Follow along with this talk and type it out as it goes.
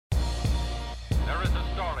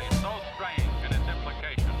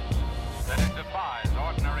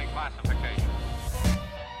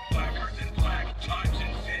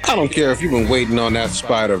I don't care if you've been waiting on that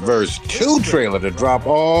Spider-Verse 2 trailer to drop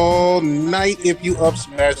all night. If you up,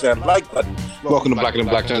 smash that like button. Welcome to Black and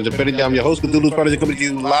Black Challenge Infinity. I'm your host, Cthulhu's Prodigy, coming to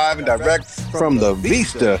you live and direct from the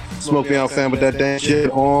Vista. Smoke me out, fam, with that damn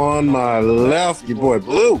shit on my left. Your boy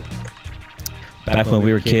Blue. Back when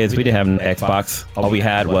we were kids, we didn't have an Xbox. All we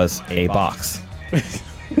had was a box.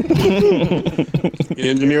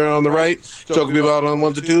 Engineer on the right, talking about on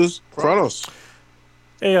ones and twos. Chronos.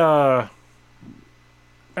 Hey,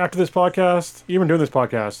 after this podcast, even doing this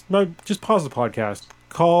podcast, no, just pause the podcast.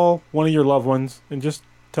 Call one of your loved ones and just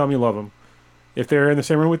tell them you love them. If they're in the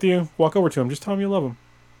same room with you, walk over to them. Just tell them you love them.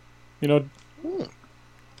 You know,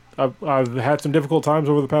 I've had some difficult times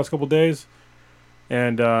over the past couple of days,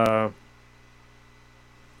 and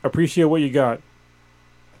appreciate what you got,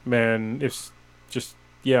 man. It's just,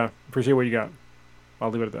 yeah, appreciate what you got. I'll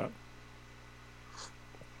leave it at that.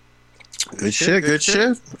 Good shit, good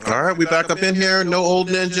shit. All right, we back up in here. No old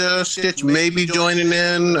ninja. Stitch may be joining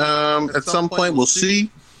in at some point. We'll see.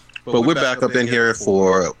 But we're back up in here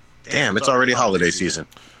for, damn, it's already holiday season.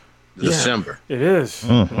 December. Yeah, it is.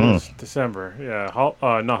 It is December. Yeah,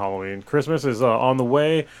 not Halloween. Christmas is on the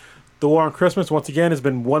way. The war on Christmas, once again, has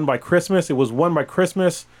been won by Christmas. It was won by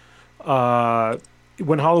Christmas when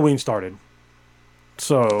Halloween started.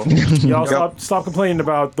 So, y'all stop complaining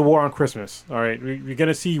about the war on Christmas. All right, you're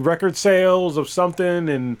gonna see record sales of something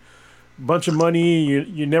and a bunch of money.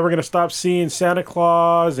 You're never gonna stop seeing Santa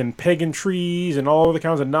Claus and pagan trees and all the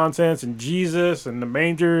kinds of nonsense and Jesus and the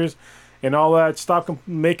mangers and all that. Stop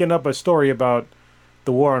making up a story about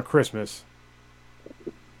the war on Christmas.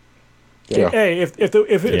 Yeah. Hey, if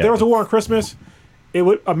there was a war on Christmas,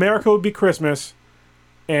 America would be Christmas,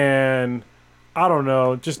 and I don't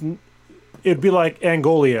know, just. It'd be like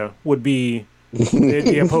Angola would be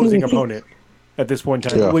the opposing opponent at this point in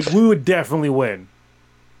time. Yeah. We would definitely win.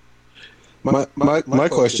 My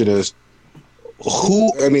question is,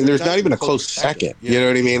 who? I mean, there's not even a close second. You know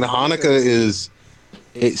what I mean? Hanukkah is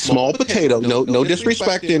a small potato. No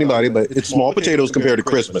disrespect to anybody, but it's small potatoes compared to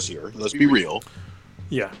Christmas here. Let's be real.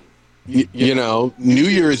 Yeah. You know, New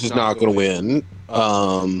Year's is not going to win.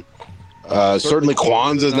 Certainly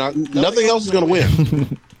Kwanzaa is not. Nothing else is going to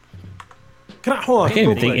win. Can I hold on? I can't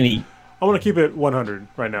even think any. I want to keep it 100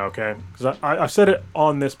 right now, okay? Because I said it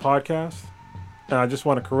on this podcast, and I just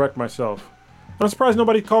want to correct myself. I'm surprised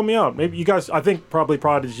nobody called me out. Maybe you guys, I think probably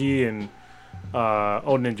Prodigy and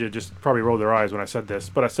Old Ninja just probably rolled their eyes when I said this.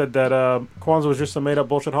 But I said that Kwanzaa was just a made-up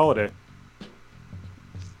bullshit holiday.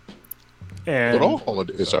 And but all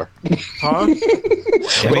holidays are. Huh?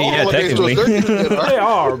 Yeah, technically. They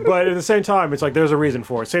are, but at the same time, it's like there's a reason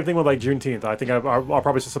for it. Same thing with like Juneteenth. I think I'll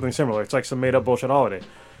probably say something similar. It's like some made-up bullshit holiday.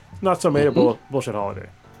 Not some made-up bullshit holiday.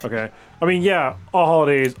 Okay? I mean, yeah, all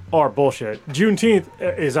holidays are bullshit. Juneteenth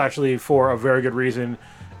is actually for a very good reason,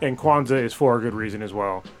 and Kwanzaa is for a good reason as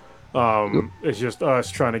well. It's just us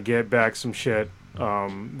trying to get back some shit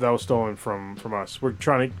that was stolen from us. We're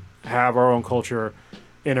trying to have our own culture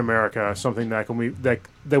in America, something that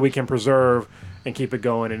we can preserve and keep it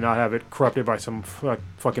going and not have it corrupted by some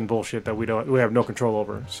fucking bullshit that we have no control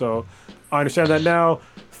over. So I understand that now.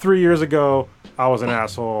 3 years ago, I was an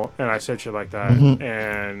asshole and I said shit like that.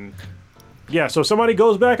 And yeah, so if somebody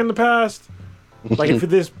goes back in the past, like if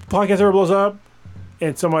this podcast ever blows up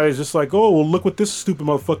and somebody's just like, oh, well, look what this stupid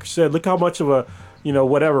motherfucker said. Look how much of a,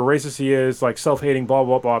 whatever racist he is, like self-hating, blah,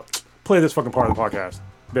 blah, blah. Play this fucking part of the podcast.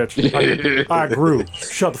 Bitch, I grew.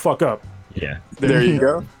 Shut the fuck up. Yeah. There you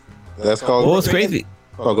go. That's called. Well, it's crazy.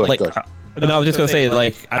 Oh, go ahead. Go ahead. No, I was just gonna say,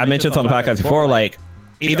 like I mentioned on the podcast before, like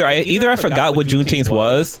either I forgot what Juneteenth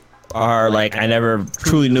was, or like I never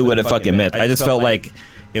truly knew what it fucking meant. I just felt like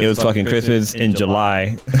it was fucking Christmas in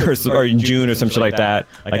July or in June or some shit like that.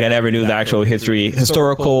 Like I never knew the actual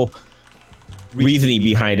historical reasoning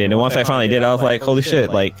behind it. And once I finally did, I was like, holy shit,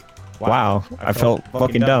 like. Wow, I felt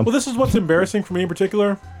fucking dumb. Well, this is what's embarrassing for me in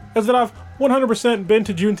particular, is that I've 100% been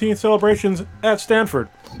to Juneteenth celebrations at Stanford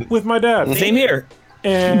with my dad. Same here.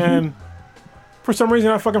 And for some reason,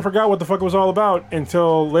 I fucking forgot what the fuck it was all about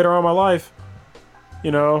until later on in my life.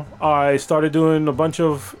 I started doing a bunch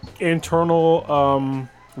of internal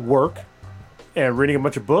work and reading a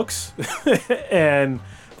bunch of books. And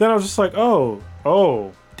then I was just like, oh,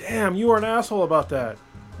 damn, you were an asshole about that.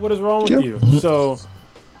 What is wrong with you?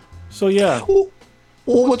 So yeah.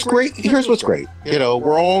 Well, what's great? Here's what's great.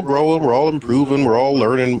 We're all growing, we're all improving, we're all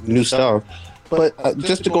learning new stuff. But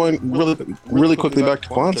just to go in really quickly back to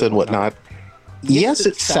Kwanzaa and whatnot. Yes,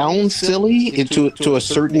 it sounds silly to a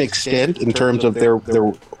certain extent in terms of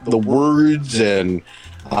the words and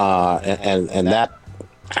that.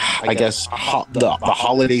 I guess the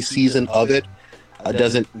holiday season of it.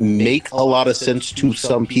 doesn't make a lot of sense to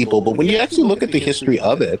some people. But when you actually look at the history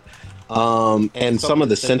of it, and some of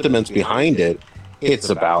the sentiments behind it, it's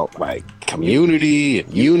about like community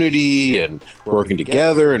and unity and working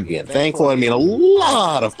together and being thankful. I mean, a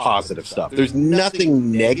lot of positive stuff. There's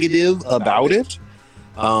nothing negative about it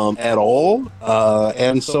at all.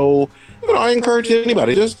 And so, I encourage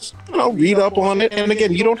anybody, just, read up on it. And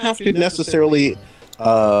again, you don't have to necessarily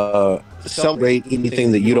celebrate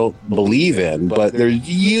anything that you don't believe in, but there's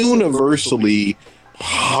universally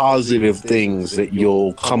positive things that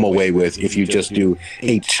you'll come away with if you just do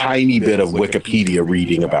a tiny bit of Wikipedia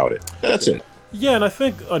reading about it. That's it. Yeah, and I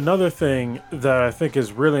think another thing that I think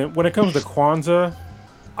is really, when it comes to Kwanzaa,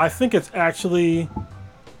 I think it's actually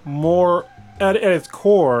more, at its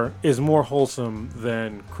core, is more wholesome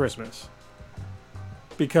than Christmas.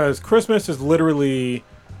 Because Christmas is literally,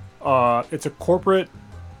 it's a corporate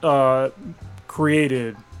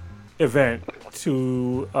created event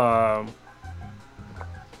to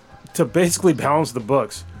basically balance the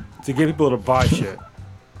books, to get people to buy shit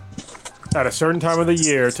at a certain time of the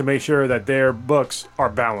year to make sure that their books are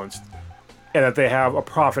balanced and that they have a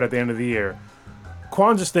profit at the end of the year.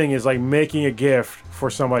 Kwanzaa's thing is like making a gift for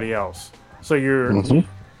somebody else. So you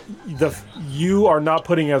are not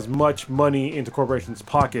putting as much money into corporations'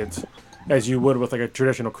 pockets as you would with like a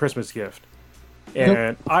traditional Christmas gift.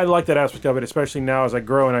 And I like that aspect of it, especially now as I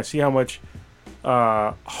grow and I see how much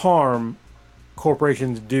harm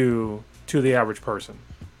corporations do to the average person.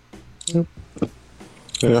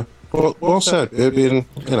 Yeah. Well said. I mean,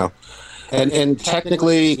 and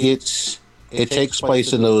technically it takes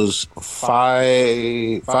place in those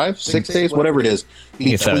 6 days, whatever it is,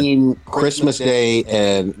 between Christmas Day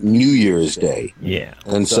and New Year's Day. Yeah.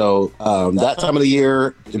 And so that time of the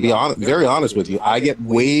year, to be very honest with you, I get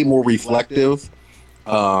way more reflective.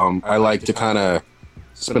 I like to kind of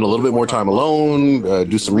spend a little bit more time alone,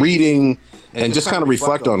 do some reading, and just kind of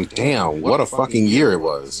reflect on, damn, what a fucking year it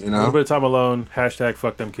was, A little bit of time alone, #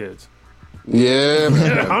 fuck them kids. Yeah,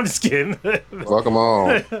 man. I'm just kidding. Fuck them all.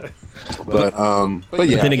 But yeah. But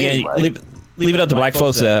then again, leave it up to black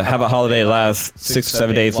folks to have a holiday last 6 or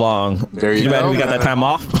 7 days long. There you go. We got that time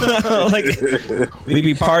off. Like, we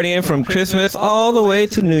be partying from Christmas all the way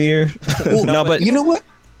to New Year. No, but you know what?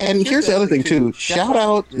 And here's the other thing too. Shout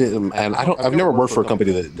out, and I've never worked for a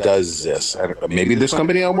company that does this. Maybe this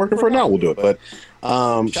company I'm working for now will do it. But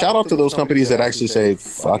shout out to those companies that actually say,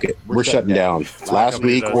 "Fuck it, we're shutting down." Last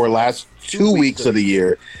week or last 2 weeks of the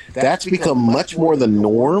year, that's become much more the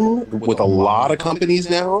norm with a lot of companies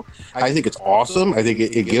now. I think it's awesome. I think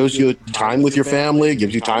it gives you time with your family,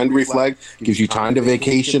 gives you time to reflect, gives you time to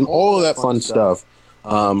vacation, all of that fun stuff.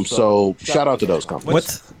 So shout out to those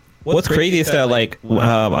companies. What's crazy is that, like,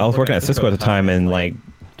 I was working at Cisco at the time, and like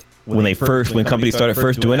when companies started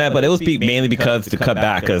first doing that, but it was mainly because to cut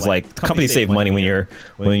back, because like companies save money when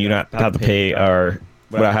you not have to pay or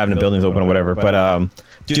without having the buildings open or whatever. But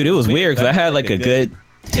dude, it was weird because I had like a good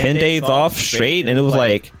 10 days off straight, and it was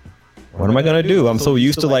like, what am I gonna do? I'm so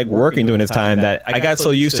used to like working during this time that I got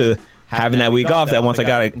so used to having that week off that once I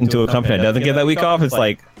got into a company that doesn't get that week off, it's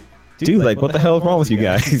like, dude, like what the hell is wrong with you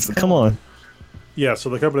guys? Come on. Yeah, so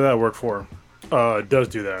the company that I work for does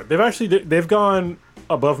do that. They've gone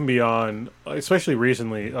above and beyond, especially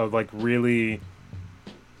recently, of like really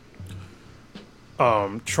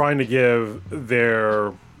trying to give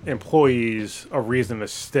their employees a reason to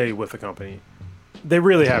stay with the company. They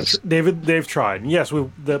really have. They've tried. And yes,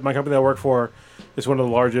 my company that I work for is one of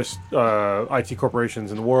the largest IT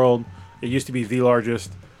corporations in the world. It used to be the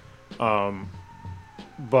largest,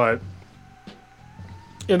 but.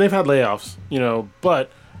 And they've had layoffs,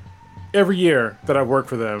 but every year that I've worked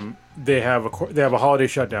for them, they have a holiday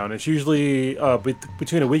shutdown. It's usually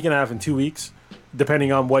between a week and a half and 2 weeks,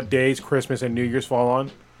 depending on what days Christmas and New Year's fall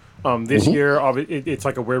on. This year, it's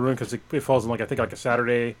like a weird one because it falls on I think a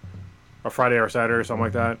Saturday, or Friday or Saturday or something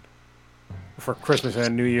like that. For Christmas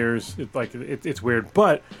and New Year's, it's weird.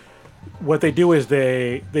 But what they do is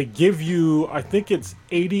they give you, I think it's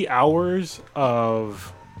 80 hours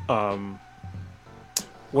of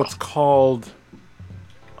what's called,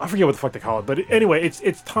 I forget what the fuck they call it, but anyway,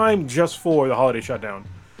 it's time just for the holiday shutdown.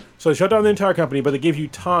 So they shut down the entire company, but they give you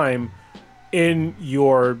time in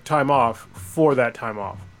your time off for that time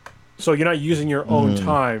off. So you're not using your own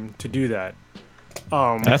time to do that.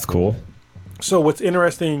 That's cool. So what's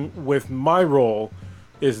interesting with my role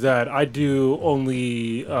is that I do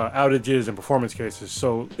only outages and performance cases.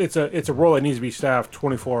 So it's a role that needs to be staffed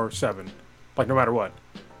 24/7, like no matter what.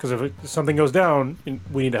 Because if something goes down,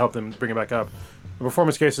 we need to help them bring it back up. The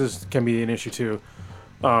performance cases can be an issue too.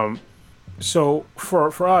 So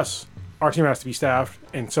for us, our team has to be staffed,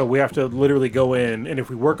 and so we have to literally go in, and if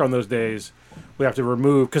we work on those days, we have to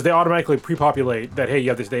remove, because they automatically pre-populate that, hey, you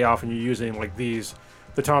have this day off and you're using like the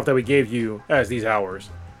time off that we gave you as these hours.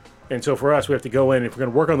 And so for us, we have to go in, if we're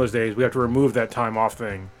going to work on those days, we have to remove that time off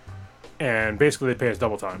thing, and basically they pay us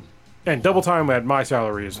double time. And double time at my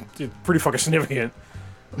salary is pretty fucking significant.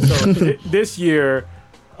 So this year,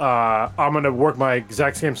 I'm going to work my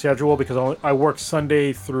exact same schedule, because I work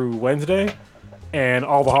Sunday through Wednesday, and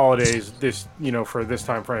all the holidays for this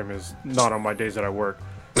time frame is not on my days that I work.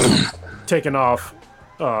 Taking off,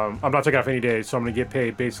 I'm not taking off any days, so I'm going to get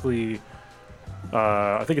paid basically,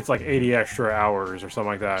 I think it's like 80 extra hours or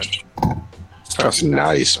something like that. That's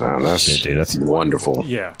nice, man. That's wonderful.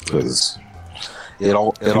 Yeah. Because it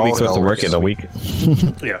all weeks helps. to work in a week.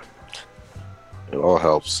 Yeah. It all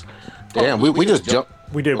helps. Damn, we just jumped.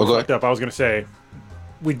 We did. We fucked up. I was going to say,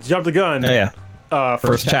 we jumped the gun. Oh, yeah.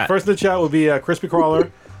 First chat. First in the chat will be Crispy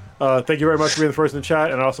Crawler. Thank you very much for being the first in the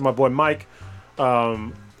chat, and also my boy Mike,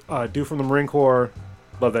 dude from the Marine Corps.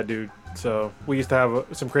 Love that dude. So we used to have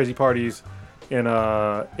some crazy parties in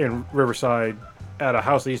Riverside at a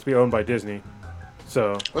house that used to be owned by Disney.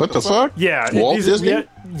 So what the fuck? Yeah, Walt Disney.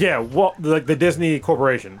 Yeah, the Disney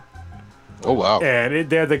Corporation. Oh wow! And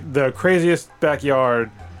they had the craziest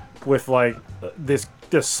backyard with like this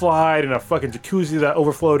slide and a fucking jacuzzi that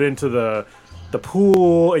overflowed into the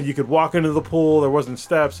pool, and you could walk into the pool. There wasn't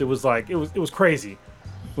steps. It was like it was crazy.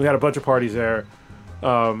 We had a bunch of parties there.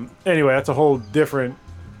 Anyway, that's a whole different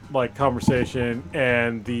like conversation.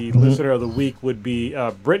 And the listener of the week would be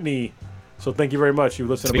Brittany. So thank you very much. You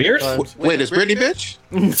listened a bunch of times. Wait, is Brittany bitch?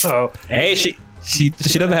 No. Hey, she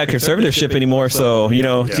doesn't have conservatorship anymore, so she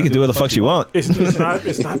can do what the fuck she wants.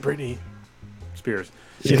 It's not Brittany Spears.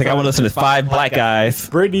 She's like, I want to listen to 5 black guys.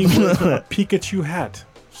 Brittany with a Pikachu hat.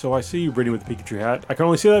 So I see you, Brittany, with the Pikachu hat. I can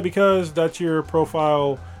only see that because that's your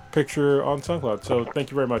profile picture on SoundCloud. So thank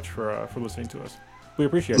you very much for listening to us. We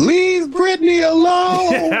appreciate it. Leave Brittany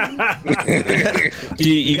alone.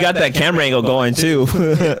 you got that camera angle going too,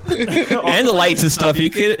 and the lights and stuff.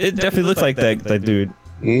 It definitely looks like that dude.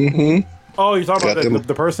 Mm-hmm. Oh, you're talking about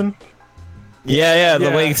the person? Yeah.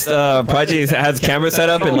 The way Prodigy has camera set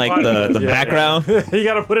up in like the background. You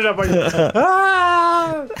gotta put it up like with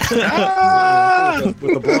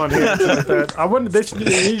the blonde hair. Like that. I wonder they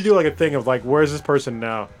need to do like a thing of like, where's this person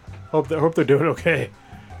now? Hope they're doing okay,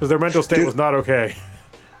 because their mental state was not okay.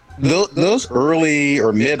 Those early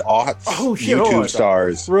or mid-aughts YouTube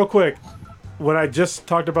stars. Real quick, when I just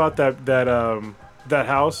talked about that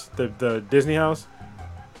house, the Disney house,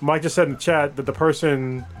 Mike just said in the chat that the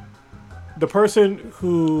person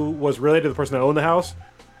who was related to the person that owned the house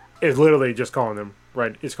is literally just calling them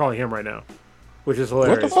right. It's calling him right now, which is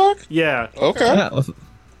hilarious. What the fuck? Yeah. Okay. Yeah.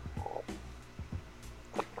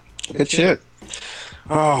 Good shit.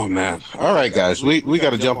 Oh man! All right, guys, we got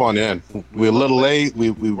to jump on in. We're a little late. We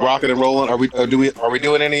rocking and rolling. Are we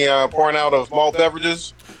doing any pouring out of malt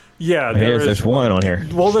beverages? Yeah, there's one on here.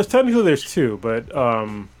 Well, there's 2, but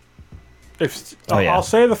I'll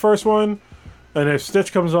say the first one, and if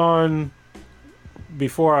Stitch comes on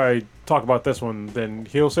before I talk about this one, then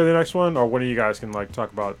he'll say the next one, or one of you guys can like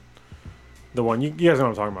talk about the one you guys know what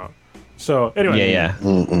I'm talking about. So anyway, yeah.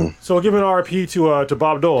 So we'll give an RP to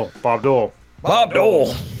Bob Dole. Bob Dole.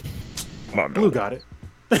 Blue got it.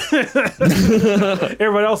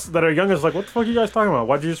 Everybody else that are young is like, what the fuck are you guys talking about?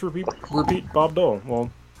 Why'd you just repeat Bob Dole?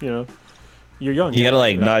 Well, you're young. You gotta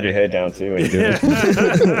like nod your head down too when you do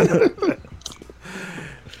it.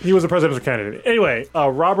 He was a presidential candidate. Anyway,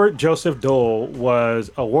 Robert Joseph Dole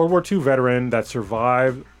was a World War II veteran that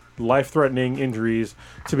survived life-threatening injuries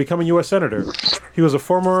to become a U.S. senator. He was a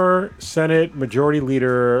former Senate Majority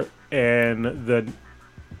Leader and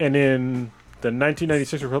in the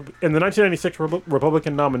 1996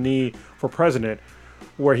 Republican nominee for president,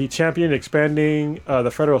 where he championed expanding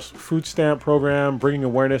the federal food stamp program, bringing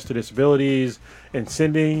awareness to disabilities, and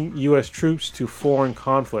sending U.S. troops to foreign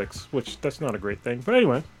conflicts, which that's not a great thing. But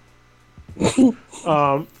anyway,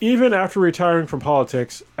 even after retiring from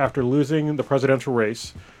politics, after losing the presidential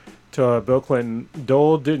race to Bill Clinton,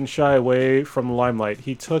 Dole didn't shy away from the limelight.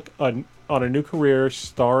 He took on a new career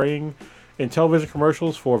starring in television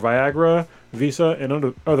commercials for Viagra, Visa,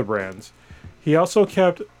 and other brands. He also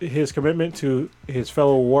kept his commitment to his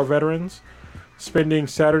fellow war veterans, spending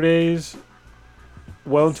Saturdays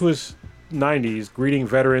well into his 90s greeting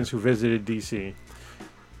veterans who visited D.C.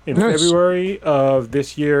 In February of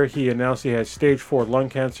this year, he announced he had stage 4 lung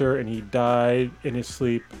cancer, and he died in his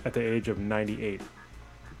sleep at the age of 98.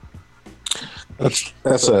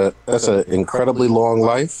 That's an incredibly long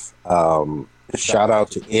life. shout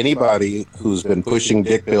out to anybody who's been pushing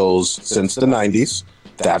dick pills since the 90s.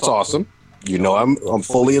 That's awesome. You know, I'm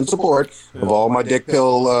fully in support of all my dick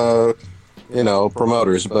pill,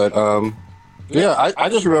 promoters. But yeah, I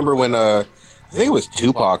just remember when I think it was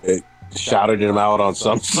Tupac that shouted him out on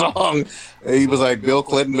some song. He was like, Bill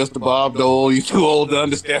Clinton, Mr. Bob Dole, you too old to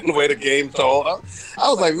understand the way the game's told. I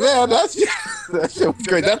was like, man, that shit was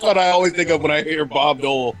great. That's what I always think of when I hear Bob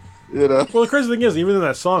Dole. You know? Well, the crazy thing is, even in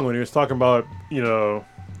that song, when he was talking about,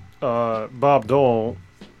 Bob Dole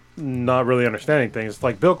not really understanding things,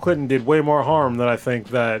 like Bill Clinton did way more harm than I think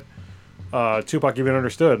that Tupac even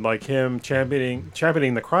understood. Like him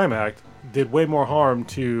championing the Crime Act did way more harm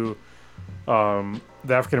to the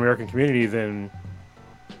African American community than,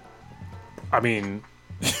 I mean,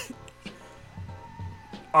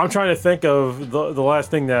 I'm trying to think of the last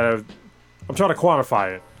thing that I'm trying to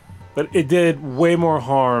quantify it, but it did way more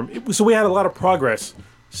harm. So we had a lot of progress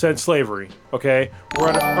since slavery. Okay, we're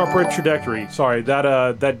on an upward trajectory. Sorry,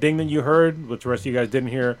 that ding that you heard, which the rest of you guys didn't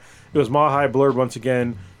hear, it was Mahai Blurred once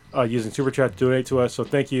again using Super Chat to donate to us. So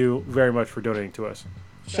thank you very much for donating to us.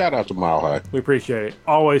 Shout out to Mile High. We appreciate it.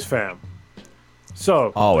 Always, fam.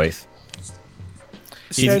 So always.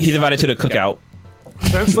 He's invited to the cookout.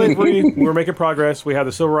 Since slavery, we're making progress. We had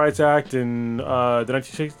the Civil Rights Act in the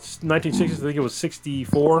 1960s. I think it was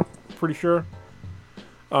 64. Pretty sure.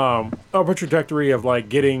 Upward trajectory of like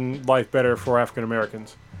getting life better for African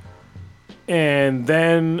Americans. And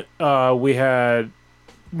then we had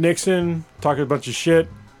Nixon talking a bunch of shit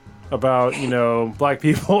about black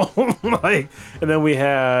people, and then we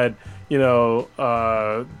had the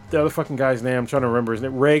other fucking guy's name. I'm trying to remember his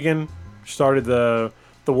name. Reagan started the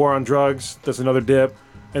war on drugs. That's another dip.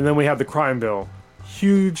 And then we have the crime bill.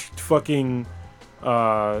 Huge fucking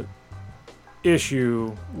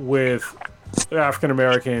issue with African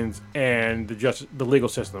Americans and the legal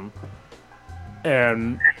system.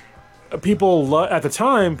 And people at the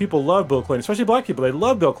time, people loved Bill Clinton, especially black people. They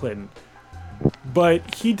loved Bill Clinton.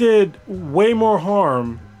 But he did way more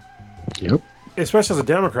harm, especially as a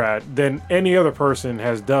Democrat, than any other person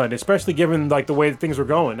has done, especially given like the way that things were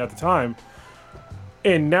going at the time.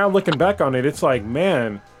 And now looking back on it, it's like,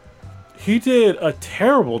 man, he did a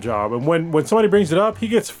terrible job. And when somebody brings it up, he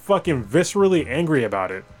gets fucking viscerally angry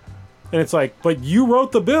about it. And it's like, but you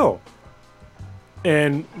wrote the bill.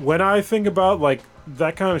 And when I think about like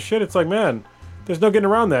that kind of shit, it's like, man, there's no getting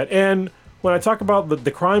around that. And when I talk about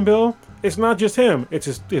the crime bill, it's not just him.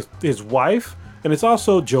 It's his wife, and it's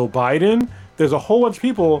also Joe Biden. There's a whole bunch of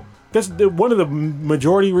people. That's one of the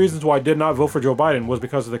majority reasons why I did not vote for Joe Biden was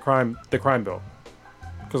because of the crime bill.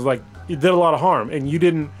 Because like it did a lot of harm, and you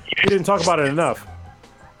didn't talk about it enough.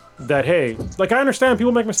 That hey, like I understand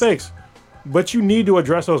people make mistakes, but you need to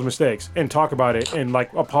address those mistakes and talk about it and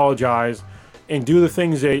like apologize and do the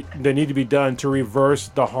things that need to be done to reverse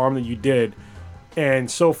the harm that you did.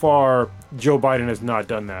 And so far, Joe Biden has not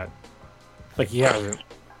done that. Like he hasn't.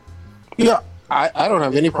 Yeah, I don't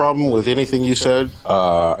have any problem with anything you said.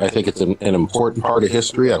 I think it's an important part of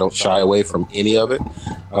history. I don't shy away from any of it.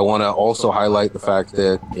 I want to also highlight the fact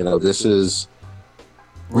that, this is,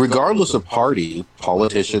 regardless of party,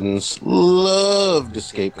 politicians love to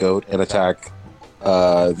scapegoat and attack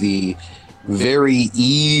the very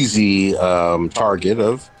easy target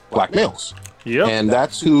of black males. Yep. And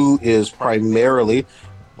that's who is primarily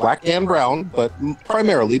black and brown, but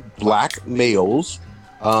primarily black males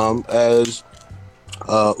as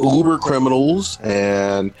uber criminals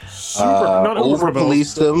and over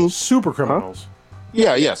police them. Super criminals.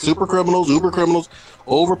 Huh? Yeah, super criminals, uber criminals,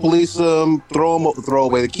 over police them, throw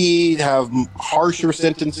away the key, have harsher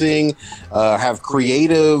sentencing, have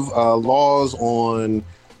creative laws on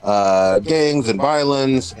gangs and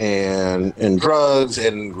violence and drugs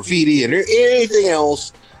and graffiti and anything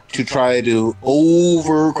else to try to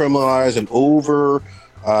over criminalize and over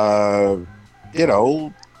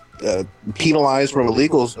penalize from a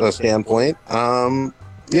legal standpoint young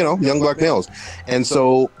black males. And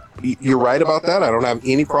so you're right about that. I don't have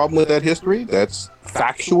any problem with that history. That's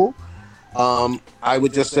factual. I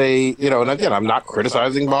would just say, and again, I'm not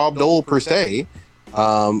criticizing Bob Dole per se.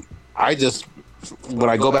 I just, when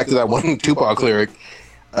I go back to that one Tupac lyric,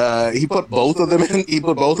 he put both of them in. He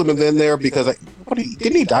put both of them in there because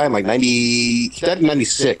didn't he die in like 90? He died in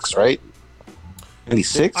 96, right?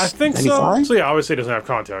 96? I think 95? so. So yeah, obviously it doesn't have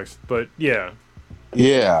context, but yeah.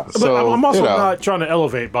 Yeah. But So I'm also not trying to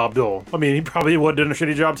elevate Bob Dole. I mean, he probably would have done a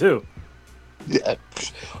shitty job too.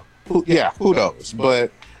 Who knows?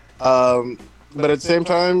 But at the same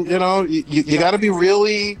time, you got to be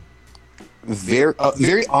really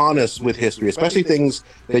very honest with history, especially things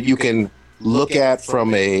that you can look at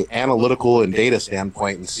from a analytical and data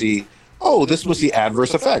standpoint and see oh, this was the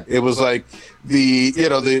adverse effect. It was like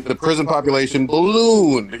the prison population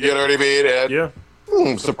ballooned. You know what I mean?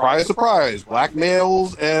 And, surprise, surprise. Black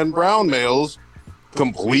males and brown males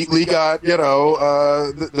completely got,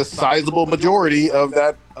 the sizable majority of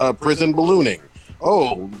that prison ballooning.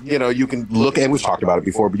 Oh, you can look at, we've talked about it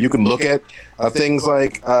before, but you can look at things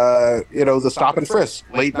like, the stop and frisk,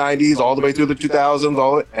 late 90s, all the way through the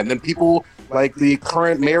 2000s, and then people like the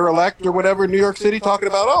current mayor-elect or whatever in New York City talking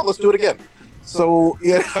about, oh, let's do it again. So,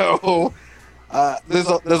 there's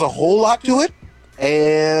a whole lot to it,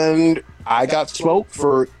 and I got smoke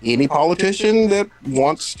for any politician that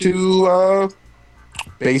wants to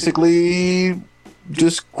basically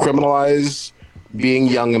just criminalize being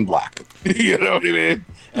young and black. You know what I mean?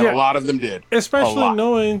 And a lot of them did. Especially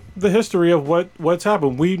knowing the history of what's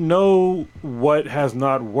happened. We know what has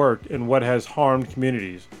not worked and what has harmed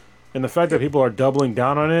communities. And the fact that people are doubling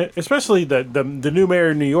down on it, especially the new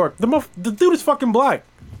mayor of New York, the dude is fucking black.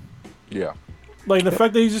 Yeah. Like the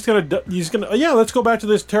fact that he's gonna let's go back to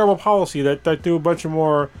this terrible policy that threw a bunch of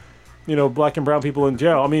more, black and brown people in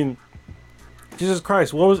jail. I mean, Jesus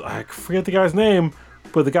Christ, I forget the guy's name,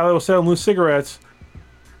 but the guy that was selling loose cigarettes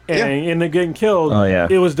and ended up getting killed. Oh yeah.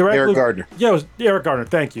 It was directly Eric Gardner. Yeah, it was Eric Gardner.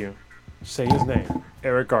 Thank you. Say his name,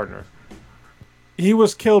 Eric Gardner. He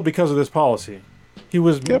was killed because of this policy. He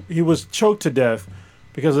was choked to death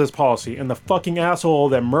because of this policy, and the fucking asshole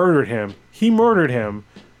that murdered him,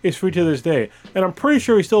 is free to this day. And I'm pretty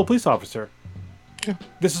sure he's still a police officer. Yeah.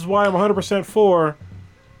 This is why I'm 100% for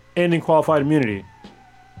ending qualified immunity.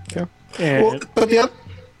 Yeah. And, but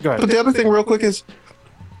the other thing real quick is,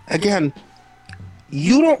 again,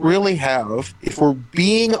 you don't really have, if we're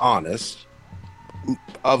being honest,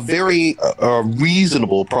 a very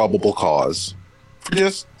reasonable probable cause for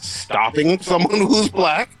just stopping someone who's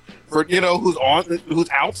black, for who's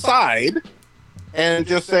outside, and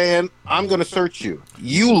just saying, I'm going to search you.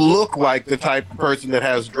 You look like the type of person that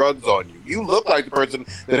has drugs on you. You look like the person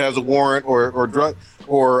that has a warrant or drug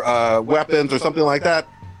or weapons or something like that.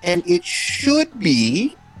 And it should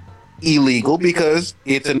be illegal because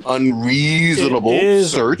it's an unreasonable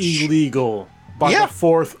search. Illegal by the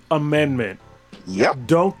Fourth Amendment. Yep.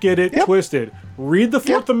 Don't get it twisted. Read the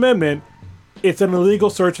Fourth Amendment. It's an illegal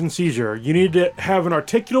search and seizure. You need to have an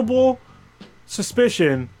articulable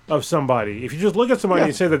suspicion of somebody. If you just look at somebody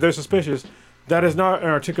and say that they're suspicious, that is not an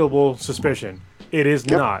articulable suspicion. It is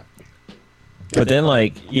not. But then,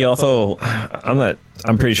 you also,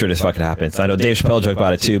 I'm pretty sure this fucking happens. I know Dave Chappelle joked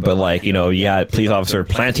about it too, but you got a police officer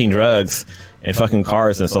planting drugs in fucking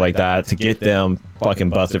cars and stuff like that to get them fucking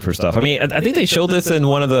busted for stuff. I mean, I think they showed this in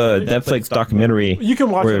one of the Netflix documentary. You can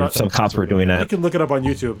watch where it. Some cops were doing that. You can look it up on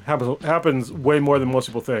YouTube. Happens way more than most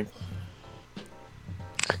people think.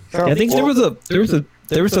 Yeah, I think there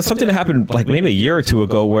was something that happened maybe a year or two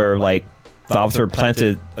ago where the officer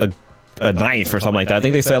planted a knife or something like that. I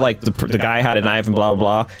think they said the guy had a knife and blah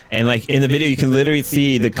blah blah, and in the video you can literally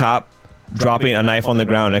see the cop dropping a knife on the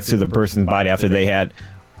ground next to the person's body after they had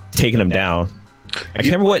taken him down. I can't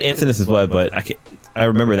remember what incident this was, but I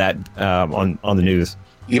remember that on the news.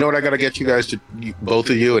 You know what I got to get you guys to, both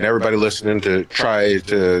of you and everybody listening, to try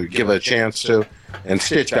to give a chance to, and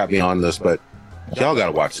Stitch got me on this, but y'all got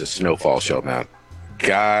to watch this Snowfall show, man.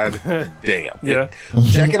 God damn. Yeah.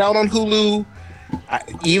 Check it out on Hulu.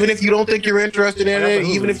 Even if you don't think you're interested in it,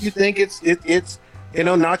 even if you think it's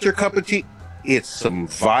not your cup of tea, it's some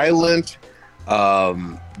violent,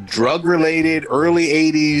 drug-related, early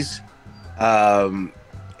 80s,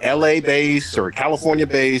 LA-based or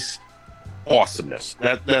California-based awesomeness.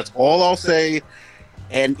 That's all I'll say.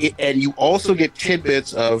 And you also get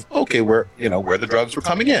tidbits of, okay, where the drugs were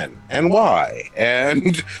coming in and why,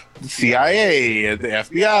 and the CIA and the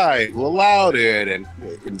FBI who allowed it, and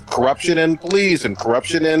corruption in police and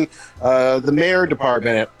corruption in the mayor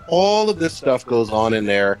department, and all of this stuff goes on in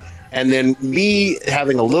there. And then me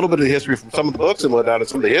having a little bit of history from some of the books and whatnot, and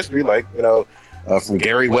some of the history, from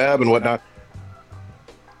Gary Webb and whatnot.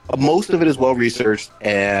 Most of it is well researched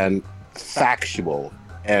and factual.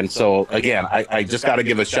 And so, again, I just got to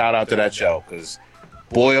give a shout out to that show, because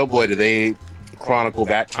boy, oh boy, do they chronicle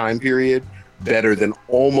that time period better than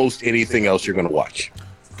almost anything else you're going to watch.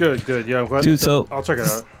 Good. Yeah, I'm glad. Dude, so I'll check it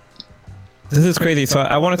out. This is crazy. So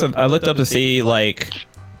I looked up to see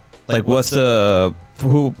what's the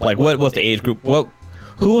age group?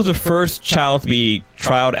 Who was the first child to be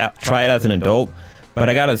tried as an adult? But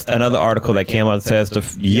I got another article that came out that says the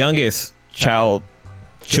youngest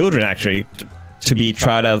children actually to be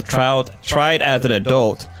tried as an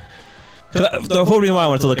adult. So the whole reason why I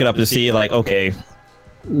wanted to look it up to see okay,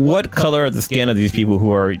 what color is the skin of these people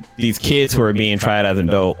these kids who are being tried as an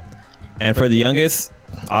adult? And for the youngest,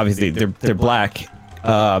 obviously they're black.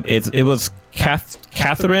 It was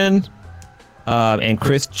Catherine and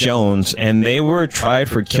Chris Jones, and they were tried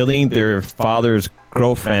for killing their father's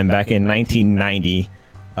girlfriend back in 1990.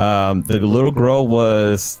 The little girl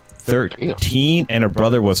was 13 and her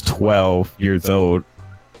brother was 12 years old,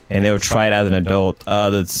 and they were tried as an adult.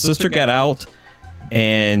 The sister got out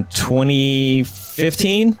in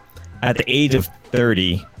 2015 at the age of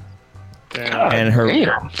 30. And her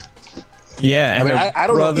yeah, and I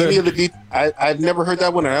don't know any of the I've never heard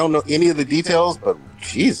that one, and I don't know any of the details, but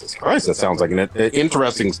Jesus Christ, that sounds like an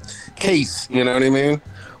interesting case. You know what I mean?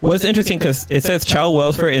 Well, it's interesting because it says child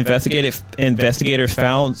welfare investigators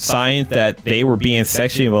found signs that they were being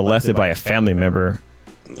sexually molested by a family member.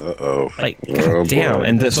 Like, God damn. Boy.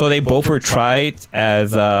 And so they both were tried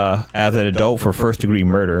as an adult for first-degree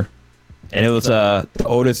murder. And it was the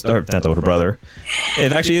oldest, or not the older brother.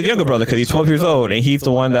 It's actually his younger brother because he's 12 years old, and he's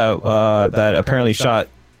the one that apparently shot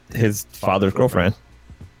his father's girlfriend.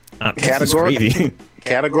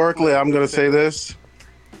 Categorically, I'm going to say this.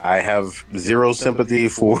 I have zero sympathy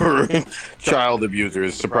for child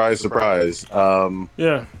abusers. Surprise, surprise.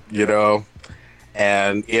 Yeah. You know,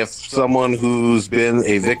 and if someone who's been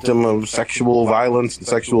a victim of sexual violence and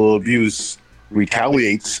sexual abuse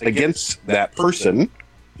retaliates against that person,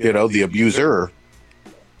 you know, the abuser,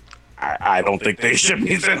 I don't think they should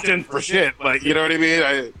be sentenced for shit. Like, you know what I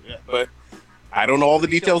mean? But I don't know all the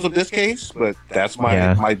details of this case, but that's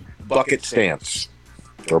my bucket stance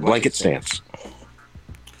or blanket stance.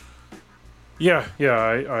 Yeah,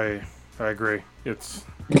 I agree. It's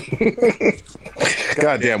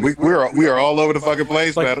God damn, we are all over the fucking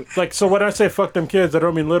place, man. Like, so when I say fuck them kids, I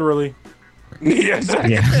don't mean literally. Yes.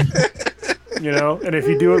 Yeah. You know, and if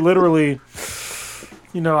you do it literally,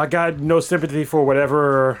 you know, I got no sympathy for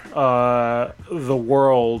whatever the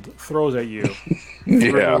world throws at you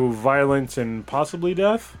through violence and possibly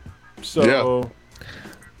death. So,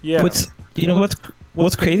 yeah. What's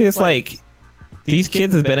crazy is like these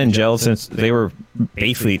kids have been in jail since they were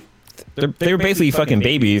basically fucking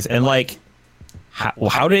babies, and like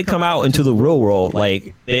how did they come out into the real world?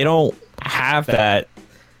 Like they don't have that.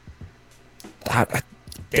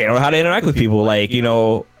 They don't know how to interact with people. Like, you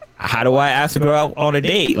know, how do I ask a girl out on a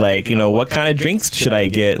date? Like, you know, what kind of drinks should I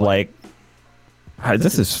get? Like,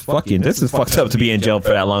 this is fucked up to be in jail for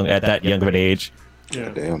that long at that young of an age. Yeah.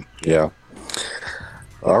 Damn. Yeah.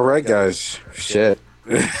 All right, guys. Shit.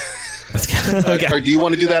 Okay. Or do you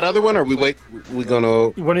want to do that other one, or we gonna?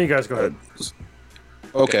 One of you guys go ahead.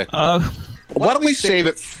 Okay. Why don't we save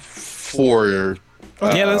it for?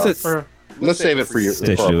 Let's save it for your.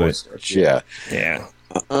 Yeah. Yeah.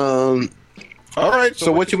 All right.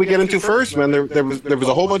 So what should we get into first, man? There was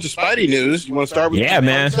a whole bunch of Spidey news. You want to start with? Yeah,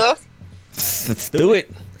 man. Stuff? Let's do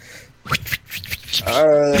it.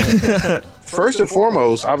 First and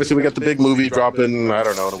foremost, obviously we got the big movie dropping. I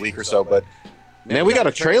don't know, in a week or so, but. Man, we got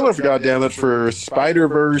a trailer, for goddamn it, for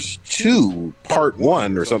Spider-Verse 2 Part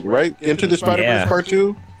 1 or something, right? Into the Spider-Verse Part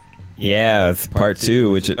 2? Yeah, it's Part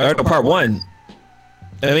 2, which is Part 1.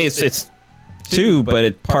 I mean, it's 2, but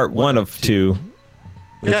it's Part 1 of 2.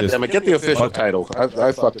 God damn it, get the official title.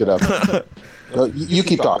 I fucked it up. You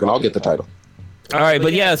keep talking, I'll get the title. All right,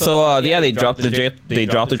 but yeah, so they dropped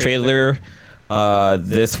the trailer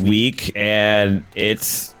this week, and it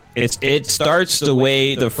starts the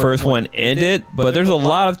way the first one ended, but there's a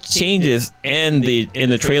lot of changes in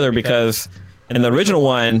the trailer because in the original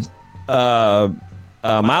one,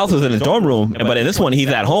 Miles was in his dorm room, but in this one he's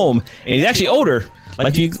at home and he's actually older.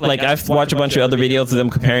 Like I've watched a bunch of other videos of them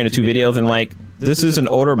comparing the two videos, and like this is an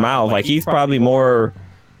older Miles. Like he's probably more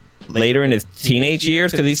later in his teenage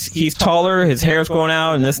years because he's taller, his hair's growing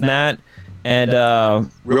out, and this and that. And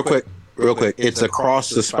real quick, it's Across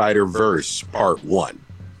the Spider-Verse Part 1.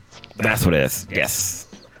 That's what it is. Yes.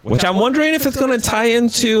 Which I'm wondering if it's going to tie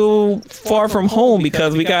into Far From Home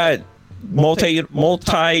because we got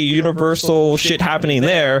multi-universal shit happening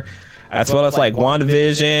there, as well as like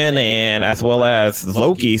WandaVision and as well as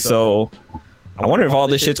Loki. So I wonder if all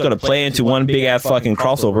this shit's going to play into one big ass fucking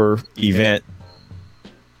crossover event.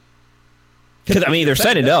 Because I mean, they're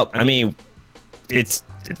setting it up. I mean, it's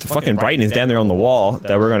the fucking brightness down there on the wall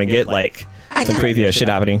that we're going to get like some crazy ass shit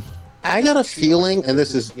happening. I got a feeling, and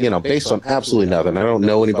this is, you know, based on absolutely nothing. I don't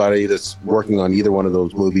know anybody that's working on either one of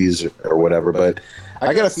those movies or whatever, but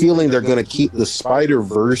I got a feeling they're going to keep the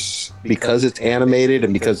Spider-Verse because it's animated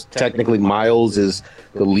and because technically Miles is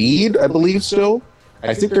the lead, I believe still.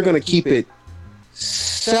 I think they're going to keep it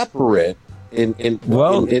separate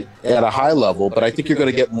at a high level, but I think you're going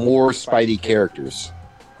to get more Spidey characters.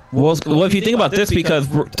 Well, if you think about this, because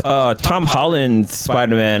Tom Holland's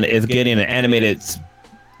Spider-Man is getting an animated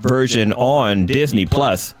version on Disney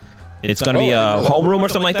Plus. It's going to be a homeroom or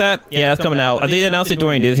something like that. Yeah, it's coming out. They announced it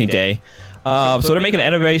during Disney Day. So they're making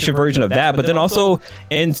an animation version of that, but then also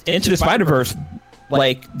Into the Spider-Verse,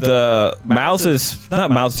 like the not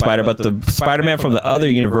Miles Spider, but the Spider-Man from the other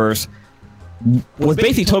universe was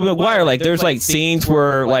basically Tobey Maguire. Like there's like scenes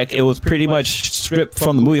where like it was pretty much stripped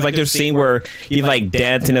from the movie. Like there's a scene where he's like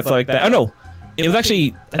dancing and stuff like that. Oh no, it was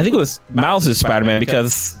actually, I think it was Miles' Spider-Man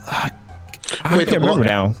because I can't remember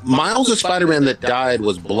now. Miles' Spider-Man that died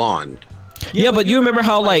was blonde. Yeah, but you remember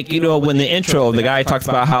how, like, you know, when the intro, the guy talks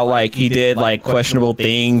about how, like, he did, like, questionable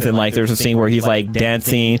things, and, like, there's a scene where he's, like,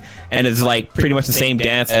 dancing, and it's, like, pretty much the same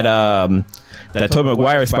dance that Tobey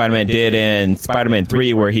Maguire Spider-Man did in Spider-Man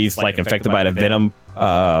 3, where he's, like, infected by the Venom.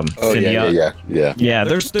 Yeah. Yeah,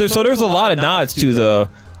 there's a lot of nods to the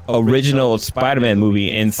original Spider-Man movie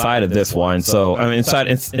inside of this one. So, I mean, inside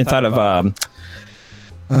of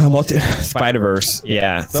Spider-Verse.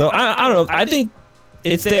 Yeah. So, I don't know. I think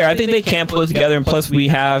it's there. I think they can put it together, and plus we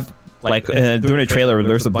have like during the trailer,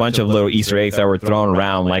 there's a bunch of little Easter eggs that were thrown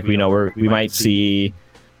around. Like we might see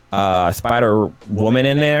Spider Woman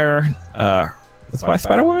in there.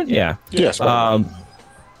 Spider Woman, yeah. Yes.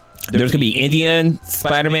 There's gonna be Indian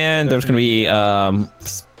Spider-Man. There's gonna be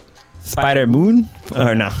Spider Moon.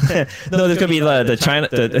 Or no, no. There's gonna be the China.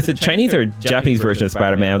 Is it Chinese or Japanese version of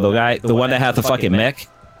Spider-Man? The one that has the fucking mech.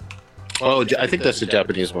 Oh, I think that's the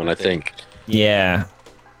Japanese one. I think. Yeah.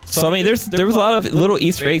 So I mean, there was a lot of little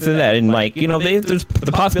Easter eggs in that, and like there's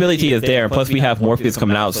the possibility is there. Plus, we have Morpheus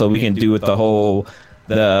coming out, so we can do with the whole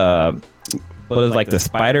the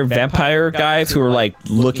spider vampire guys who are like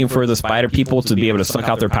looking for the spider people to be able to suck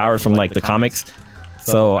out their powers from like the comics.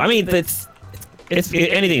 So I mean, it's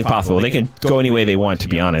anything is possible. They can go any way they want, to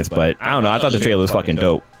be honest. But I don't know. I thought the trailer was fucking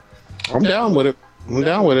dope. I'm down with it.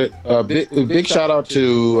 Big shout out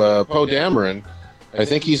to Poe Dameron. I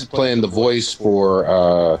think he's playing the voice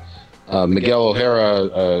for Miguel O'Hara,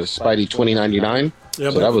 Spidey 2099.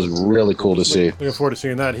 Yeah, so that was really cool to see. Looking forward to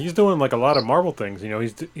seeing that. He's doing like a lot of Marvel things. You know,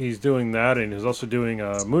 he's doing that, and he's also doing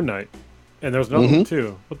Moon Knight. And there's another one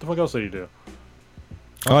too. What the fuck else did he do?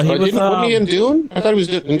 Oh, wasn't he in Dune? I thought he was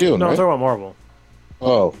in Dune. No, right? I'm talking about Marvel.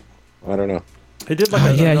 Oh, I don't know. He did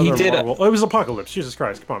like another Marvel. Oh, it was Apocalypse. Jesus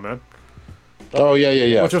Christ, come on, man. Oh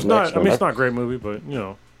yeah. Which was not. I mean, it's not a great movie, but you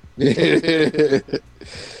know.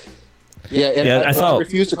 I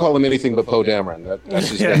refuse to call him anything but Poe Dameron.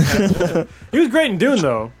 That's just He was great in Dune,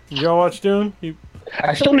 though. Y'all watch Dune?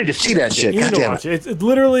 I still need to see that shit. You need to watch it. It's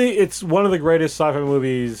literally one of the greatest sci-fi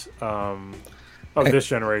movies of this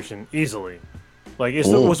generation, easily. Like it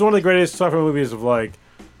was one of the greatest sci-fi movies of like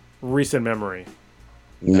recent memory.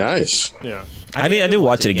 Nice. Yeah. I did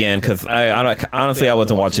watch it again because honestly I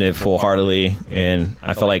wasn't watching it full heartedly, and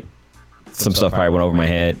I felt like some stuff probably went over my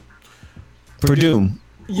head. For Doom.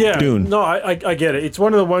 Yeah. Dune. No, I get it. It's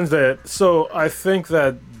one of the ones that. So I think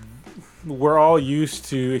that we're all used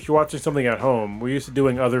to. If you're watching something at home, we're used to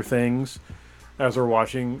doing other things as we're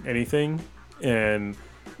watching anything, and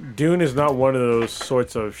Dune is not one of those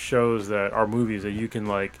sorts of shows that are movies that you can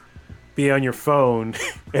like be on your phone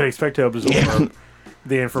and expect to absorb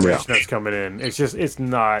the information that's coming in. It's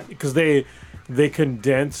not, because they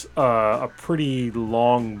condense a pretty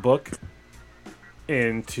long book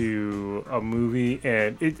into a movie,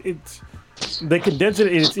 and they condense it.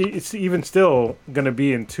 It's even still going to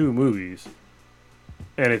be in 2 movies,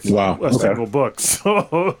 and it's a single book.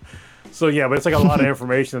 So yeah, but it's like a lot of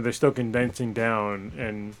information that they're still condensing down,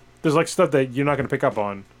 and there's like stuff that you're not going to pick up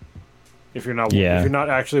on if you're not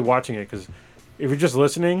actually watching it, because if you're just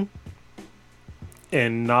listening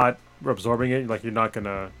and not absorbing it, like you're not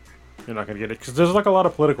gonna get it, because there's like a lot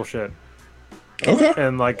of political shit. Okay.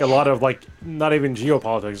 And like a lot of like not even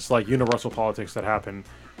geopolitics, it's like universal politics that happen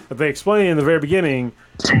that they explain in the very beginning,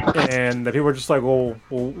 and that people are just like, well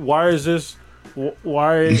why is this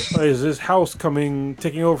house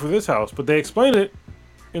taking over for this house? But they explain it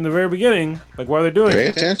in the very beginning, like why they're doing Pay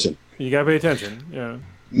it. attention. You gotta pay attention. Yeah.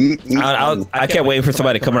 I kept waiting for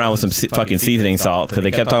somebody to come around with some fucking seasoning salt, because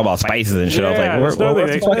they kept talking about spices and shit. I was like,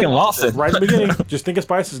 we're fucking lost it. Right in the beginning, just think of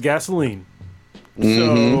spices, gasoline.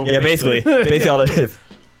 Mm-hmm. So, yeah, basically all it is.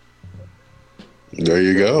 There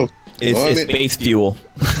you go. It's space fuel.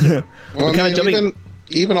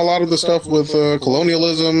 Even a lot of the stuff with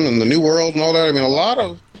colonialism and the New World and all that. I mean, a lot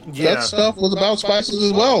of that stuff was about spices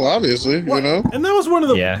as well. Obviously, you know. And that was one of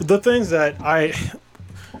the things that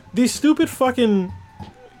these stupid fucking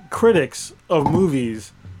critics of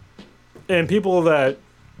movies and people that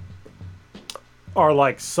are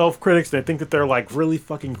like self-critics, they think that they're like really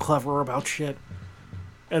fucking clever about shit,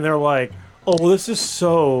 and they're like, oh well,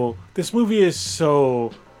 this movie is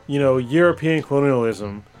so European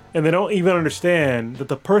colonialism, and they don't even understand that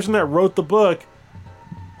the person that wrote the book,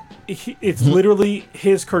 it's literally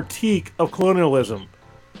his critique of colonialism.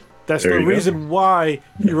 That's the reason why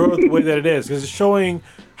he wrote it the way that it is, because it's showing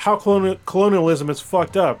how colonialism is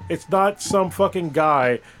fucked up. It's not some fucking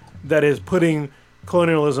guy that is putting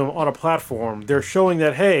colonialism on a platform. They're showing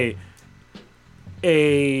that, hey,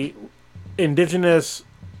 a indigenous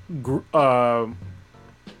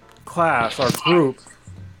class or group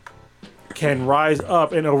can rise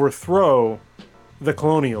up and overthrow the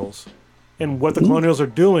colonials, and what the colonials are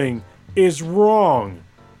doing is wrong.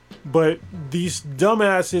 But these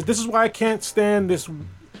dumbasses, this is why I can't stand this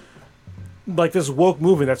woke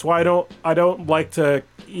movement. That's why I don't like to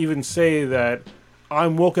even say that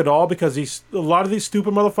I'm woke at all, because a lot of these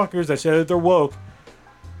stupid motherfuckers that say that they're woke,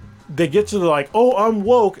 they get to oh, I'm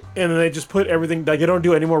woke, and then they just put everything, like, they don't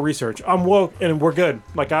do any more research. I'm woke and we're good.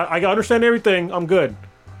 Like, I understand everything, I'm good.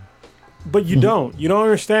 But you don't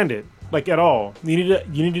understand it, like, at all. You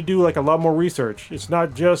need to do, like, a lot more research. It's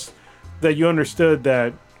not just that you understood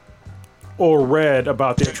that or read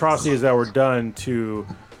about the atrocities that were done to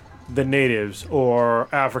the natives or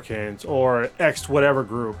Africans or X whatever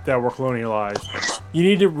group that were colonialized. You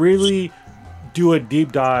need to really do a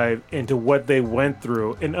deep dive into what they went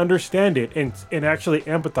through and understand it and actually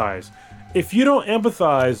empathize. If you don't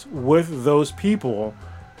empathize with those people,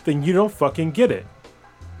 then you don't fucking get it.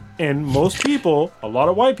 And most people, a lot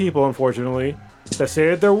of white people, unfortunately, that say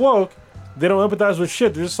that they're woke, they don't empathize with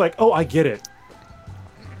shit. They're just like, oh, I get it.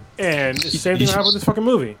 And the same thing happened with this fucking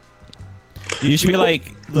movie. You should be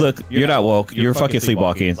like, look, you're not woke. You're fucking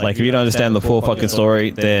sleepwalking. Like, if you don't understand the full fucking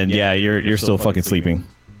story, then yeah, you're still fucking sleeping.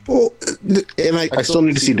 Well, and I still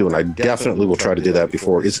need to see Dune. I definitely will try to do that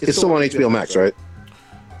before. It's still on HBO Max, right?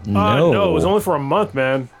 No, it was only for a month,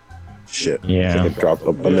 man. Shit. Yeah. I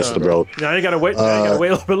missed the boat. Now you gotta wait. Now you gotta wait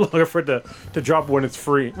a little bit longer for it to drop when it's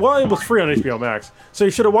free. Well, it was free on HBO Max, so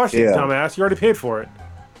you should have watched it, dumbass. You already paid for it.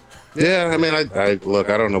 Yeah, I mean, I look.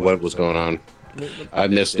 I don't know what was going on. I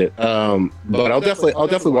missed it. But I'll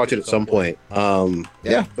definitely watch it at some point.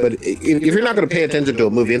 Yeah, but if you're not going to pay attention to a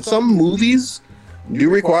movie, and some movies do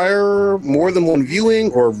require more than one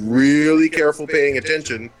viewing or really careful paying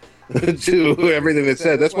attention to everything that's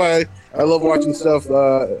said. That's why I love watching stuff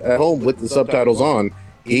at home with the subtitles on,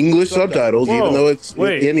 English subtitles, even though it's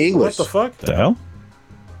in English. What the fuck? The hell?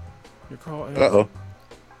 Uh-oh.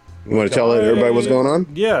 You want to tell everybody what's going on?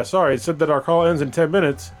 Yeah, sorry. It said that our call ends in 10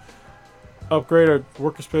 minutes. Upgrade our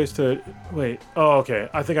worker space to... Wait. Oh, okay.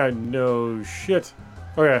 I think I know shit.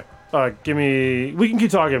 Okay. Give me... We can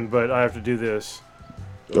keep talking, but I have to do this.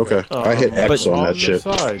 Okay. I hit X on that shit.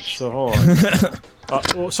 Side, so hold on.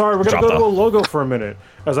 Well, sorry, we're going to go to a logo for a minute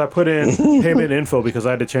as I put in payment info because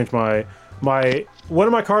I had to change my... One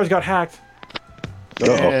of my cars got hacked.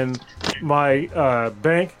 And my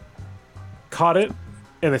bank caught it.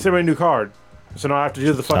 And they sent me a new card. So now I have to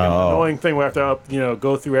do the fucking annoying thing where I have to,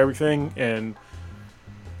 go through everything and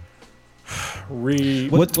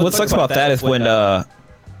What sucks about that is when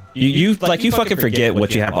you fucking forget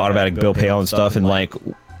what you have automatic bill pay on stuff, and like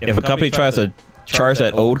if a company tries to charge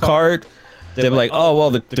that old card, they're like, oh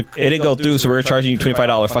well, it didn't go through, so we're charging you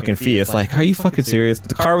 $25 fucking fee. It's like, are you fucking serious?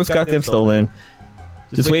 The car was goddamn stolen.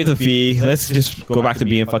 Just waive the fee. Let's just go back to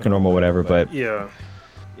being fucking normal, whatever. But yeah,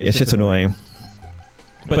 it's just annoying.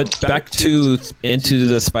 But back to Into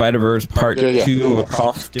the Spider-Verse Part 2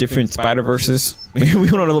 across different Spider-Verses. We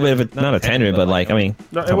went on a little bit of not a tangent, but like, I mean...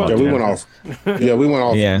 we went off. Yeah, we went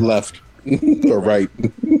off left or right.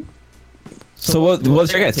 So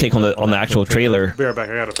what's your guys' take on the actual trailer? Be right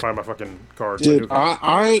back. I gotta find my fucking card. Dude,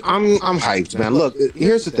 I'm hyped, man. Look,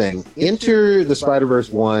 here's the thing. Into the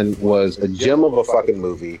Spider-Verse 1 was a gem of a fucking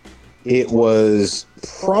movie. It was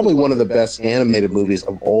probably one of the best animated movies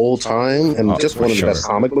of all time, and just one of the best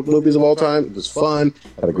comic book movies of all time. It was fun,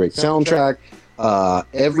 had a great soundtrack,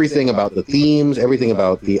 everything about the themes, everything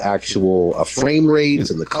about the actual frame rates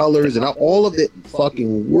and the colors, and all of it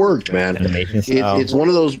fucking worked, man. It's one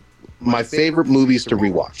of those, my favorite movies to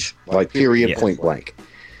rewatch, like period, point blank.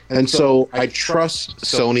 And so I trust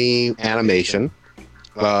Sony Animation.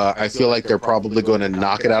 I feel like they're probably going to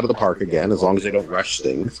knock it out of the park again, as long as they don't rush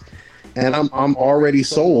things. And I'm already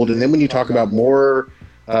sold. And then when you talk about more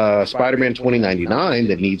Spider-Man 2099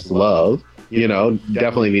 that needs love,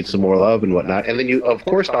 definitely needs some more love and whatnot. And then you, of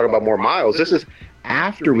course, talk about more Miles. This is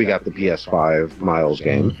after we got the PS5 Miles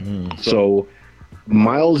game. Mm-hmm. So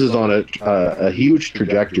Miles is on a huge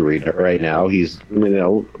trajectory right now. He's,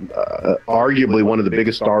 arguably one of the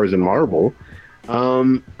biggest stars in Marvel.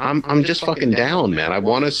 I'm just fucking down, man. I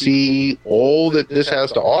want to see all that this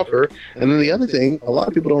has to offer. And then the other thing, a lot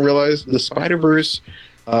of people don't realize the Spider-Verse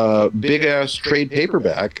big ass trade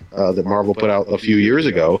paperback that Marvel put out a few years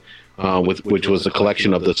ago, which was a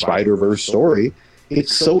collection of the Spider-Verse story.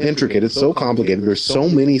 It's so intricate, it's so complicated. There's so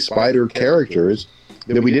many Spider characters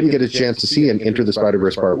that we didn't get a chance to see in Into the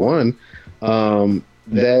Spider-Verse Part 1,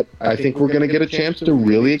 that I think we're going to get a chance to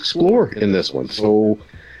really explore in this one. So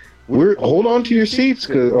hold on to your seats,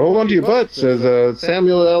 hold on to your butts, as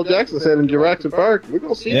Samuel L. Jackson said in Jurassic Park. We're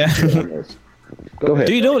going to see this. Go ahead.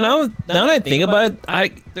 Do you know, now that I think about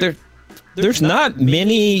it, there's not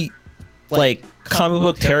many like comic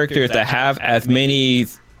book characters that have as many,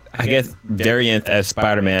 I guess, variants as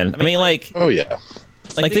Spider-Man. I mean, like, oh yeah,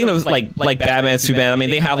 like think of like Batman, Superman. I mean,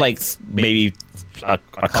 they have like maybe a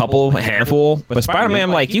couple, a handful, but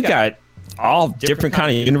Spider-Man, like, you got all different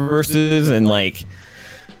kind of universes, and like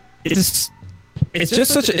it's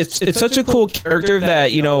just such a cool character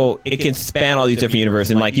that, you know, it can span all these different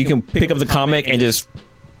universes, and like you can pick up the comic and just,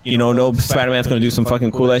 you know Spider-Man's gonna do some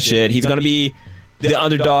fucking cool ass shit. He's gonna be the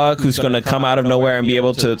underdog who's gonna come out of nowhere and be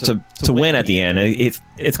able to win at the end.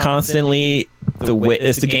 It's constantly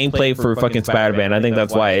it's the gameplay for fucking Spider-Man. I think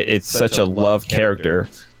that's why it's such a loved character,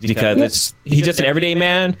 because he's just an everyday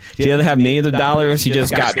man. He doesn't have millions of dollars. He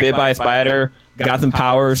just got bit by a spider, got some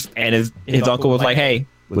powers, and his uncle was like, hey,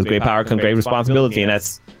 with great power comes great responsibility, and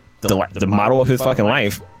that's the model of his fucking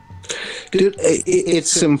life. Dude,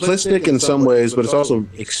 it's simplistic in some ways, but it's also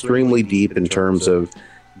extremely deep in terms of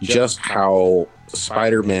just how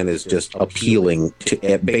Spider-Man is just appealing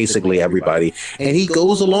to basically everybody, and he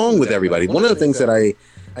goes along with everybody. One of the things that I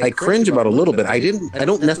cringe about a little bit, I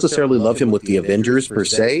don't necessarily love him with the Avengers per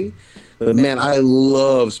se, but man, I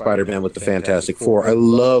love Spider-Man with the Fantastic Four. I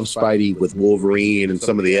love Spidey with Wolverine and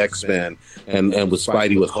some of the X-Men, and with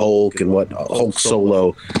Spidey with Hulk and Hulk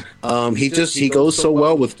solo. He goes so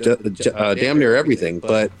well with damn near everything.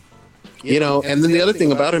 But you know, and then the other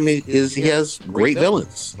thing about him is he has great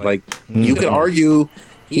villains. Like, you could argue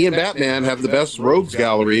he and Batman have the best rogues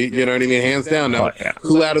gallery, you know what I mean, hands down. Now,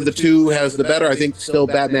 who out of the two has the better? I think still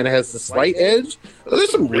Batman has the slight edge. But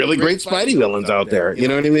there's some really great Spidey villains out there, you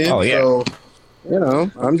know what I mean? Oh, yeah. So, you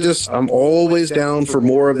know, I'm always down for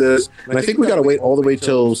more of this. And I think we got to wait all the way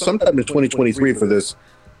till sometime in 2023 for this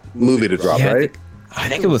movie to drop, right? I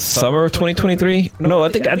think it was summer of 2023. No, I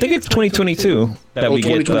think it's 2022 that we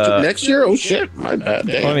get next year. Oh shit, my bad.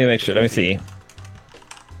 Damn. Let me make sure. Let me see.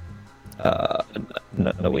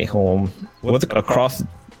 No Way Home. What's it? Across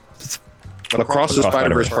the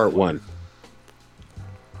Spider-Verse Part 1.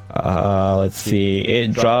 Let's see.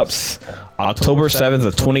 It drops October 7th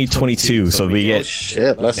of 2022. So we get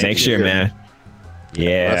next year, man.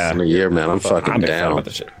 Yeah. Less than a year, man. I'm fucking down. About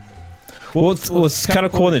the shit. Well, what's kind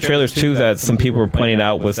of cool in the trailers too that some people were pointing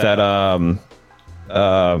out was that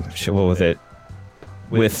shit, what was it?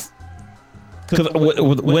 Because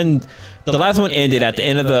when the last one ended, at the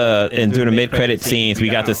end of during the mid-credit scenes, we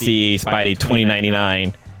got to see Spidey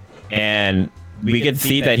 2099, and we get to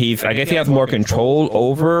see that he has more control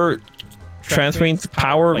over transferring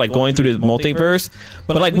power, like going through the multiverse.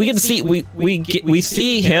 But like we get to see we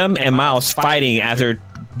see him and Miles fighting as they're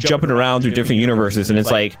jumping around through different universes, and it's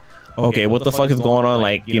like, okay, what the fuck is going on?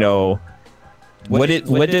 Like, you know, what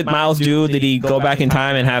did Miles do? Did he go back in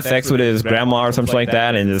time and have sex with his grandma or something like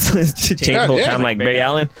that, and just change the whole time like Barry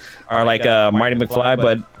Allen or like Marty McFly?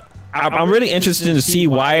 But I'm really interested to see,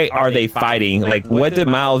 why are they fighting? Like, what did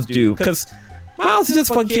Miles do? Because Miles is just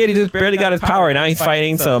a fucking kid. He just barely got his power, and now he's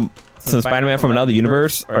fighting some Spider-Man from another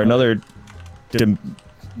universe or another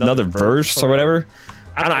verse or whatever.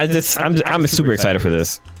 I don't know. I'm super excited for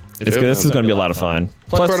this. This is going to be a lot of fun.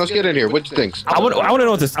 Plus, Kronos, get in here. What do you think? I want to know I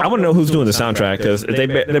want to know who's doing the soundtrack, because they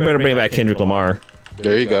better bring back Kendrick Lamar.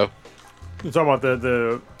 There you go. You're talking about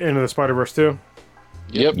the end of the Spider-Verse too?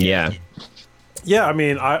 Yep. Yeah. Yeah, I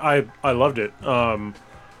mean, I loved it.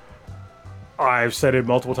 I've said it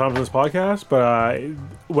multiple times on this podcast, but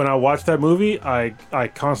when I watch that movie, I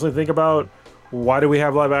constantly think about, why do we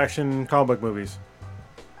have live action comic book movies?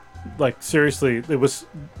 Like, seriously, it was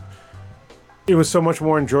so much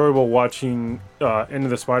more enjoyable watching Into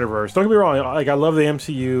the Spider-Verse. Don't get me wrong, like, I love the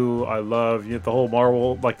MCU, I love the whole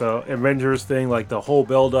Marvel, like the Avengers thing, like the whole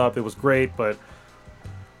build-up, it was great, but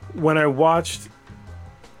when I watched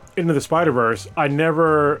Into the Spider-Verse,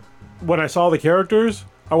 when I saw the characters,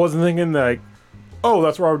 I wasn't thinking like, oh,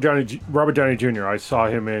 that's Robert Downey Jr. I saw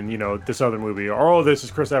him in, this other movie, or oh, this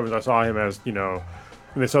is Chris Evans, I saw him as, in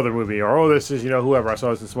this other movie, or oh, this is, whoever I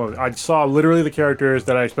saw this movie. I saw literally the characters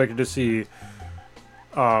that I expected to see,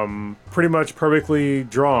 pretty much perfectly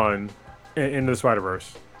drawn into the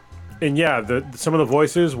Spider-Verse. And yeah, some of the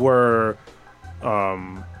voices were,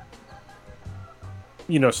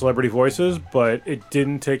 celebrity voices, but it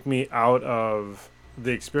didn't take me out of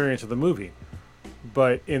the experience of the movie.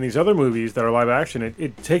 But in these other movies that are live action,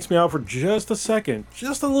 it takes me out for just a second,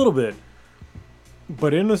 just a little bit.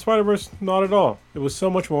 But in the Spider-Verse, not at all. It was so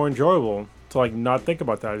much more enjoyable to like not think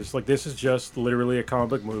about that. It's like, this is just literally a comic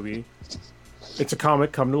book movie. It's a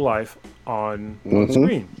comic come to life on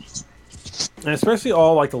screen. And especially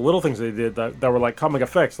all like the little things they did that were like comic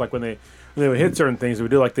effects, like when they would hit certain things, they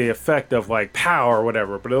would do like the effect of like pow or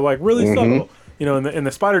whatever, but they're like really subtle. You know, in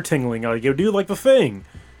the spider tingling, like you do like the thing,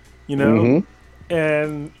 you know,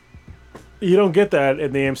 and you don't get that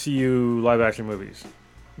in the MCU live action movies,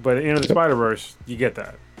 but in the Spider-Verse you get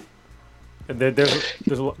that. And there's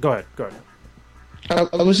a go ahead.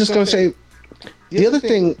 I was just going to say the other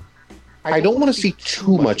thing. I don't want to see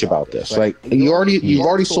too much about this. Like you've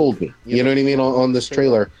already sold me. You know what I mean on this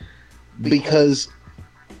trailer, because,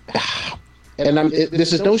 and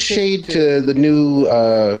this is no shade to the new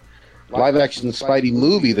live action Spidey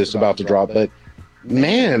movie that's about to drop, but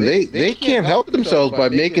man, they can't help themselves by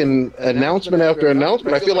making announcement after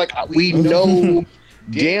announcement. I feel like we know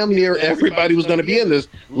damn near everybody was going to be in this.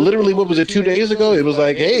 Literally, what was it, 2 days ago? It was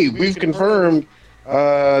like, hey, we've confirmed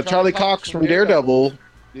Charlie Cox from Daredevil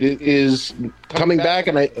is coming back,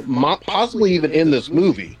 and possibly even in this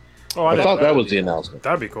movie. Oh, I thought that was the announcement.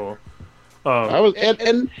 That'd be cool. But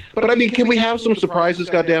I mean, can we have some surprises?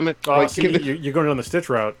 goddammit! You're going on the Stitch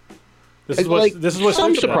route. This is what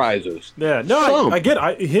some surprises. Yeah, no, I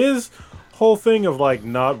get his whole thing of like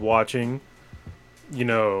not watching, you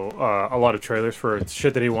know, a lot of trailers for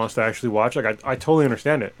shit that he wants to actually watch. Like I totally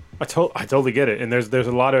understand it. I totally get it, and there's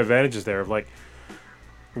a lot of advantages there of like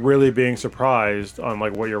really being surprised on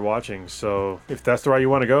like what you're watching. So if that's the route you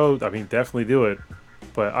want to go, I mean, definitely do it.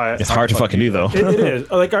 But it's hard to fucking do though. It is.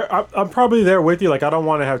 Like I'm probably there with you. Like I don't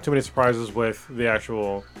want to have too many surprises with the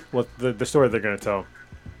actual the story they're gonna tell.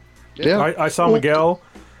 Yeah. I saw Miguel,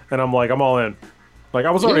 and I'm like, I'm all in. Like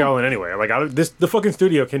I was already all in anyway. Like the fucking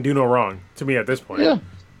studio can do no wrong to me at this point. Yeah.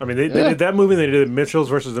 I mean, they did that movie. They did Mitchells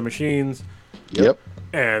versus the Machines. Yep.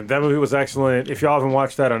 And that movie was excellent. If y'all haven't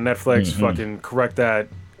watched that on Netflix, fucking correct that.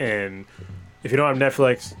 And if you don't have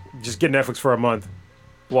Netflix, just get Netflix for a month.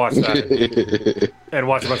 Watch that. And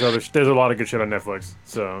watch a bunch of other there's a lot of good shit on Netflix.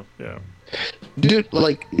 So, yeah. Dude,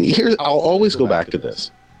 like, I'll always go back to this.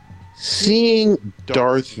 Seeing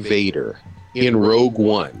Darth Vader in Rogue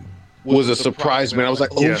One was a surprise, man. I was like,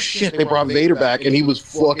 oh shit, they brought Vader back, and he was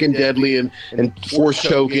fucking deadly and force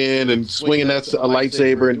choking and swinging a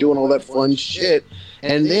lightsaber and doing all that fun shit.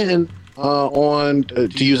 And then to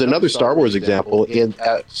use another Star Wars example, in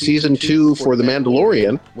season 2 for The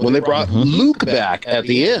Mandalorian, when they brought Luke back at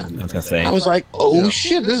the end, I was like, oh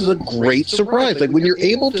shit, this is a great surprise. Like when you're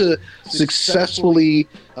able to successfully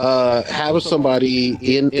have somebody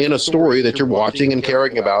in a story that you're watching and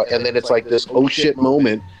caring about, and then it's like this oh shit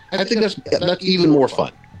moment, I think that's even more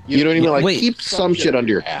fun. You know what I mean? Like keep some shit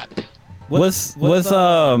under your hat. Was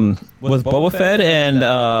Boba Fett and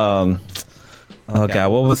oh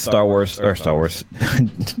god, what was Star Wars?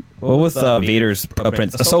 What was Vader's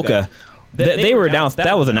prince? Ahsoka. They were announced.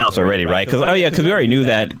 That was announced already, right? Because we already knew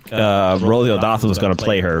that Rosario Dawson was going to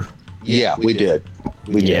play her. Yeah, we did.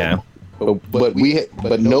 Yeah.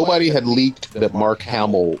 But nobody had leaked that Mark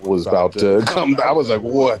Hamill was about to come. I was like,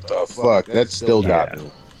 what the fuck? That still got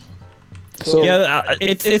me. So yeah,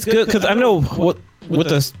 it's good because I know with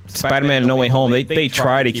the Spider-Man No Way Home, they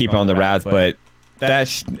try to keep it on the wraps, but that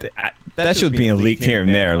shit's being leaked here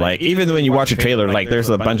and there. Like even when you watch a trailer, like there's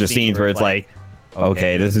a bunch of scenes where it's like,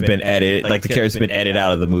 okay, this has been edited. Like the character's been edited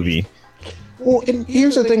out of the movie. Well, and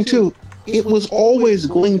here's the thing too. It was always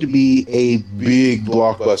going to be a big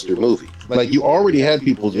blockbuster movie. Like you already had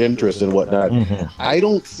people's interest and whatnot. I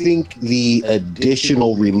don't think the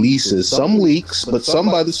additional releases, some leaks, but some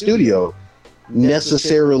by the studio,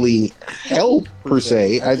 necessarily help per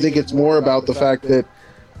se. I think it's more about the fact that,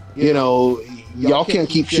 you know, y'all can't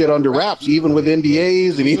keep shit under wraps, even with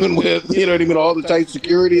NDAs and even with, you know what I mean, all the tight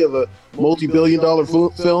security of a multi-billion-dollar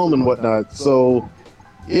film and whatnot. So,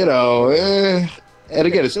 you know, and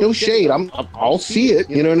again, it's no shade. I'll see it,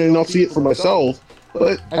 you know what I mean? I'll see it for myself.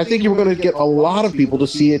 But I think you're going to get a lot of people to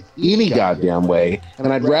see it any goddamn way.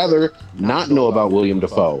 And I'd rather not know about William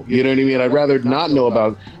Dafoe. You know what I mean? I'd rather not know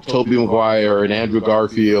about Tobey Maguire and Andrew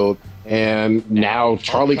Garfield and now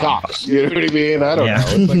Charlie Cox. You know what I mean? I don't know.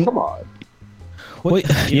 It's like, come on. Well,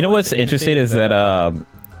 you know what's interesting is that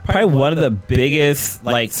probably one of the biggest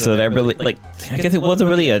like celebrity, like I guess it wasn't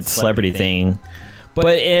really a celebrity thing,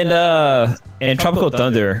 but in Tropical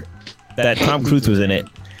Thunder, that Tom Cruise was in it.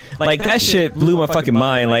 like that shit blew my fucking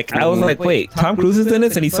mind. Like I was like, wait, Tom Cruise is in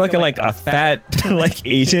this, and he's fucking like a fat like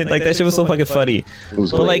agent. Like that shit was so fucking funny.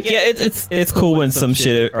 But like, yeah, it's cool when some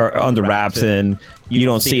shit are under wraps and you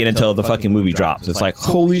don't see it until the fucking movie drops. It's like,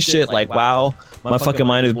 holy shit, like wow, my fucking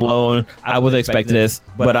mind is blown. I wasn't expecting this,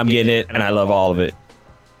 but I'm getting it, and I love all of it.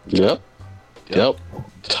 Yep.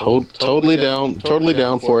 Totally down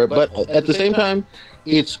for it. But at the same time,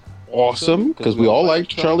 it's awesome because we all liked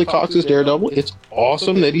Charlie Cox's Daredevil. It's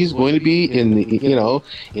awesome that he's going to be in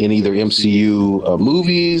in either MCU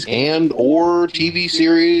movies and or TV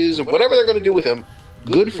series or whatever they're going to do with him.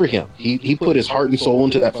 Good for him. He put his heart and soul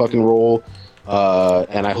into that fucking role.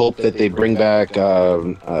 And I hope that they bring back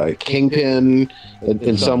Kingpin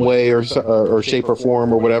in some way or shape or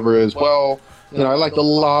form or whatever as well. I liked a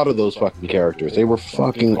lot of those fucking characters. They were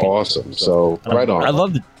fucking awesome. So right on.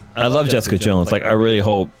 I love Jessica Jones. Like I really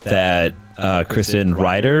hope that Kristen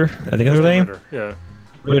Ritter, I think is her name.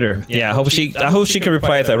 Ritter. Yeah. I hope she can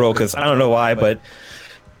reprise that role because I don't know why, but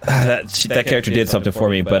that character did something for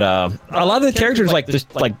me. But a lot of the characters like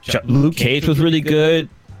Luke Cage was really good.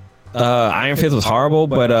 Iron Fist was horrible,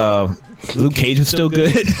 but Luke Cage was still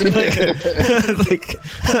good. like,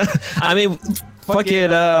 I mean,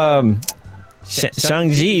 fucking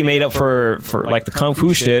Shang-Chi made up for like the kung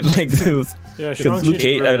fu shit. Like, it was, Luke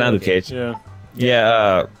Cage, not Luke Cage.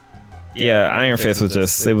 Yeah, Iron Fist was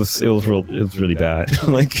just it was really bad.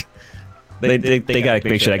 Like, they gotta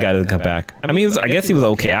make sure that guy doesn't come back. I mean, I guess he was an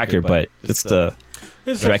okay actor, but it's the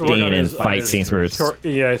directing and fight scenes where it's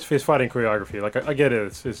his fighting choreography. Like I get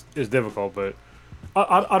it, it's difficult, but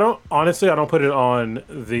I don't put it on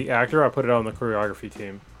the actor. I put it on the choreography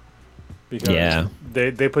team because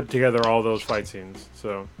they put together all those fight scenes.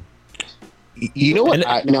 So you know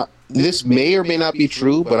what? Now this may or may not be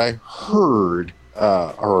true, but I heard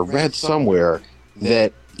or read somewhere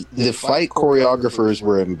that the fight choreographers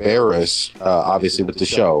were embarrassed, obviously with the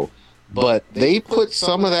show. But they put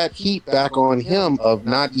some of that heat back on him of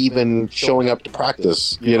not even showing up to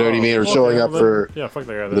practice, you know what I mean? Or showing up for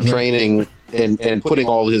the training and putting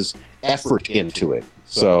all his effort into it.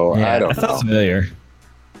 So, I don't know. Sounds familiar.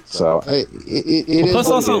 So, it is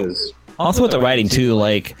what it is. Also with the writing, too,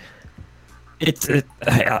 like, it's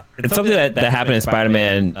something that happened in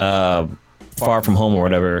Spider-Man Far From Home or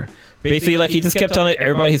whatever. Basically, like, he just kept telling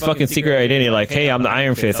everybody his fucking secret identity, like, hey, I'm the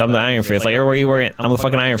Iron Fist, I'm the Iron Fist. Like, everywhere you were, I'm the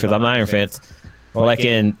fucking Iron Fist, I'm the Iron Fist. Or like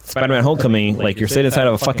in Spider-Man Homecoming, like, you're sitting inside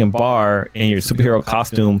of a fucking bar in your superhero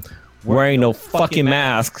costume, wearing no fucking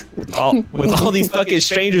mask, with all these fucking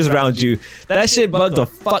strangers around you. That shit bugged the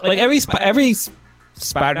fuck. Like, not every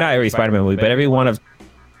Spider-Man movie, but every one of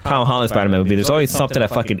Tom Holland Spider-Man movie, there's always something that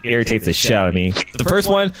fucking irritates the shit out of me. The first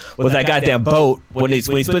one was that goddamn boat. When he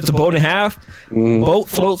splits the boat in half, boat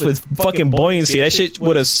floats with fucking buoyancy. That shit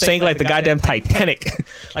would have sank like the goddamn Titanic,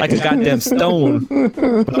 like a goddamn stone.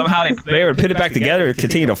 But somehow they would put it back together and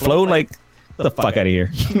continue to float. Like, get the fuck out of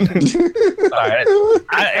here.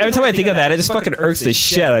 Every time I think of that, it just fucking irks the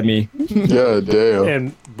shit out of me. Yeah, damn.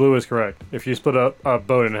 And Blue is correct. If you split a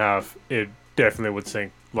boat in half, it definitely would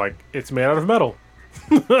sink. Like, it's made out of metal.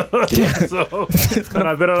 So, and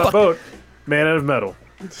I've been on a boat made out of metal.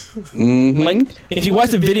 Like, if you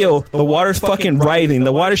watch the video, the water's fucking rising.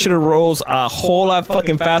 The water should have rose a whole lot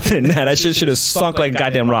fucking faster than that. That shit should have sunk like a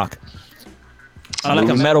goddamn rock. Like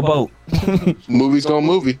a metal boat. Movie's gonna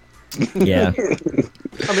movie. Yeah.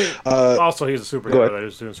 I mean, also he's a superhero that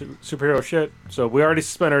is doing superhero shit. So we already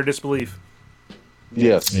suspend our disbelief.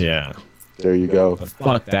 Yes. Yeah. There you go.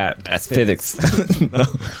 Fuck that. That's physics.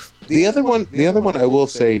 The other one I will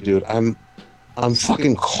say, dude, I'm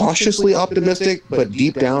fucking cautiously optimistic, but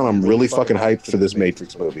deep down I'm really fucking hyped for this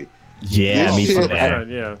Matrix movie. Yeah, me too.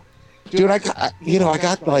 Yeah. Dude, I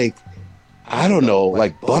got like, I don't know,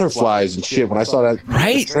 like butterflies and shit when I saw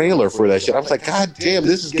that trailer for that shit. I was like, God damn,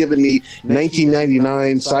 this is giving me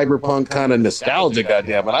 1999 cyberpunk kind of nostalgia,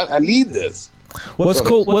 goddamn it. I need this. What's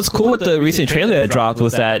cool with the recent trailer that dropped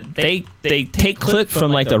was that they take clips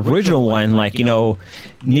from like the original one, like, you know,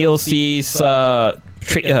 Neil sees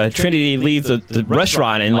Trinity leaves the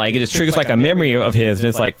restaurant and like it just triggers like a memory of his, and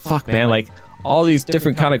it's like, fuck man, like all these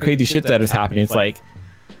different kind of crazy shit that is happening. It's like,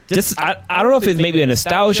 just I don't know if it's maybe a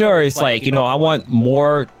nostalgia or it's like, you know, I want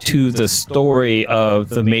more to the story of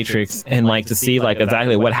the Matrix and like to see like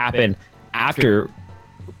exactly what happened after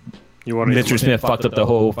Mr. Smith fucked up the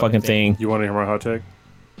whole fucking thing. You want to hear my hot take?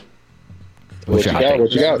 What you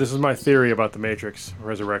got? This is my theory about the Matrix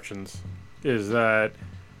Resurrections. Is that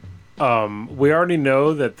we already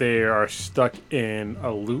know that they are stuck in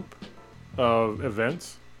a loop of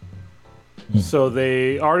events. So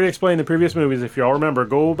they already explained in the previous movies, if y'all remember,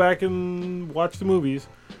 go back and watch the movies,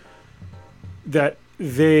 that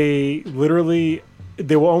they literally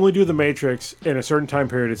they will only do the Matrix in a certain time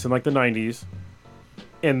period. It's in like the 90s,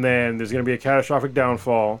 and then there's going to be a catastrophic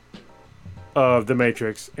downfall of the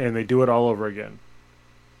Matrix, and they do it all over again.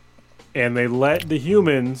 And they let the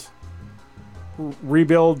humans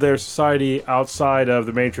rebuild their society outside of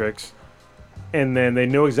the Matrix, and then they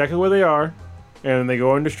know exactly where they are, and they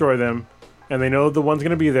go and destroy them, and they know the one's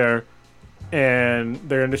going to be there, and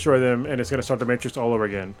they're going to destroy them, and it's going to start the Matrix all over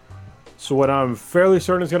again. So what I'm fairly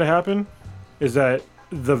certain is going to happen is that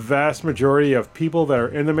the vast majority of people that are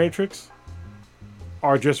in the Matrix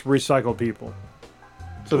are just recycled people.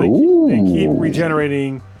 So they keep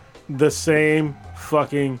regenerating the same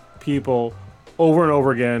fucking people over and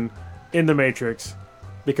over again in the Matrix,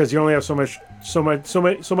 because you only have so much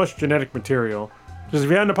genetic material. Because if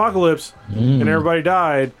you had an apocalypse and everybody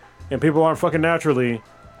died and people aren't fucking naturally,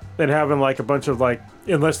 then having like a bunch of like,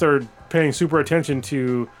 unless they're paying super attention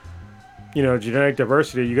to, you know, genetic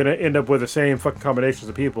diversity, you're gonna end up with the same fucking combinations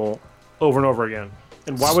of people over and over again.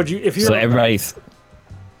 And why would you? If you're everybody's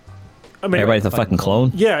a fucking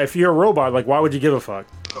clone. Yeah, if you're a robot, like why would you give a fuck?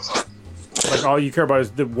 Like all you care about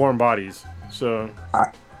is the warm bodies. So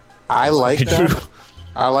I like that.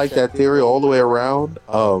 I like that theory all the way around.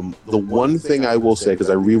 The one thing I will say, because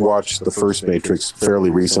I rewatched the first Matrix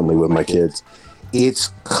fairly recently with my kids,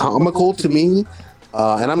 it's comical to me,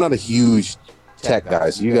 and I'm not a huge tech guy,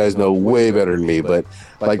 so you guys know way better than me, but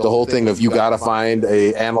like the whole thing of you gotta find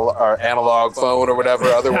a analog phone or whatever,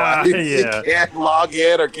 otherwise you can't log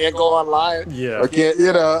in or can't go online, or can't,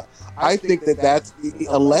 you know. I think that's,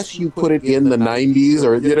 unless you put it in the 90s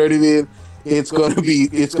or, you know what I mean, it's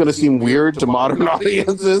gonna seem weird to modern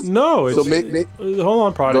audiences. No, it's, so hold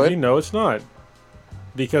on, Prodigy. No, it's not,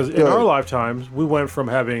 because in our lifetimes we went from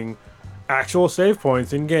having actual save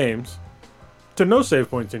points in games to no save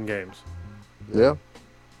points in games. Yeah.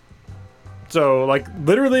 So, like,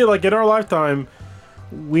 literally, like, in our lifetime,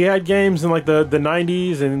 we had games in, like, the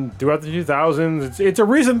 90s and throughout the 2000s. It's a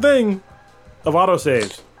recent thing of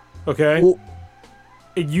autosaves, okay? Well,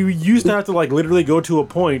 you used to have to, like, literally go to a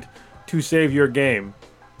point to save your game.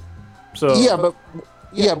 So Yeah,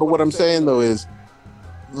 but what I'm saying, though, is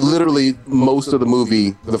literally most of the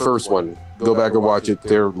movie, the first one, go back and watch it,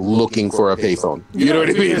 they're looking for a payphone. You know what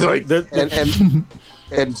I mean? Like,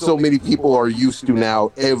 and so many people are used to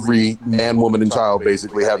now every man, woman, and child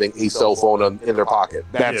basically having a cell phone in their pocket.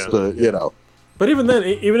 That's the, you know. But even then,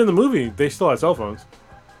 even in the movie, they still had cell phones.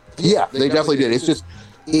 Yeah, they definitely did. It's just,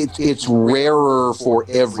 it's rarer for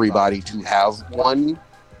everybody to have one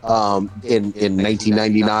in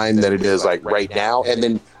 1999 than it is like right now. And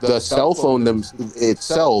then the cell phone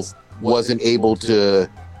itself wasn't able to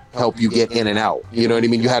help you get in and out. You know what I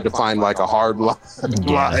mean? You had to find like a hard line,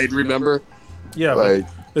 remember? Yeah, like,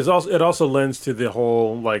 it also lends to the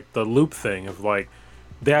whole like the loop thing of like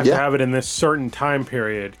they have to have it in this certain time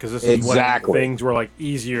period because this is when things were like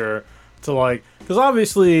easier to like, because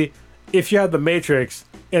obviously if you had the Matrix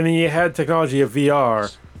and then you had technology of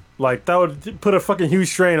VR, like that would put a fucking huge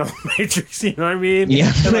strain on the Matrix, you know what I mean?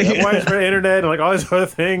 Yeah. And like widespread internet and like all these other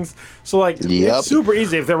things. So like it's super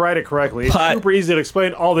easy if they write it correctly. It's super easy to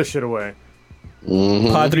explain all this shit away.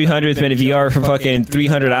 Mm-hmm. Pod 300's been in VR for fucking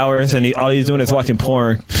 300 hours, and all he's doing is watching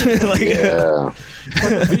porn. VR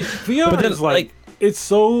is like it's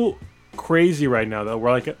so crazy right now though.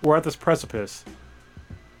 We're at this precipice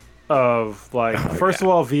of like first of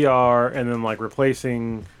all VR, and then like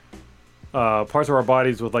replacing parts of our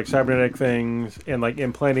bodies with like cybernetic things, and like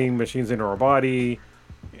implanting machines into our body,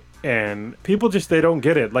 and people just they don't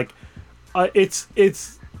get it. Like it's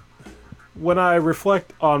when I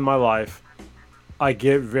reflect on my life, I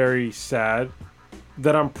get very sad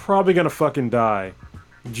that I'm probably gonna fucking die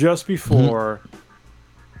just before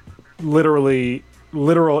literal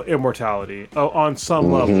immortality on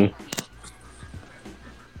some level.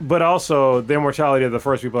 But also the immortality of the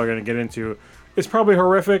first people are gonna get into is probably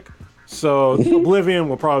horrific. So Oblivion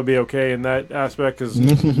will probably be okay in that aspect, because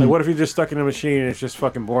like, what if you're just stuck in a machine and it's just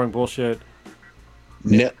fucking boring bullshit?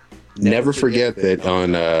 Never forget that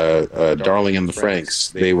on Darling in the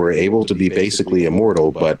Franxx, they were able to be basically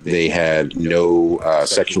immortal, but they had no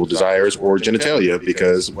sexual desires or genitalia,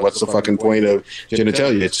 because what's the fucking point of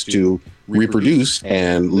genitalia? It's to reproduce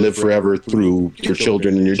and live forever through your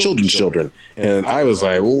children and your children's children. And I was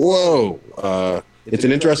like, whoa, it's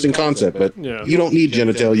an interesting concept, but you don't need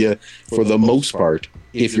genitalia for the most part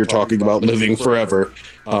if you're talking about living forever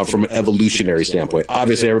from an evolutionary standpoint.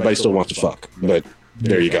 Obviously, everybody still wants to fuck, but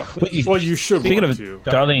there you go. Well, you should. Speaking of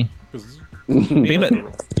Darling, speaking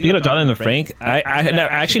of Darling in the Franxx, I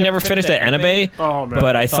actually never finished that anime,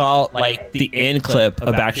 but I saw like the end clip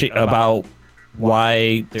of about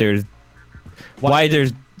why there's why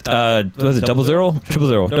there's was it 00,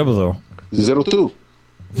 000, 02.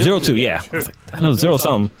 02, yeah. I know 0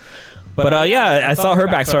 something. But yeah, I saw her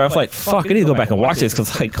backstory. I was like, fuck, I need to go back and watch this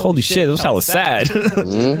because, like, holy shit, it was hella sad. It's a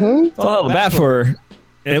little bad for her.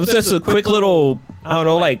 And it was just a quick little, I don't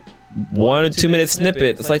know, like 1 or 2 minute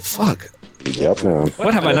snippet. It's like, fuck. Yep, man.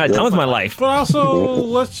 What have I not done with my life? But also,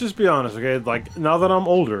 let's just be honest, okay? Like, now that I'm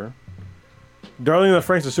older, Darling in the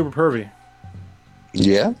Franxx is super pervy.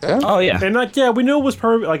 Yeah. Oh, yeah. And, like, yeah, we knew it was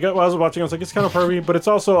pervy. Like, while I was watching, I was like, it's kind of pervy, but it's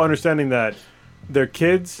also understanding that they're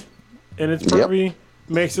kids and it's pervy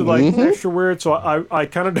makes it, like, extra weird. So I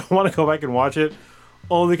kind of don't want to go back and watch it,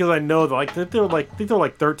 only because I know that, like, they were like, I think they were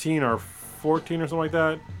like 13 or 14 or something like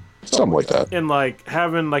that. Something like that. And, like,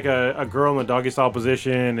 having, like, a girl in the doggy style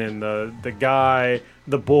position and the guy,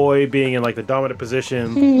 the boy being in, like, the dominant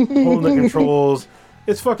position, holding the controls.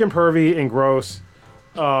 It's fucking pervy and gross.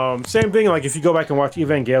 Same thing, like, if you go back and watch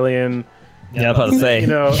Evangelion. Yeah, I was about to say. You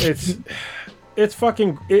know, it's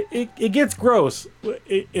fucking... It gets gross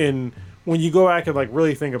in when you go back and, like,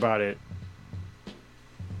 really think about it.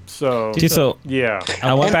 So... yeah.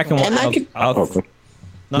 I went back and watched...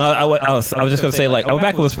 No, I was just gonna say, like, I went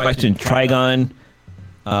back and was watching Trigun,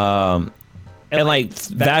 and, like,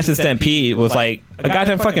 Vast Stampede was like a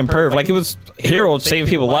goddamn fucking perv. Like, it was hero saving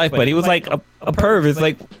people's life, but he was like a perv. It's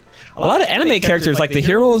like a lot of anime characters, like the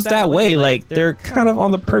heroes that way, like they're kind of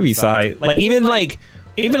on the pervy side. Like even like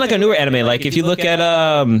a newer anime, like if you look at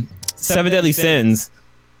Seven Deadly Sins,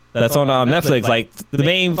 that's on Netflix. Like the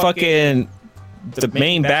main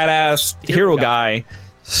badass hero guy,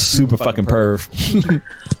 super fucking perv.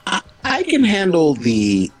 I can handle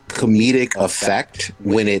the comedic effect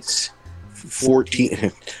when it's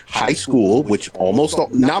 14 high school, which almost all,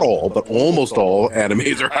 not all, but almost all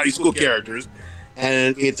animes are high school characters,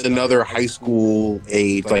 and it's another high school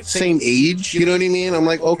age, like same age, you know what I mean? I'm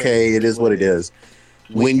like, okay, it is what it is.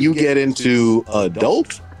 When you get into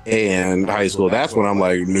adult and high school, that's when I'm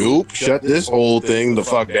like, nope, shut this whole thing the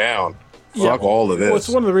fuck down. Fuck all of this. Well, it's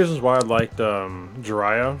one of the reasons why I liked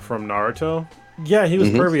Jiraiya from Naruto. Yeah, he was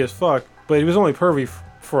pervy as fuck, but he was only pervy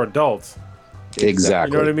for adults.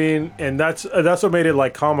 Exactly. You know what I mean? And that's what made it,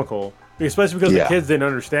 like, comical. Especially because the kids didn't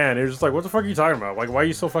understand. It was just like, what the fuck are you talking about? Like, why are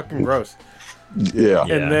you so fucking gross? Yeah.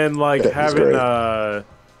 And then, like, having,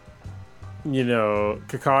 you know,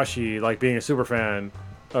 Kakashi, like, being a super fan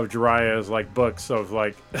of Jiraiya's, like, books of,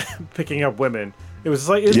 like, picking up women. It was,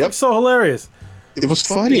 like, it's like, so hilarious. It was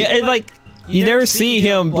funny. Yeah, and, like, you never see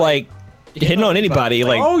him, like, hitting on anybody.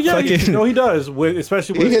 Like, oh, yeah, fucking... no, he does.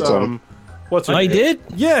 Especially with, what's her name? He did?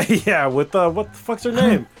 Yeah, with, what the fuck's her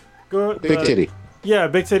name? Big Titty. Yeah,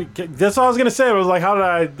 Big Titty. That's all I was going to say. I was like, how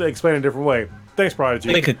did I explain it a different way? Thanks,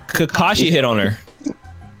 Prodigy. Like, Kakashi hit on her.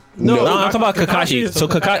 No, I'm talking about Kakashi. So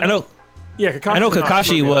Kakashi, I know. Yeah, Kakashi. I know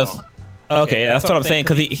Kakashi was. Okay, that's what I'm saying.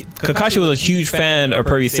 Because Kakashi was a huge fan of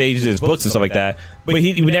Pervy Sage's books and stuff like that. But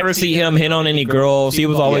you would never see him hit on any girls. He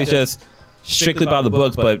was always just strictly about the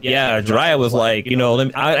books. But yeah, Jiraiya was like, you know,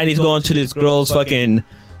 I need to go into this girl's fucking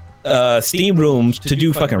steam rooms to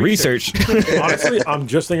do fucking research. Honestly, I'm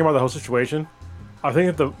just thinking about the whole situation. I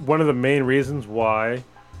think that one of the main reasons why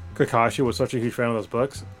Kakashi was such a huge fan of those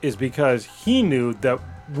books is because he knew that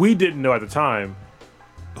we didn't know at the time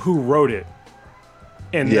who wrote it,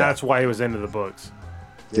 and that's why he was into the books.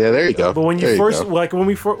 Yeah, there you go. But when you first, like when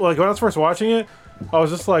I was first watching it, I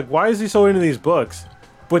was just like, why is he so into these books?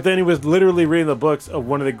 But then he was literally reading the books of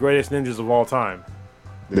one of the greatest ninjas of all time.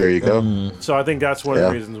 There you go. So I think that's one of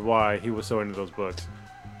the reasons why he was so into those books.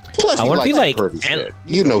 Plus, I wonder if he like pervy shit.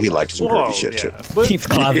 You know he likes some pervy shit too. But he's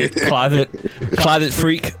closet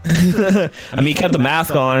freak. I mean, he kept the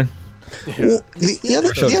mask on. Well, the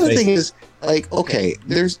other thing is, like, okay,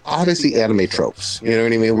 there's obviously anime tropes. You know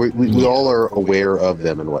what I mean? We all are aware of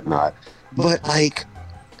them and whatnot. But, like,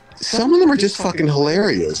 some of them are just fucking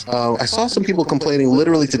hilarious. I saw some people complaining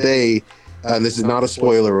literally today, and this is not a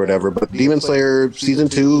spoiler or whatever, but Demon Slayer Season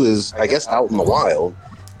 2 is, I guess, out in the wild.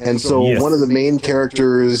 And so one of the main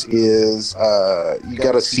characters is, you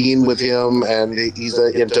got a scene with him, and he's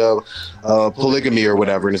into polygamy or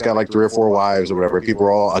whatever, and he's got like 3 or 4 wives or whatever. People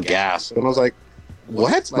are all aghast. And I was like,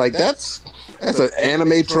 what? Like, that's an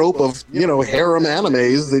anime trope of, you know, harem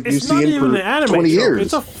animes that you've seen for 20 years.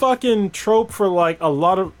 It's a fucking trope for, like, a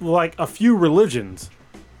lot of, like, a few religions.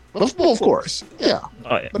 Well, of course, yeah.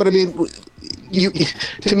 Oh, yeah. But I mean,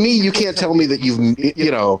 to me, you can't tell me that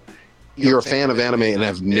you're a fan of anime and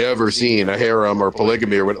have never seen a harem or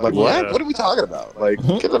polygamy or what? Like, what? What are we talking about? Like,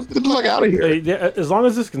 get the fuck out of here. As long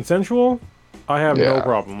as it's consensual, I have no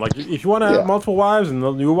problem. Like, if you want to have multiple wives and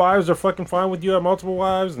the new wives are fucking fine with you have multiple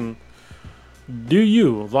wives, and do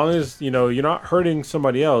you, as long as, you know, you're not hurting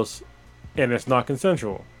somebody else, and it's not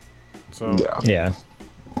consensual. So Yeah.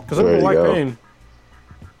 because some people like pain.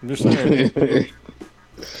 I'm just saying.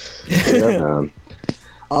 Yeah, man.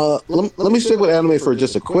 Let me stick with anime for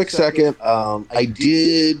just a quick second. I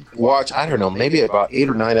did watch, I don't know, maybe about 8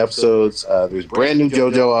 or 9 episodes. There's brand new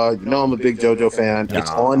JoJo. You know I'm a big JoJo fan.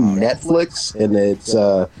 It's on Netflix, and it's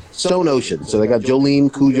Stone Ocean. So they got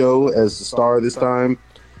Jolene Cujo as the star this time.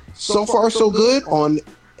 So far, so good on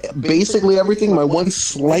basically everything. My one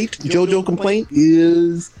slight JoJo complaint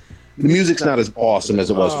is the music's not as awesome as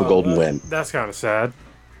it was for Golden Wind. That's kind of sad.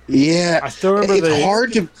 Yeah, I still remember it's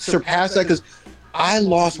hard to surpass that because I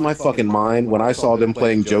lost my fucking mind when I saw them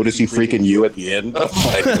playing Jodeci Freaking You at the end. I was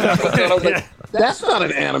like, that's not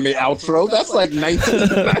an anime outro. That's like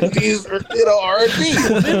 1990s R&B.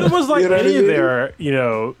 It was like any of their,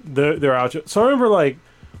 their outro. So I remember like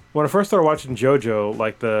when I first started watching JoJo,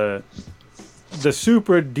 like the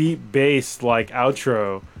super deep bass like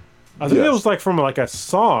outro. I think it was like from like a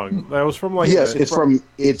song. That was from like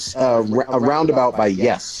it's a Roundabout by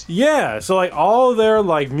Yes. Yeah, so like all their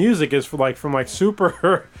like music is from like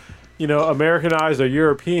super, Americanized or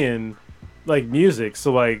European like music.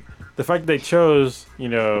 So like the fact that they chose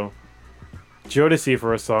Jodeci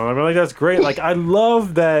for a song, I mean like that's great. Like I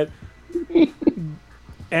love that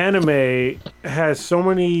anime has so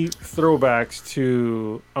many throwbacks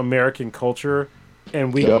to American culture,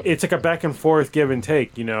 and it's like a back and forth give and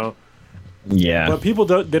take, Yeah. But people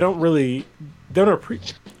don't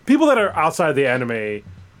people that are outside the anime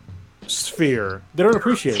sphere, they don't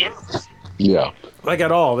appreciate it. Yeah. Like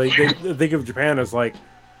at all. They think of Japan as like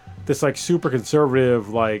this like super conservative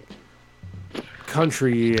like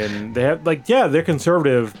country, and they have like they're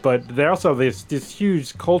conservative, but they also have this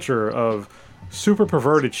huge culture of super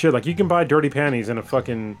perverted shit. Like you can buy dirty panties in a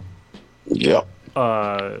fucking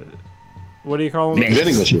what do you call them?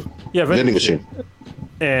 Vending machine. Yeah, vending machine.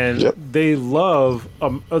 And they love,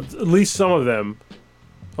 at least some of them,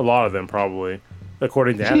 a lot of them probably,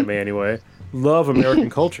 according to anime anyway, love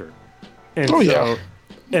American culture. And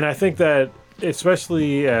and I think that,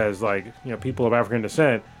 especially as like, people of African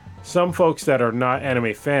descent, some folks that are not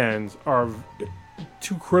anime fans are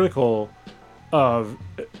too critical of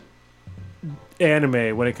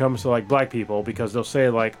anime when it comes to like black people, because they'll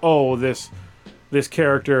say like, oh, this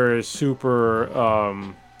character is super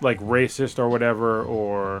like racist or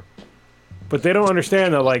whatever, but they don't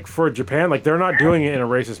understand that like for Japan, like they're not doing it in a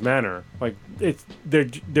racist manner. Like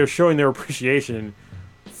they're showing their appreciation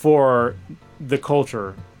for the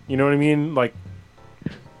culture. You know what I mean? Like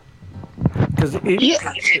because when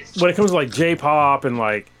it comes to like J-pop and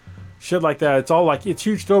like shit like that, it's all like it's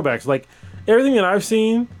huge throwbacks. Like everything that I've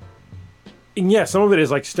seen. And some of it is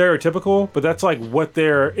like stereotypical, but that's like what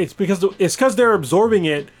it's because they're absorbing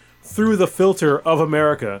it through the filter of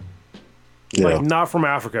America, like not from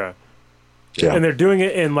Africa, and they're doing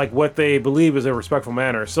it in like what they believe is a respectful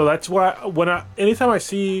manner. So that's why anytime I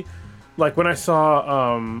see, like when I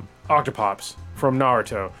saw Octopops from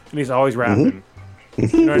Naruto, and he's always rapping,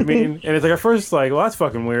 you know what I mean? And it's like at first like, well, that's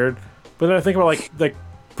fucking weird, but then I think about like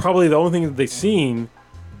probably the only thing that they've seen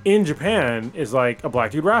in Japan is like a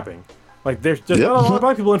black dude rapping. Like there's not a lot of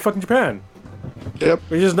black people in fucking Japan. Yep.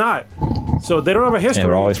 There's just not. So they don't have a history.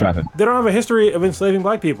 And we're always rapping. They don't have a history of enslaving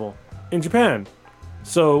black people in Japan.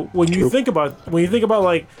 So when you think about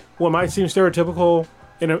like what might seem stereotypical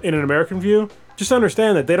in an American view, just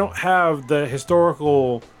understand that they don't have the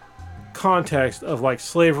historical context of like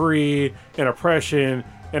slavery and oppression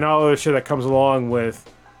and all the shit that comes along with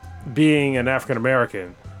being an African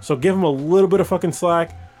American. So give them a little bit of fucking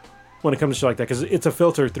slack when it comes to shit like that, because it's a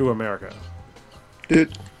filter through America.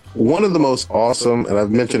 Dude, one of the most awesome, and I've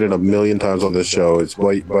mentioned it a million times on this show, it's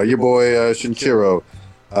by your boy Shinichiro.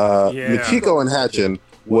 Michiko and Hatchin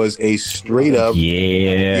was a straight up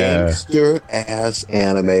gangster ass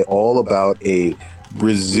anime all about a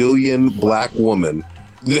Brazilian black woman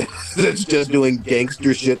that's just doing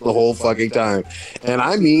gangster shit the whole fucking time. And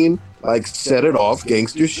I mean, like, set it off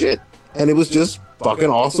gangster shit. And it was just fucking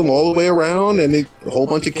awesome all the way around, and a whole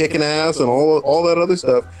bunch of kicking ass and all that other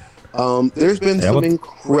stuff. There's been some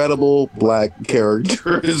incredible black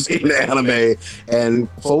characters in anime, and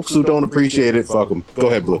folks who don't appreciate it, fuck them. Go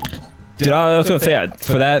ahead, Blue. Dude, I was gonna say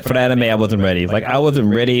for that anime, I wasn't ready. Like I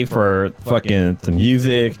wasn't ready for fucking the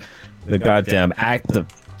music, the goddamn act, the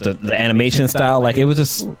animation style. Like it was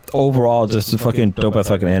just overall just a fucking dope ass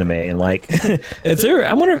fucking anime. And like, is there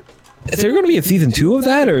going to be a season 2 of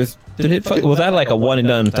that, or was that like a one and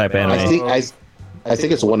done type anime? I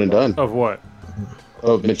think it's a one and done. Of what?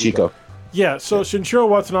 Of Michiko. Yeah, so Shinichiro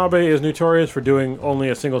Watanabe is notorious for doing only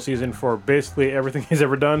a single season for basically everything he's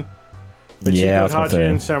ever done. Michiko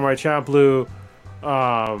Hatchin, Samurai Champloo,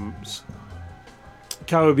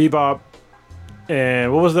 Cowboy Bebop,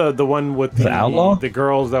 and what was the one with The Outlaw? the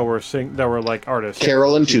girls that were like artists?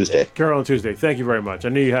 Carol and Tuesday. Carol and Tuesday. Thank you very much. I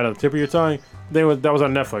knew you had it on the tip of your tongue. That was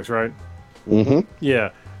on Netflix, right? Mm-hmm.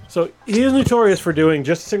 Yeah. So he is notorious for doing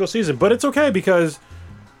just a single season, but it's okay because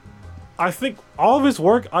I think all of his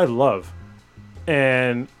work I love,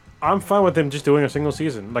 and I'm fine with him just doing a single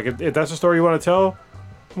season. Like if that's the story you want to tell,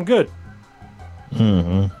 I'm good.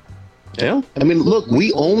 Mm-hmm. Yeah, I mean, look,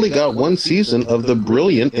 we only got one season of the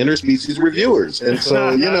brilliant interspecies reviewers, and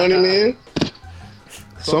so you know what I mean.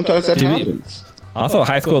 Sometimes that happens. Also,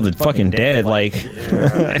 High School of the fucking Dead, like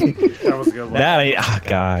That was a good one.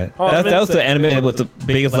 God, Oh, that was the anime with the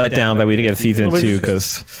biggest letdown that we didn't get season 2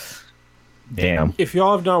 because, damn. If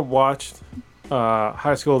y'all have not watched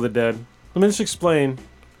High School of the Dead, let me just explain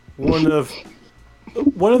one of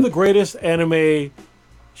the greatest anime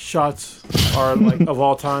shots are like of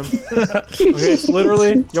all time. Okay, it's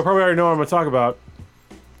literally, you'll probably already know what I'm gonna talk about,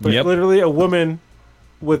 but Yep. it's literally a woman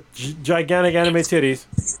with gigantic anime titties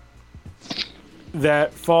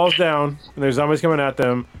that falls down and there's zombies coming at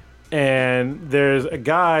them, and there's a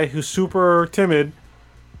guy who's super timid,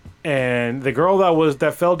 and the girl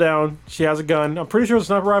that fell down, she has a gun. I'm pretty sure it's a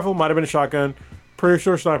sniper rifle, might have been a shotgun, pretty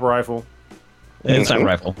sure sniper rifle. It's not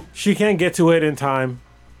rifle. She can't get to it in time,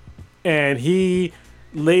 and he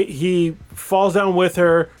falls down with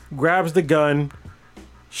her, grabs the gun,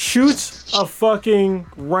 shoots a fucking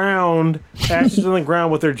round, ashes on the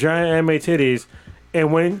ground with her giant anime titties,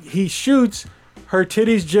 and when he shoots, her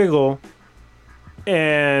titties jiggle,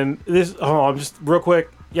 and this. Oh, I'm just real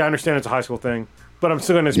quick. Yeah, I understand it's a high school thing, but I'm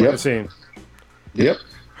still gonna explain the scene. Yep.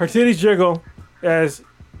 Her titties jiggle as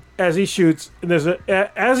he shoots, and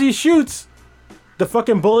as he shoots, the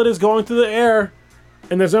fucking bullet is going through the air.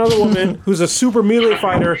 And there's another woman who's a super melee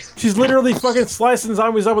fighter. She's literally fucking slicing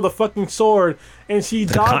zombies up with a fucking sword, and she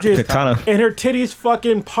dodges, katana. and her titties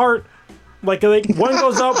fucking part. Like one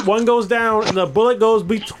goes up, one goes down, and the bullet goes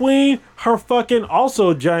between her fucking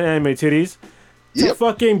also giant anime titties to Yep.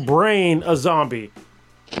 fucking brain a zombie.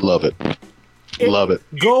 Love it. Love it.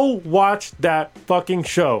 Go watch that fucking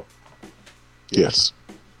show. Yes.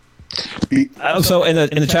 So in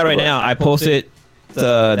the chat right now, I posted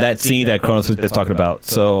that scene that Kronos was just talking about.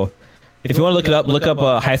 So if you want to look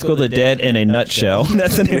up High School of the Dead in a nutshell.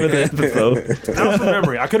 That's the name of the episode. That was from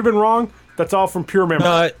memory. I could have been wrong. That's all from pure memory.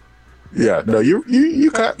 No, Yeah. No,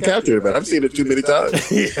 you captured it, man. I've seen it too many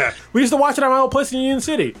times. Yeah, we used to watch it at my old place in Union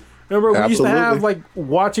City. Remember, we used to have Absolutely. like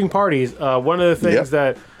watching parties. One of the things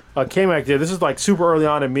that K-Mac did. This is like super early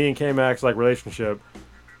on in me and K-Mac's like relationship.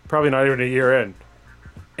 Probably not even a year in,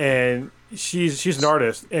 and she's an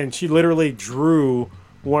artist, and she literally drew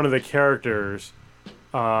one of the characters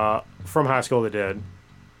from High School of the Dead,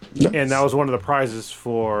 and that was one of the prizes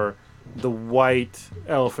for the white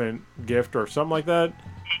elephant gift or something like that.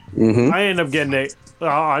 Mm-hmm. I ended up getting it.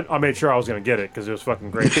 I made sure I was going to get it because it was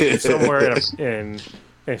fucking great. It's somewhere in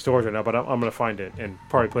stores right now, but I'm going to find it and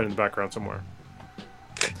probably put it in the background somewhere.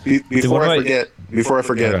 Before I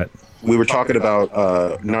forget, Right. we were talking about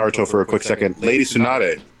Naruto for a quick second. Lady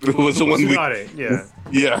Tsunade was the one Tsunade, yeah.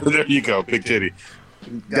 Yeah, there you go. Big titty.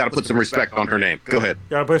 Got to put some respect on her name. Go ahead.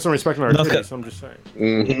 Gotta put some respect on our No, titties, I'm just saying.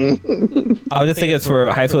 Mm-hmm. I was just thinking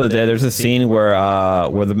for High School of the Dead. There's a scene where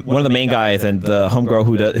one of the main guys and the homegirl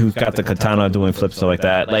who's got the katana doing flips stuff like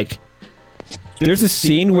that. Like, there's a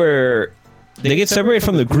scene where they get separated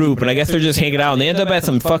from the group, and I guess they're just hanging out, and they end up at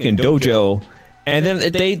some fucking dojo, and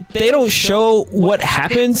then they don't show what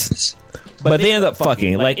happens. But they end up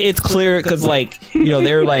fucking. Like, it's clear because, like, you know,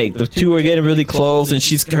 they're like, the two are getting really close, and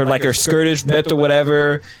her skirt is ripped or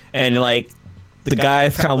whatever, and like the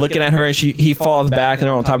guy's kind of looking at her, and he falls back, and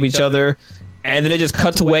they're on top of each other, and then it just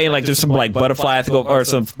cuts away, and like there's some like butterflies go or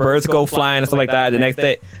some birds go flying and stuff like that. The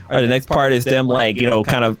next part is them like, you know,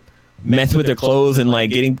 kind of messing with their clothes and like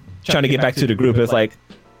trying to get back to the group. It's like,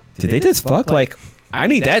 did they just fuck? Like, I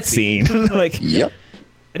need that scene. Like, Yep.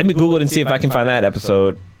 let me Google it and see if I can find that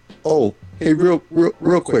episode. Oh, hey, real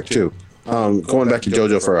quick too. Going back to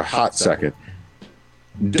JoJo for a hot second.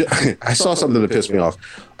 I saw something that pissed me off.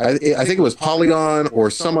 I think it was Polygon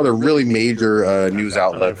or some other really major news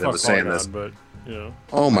outlet that was saying this. But, you know.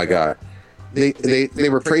 Oh my god. They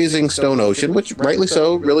were praising Stone Ocean, which rightly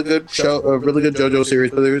so, really good show, a really good JoJo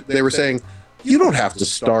series. But they were saying, you don't have to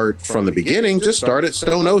start from the beginning. Just start at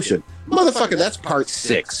Stone Ocean. Motherfucker, that's part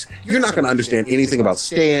 6. You're not going to understand anything about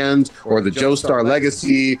Stand or the Joestar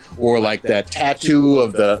legacy or like that tattoo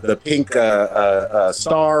of the pink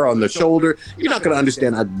star on the shoulder. You're not going to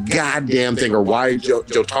understand a goddamn thing or why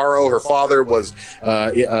Jotaro, her father, was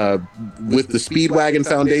with the Speedwagon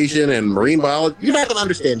Foundation and marine biology. You're not going to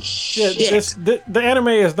understand shit. The anime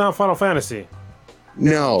is not Final Fantasy.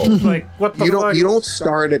 No. Like, what the fuck? You don't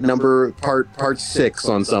start at part 6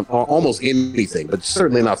 on almost anything, but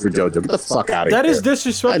certainly not for JoJo. Get the fuck out of here. That is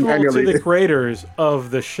disrespectful I nearly to the did. creators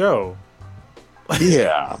of the show.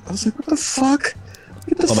 Yeah. I was like, what the fuck?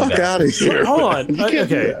 Get the Oh my fuck God. out of here. Hold on. You can't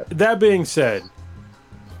do Okay. That being said,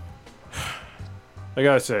 I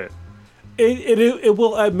gotta say it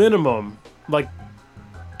will at minimum like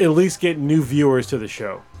at least get new viewers to the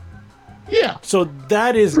show. Yeah. So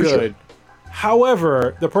that is For good.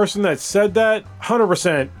 However, the person that said that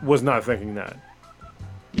 100% was not thinking that.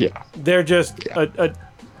 Yeah. They're just Yeah.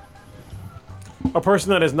 a person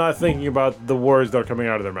that is not thinking about the words that are coming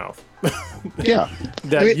out of their mouth. Yeah.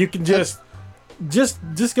 That I mean, you can just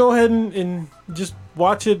go ahead and just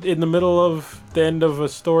watch it in the middle of the end of a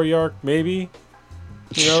story arc, maybe.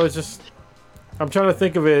 You know, it's just I'm trying to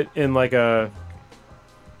think of it in like in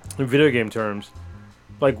video game terms.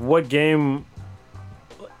 Like what game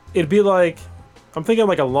it'd be like. I'm thinking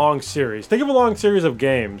like a long series. Think of a long series of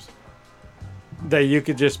games that you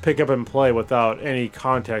could just pick up and play without any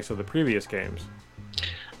context of the previous games.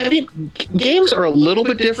 I mean, games are a little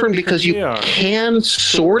bit different because you Yeah. can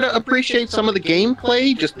sort of appreciate some of the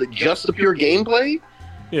gameplay, just the pure gameplay.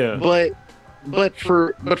 Yeah. But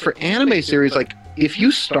for anime series, like if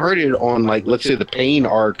you started on like let's say the Pain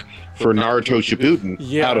arc for Naruto Shippuden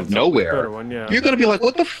Yeah, out of that's a nowhere, better one, yeah. you're gonna be like,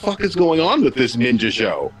 what the fuck is going on with this ninja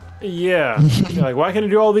show? Yeah. You're like, why can't he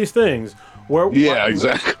do all these things? Yeah,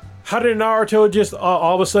 exactly. How did Naruto just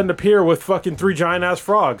all of a sudden appear with fucking 3 giant ass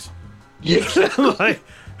frogs? Yeah, Like,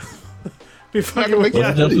 be fucking gonna make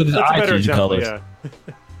yeah, sense with his that's a eye better change example, colors.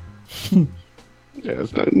 yeah.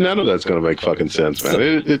 none of that's gonna make fucking sense, man.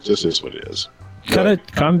 It just is what it is. Kind of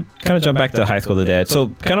jump back to High School of the Dead. So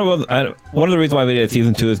kind of one of the reasons why we did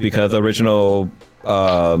season 2 is because the original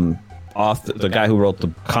author, the guy who wrote the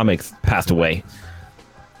comics, passed away.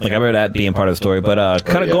 Like I remember that being part of the story, but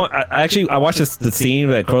kind of yeah. going. I watched the scene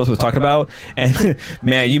that Kronos was talking about, and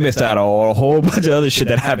man, you missed out on a whole bunch of other shit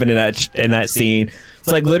that happened in that scene. It's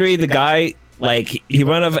like literally the guy, like he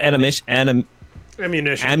ran out of ammunition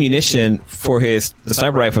for the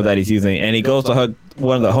sniper rifle that he's using, and he goes to hug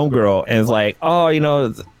one of the homegirl, and is like, oh, you know,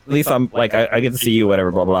 at least I'm like I get to see you,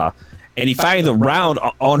 whatever, blah blah. And he finds a round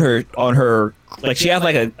on her, like she has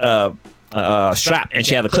like a strap, and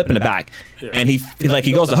she has a clip in the back. And he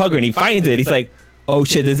goes to hug her, and he finds it. He's like, "Oh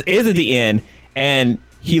shit, this isn't the end." And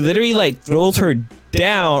he literally like throws her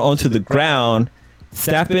down onto the ground,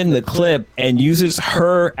 snapping the clip, and uses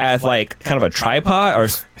her as like kind of a tripod or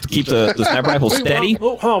to keep the sniper rifle steady.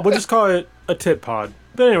 Oh, hold on, we'll just call it a tit pod.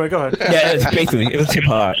 But anyway, go ahead. Yeah, it's basically it was too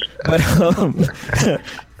hard. But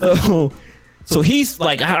so he's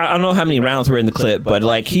like, I don't know how many rounds were in the clip, but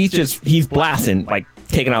like he's blasting, like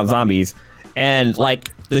taking out zombies, and like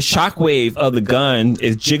the shockwave of the gun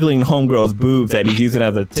is jiggling homegirl's boobs that he's using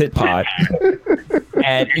as a tit pod,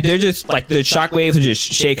 and they're just like the shockwaves are just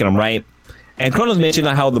shaking them, right? And Kronos mentioned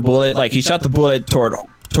how the bullet, like he shot the bullet toward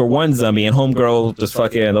one zombie, and homegirl, just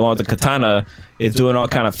fucking the one with the katana, is doing all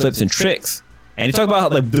kind of flips and tricks. And he talked about how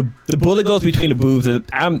like the bullet goes between the boobs.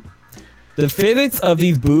 And the physics of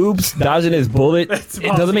these boobs dodging this bullet,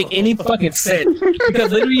 it doesn't make any fucking sense,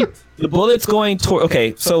 because literally the bullet's going toward.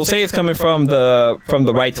 Okay, so say it's coming from the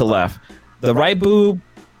right to left. The right boob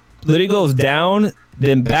literally goes down,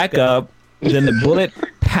 then back up, then the bullet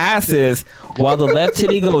passes while the left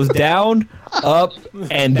titty goes down, up,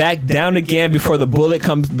 and back down again before the bullet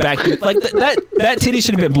comes back. Like that titty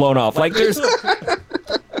should have been blown off. Like there's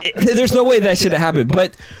no way that should have happened.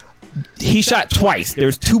 But he shot twice.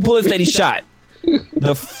 There's 2 bullets that he shot.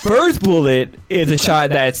 The first bullet is a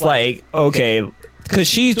shot that's like, okay, because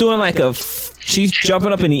she's doing like she's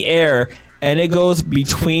jumping up in the air, and it goes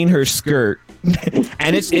between her skirt.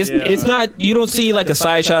 And it's not, you don't see like a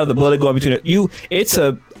side shot of the bullet going between it.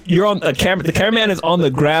 You're on a camera. The cameraman is on the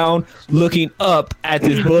ground looking up at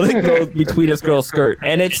this bullet goes between this girl's skirt,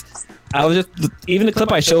 and even the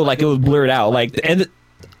clip I showed, like it was blurred out. Like, and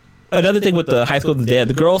another thing with the High School of the Dead,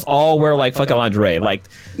 the girls all wear like fucking lingerie. Like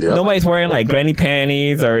nobody's wearing like granny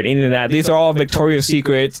panties or any of that. These are all Victoria's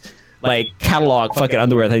Secrets, like catalog fucking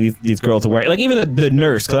underwear that these girls are wearing. Like even the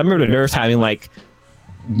nurse, because I remember the nurse having like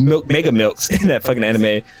Mega Milks in that fucking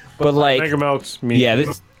anime. But like Mega Milks mean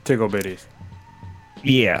tickle bitties.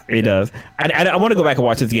 Yeah, it does. I want to go back and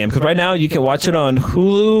watch this again, because right now you can watch it on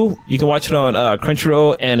Hulu, you can watch it on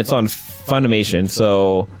Crunchyroll, and it's on Funimation.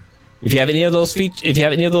 So if you have any of those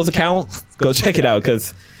accounts, go check it out,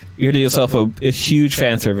 because you're doing yourself a huge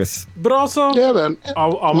fan service. But also, Yeah, man.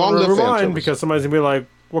 I'll Long live fan rewind, service. because somebody's gonna be like,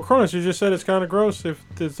 "Well, Cronus, you just said it's kind of gross if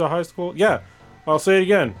it's a high school." Yeah, I'll say it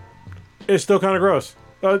again. It's still kind of gross.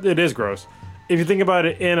 It is gross. if you think about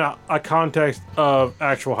it in a context of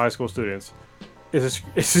actual high school students, it's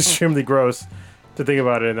extremely gross to think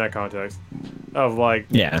about it in that context of like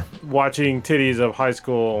watching titties of high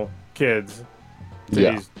school kids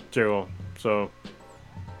titties jiggle. So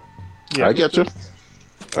yeah. I get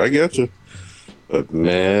you. But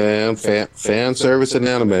man, fan service and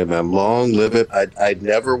anime, man, long live it. I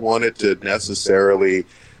never wanted to necessarily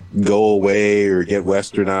go away or get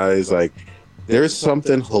westernized. Like, there's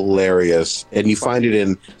something hilarious, and you find it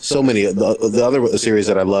in so many. The other series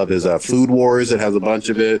that I love is Food Wars. It has a bunch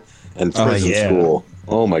of it, and Prison School.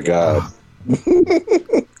 Oh my god.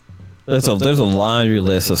 There's a laundry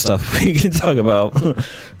list of stuff we can talk about.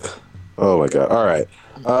 Oh my god! All right,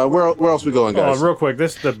 where else we going, guys? Oh, real quick,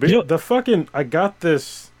 the fucking I got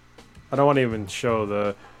this. I don't want to even show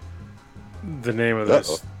the name of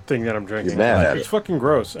this thing that I'm drinking. It's fucking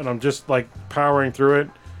gross, and I'm just like powering through it.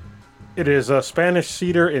 It is a Spanish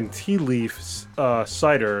cedar and tea leaf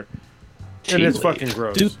cider, and it's fucking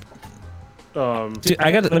gross. Dude, I'm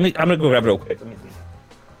gonna go grab it real quick.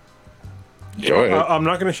 Go ahead. I'm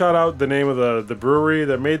not gonna shout out the name of the brewery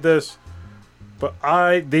that made this, but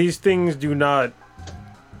these things do not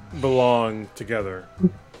belong together.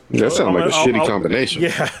 That sounds like a shitty combination.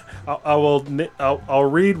 Yeah, I'll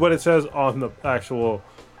read what it says on the actual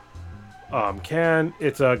can.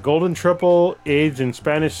 It's a golden triple aged in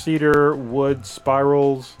Spanish cedar wood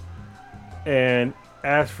spirals and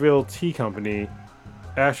Asheville Tea Company,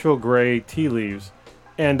 Asheville Gray tea leaves,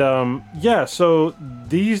 and so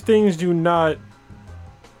these things do not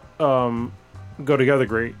go together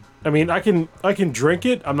great. I mean, I can drink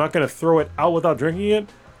it. I'm not gonna throw it out without drinking it,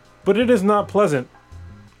 but it is not pleasant.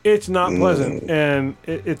 It's not pleasant, and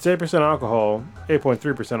it's 8% alcohol,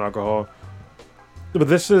 8.3% alcohol. But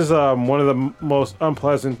this is one of the most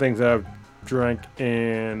unpleasant things I've drank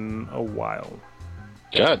in a while.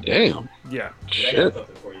 God damn. Yeah. Shit.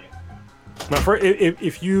 Now,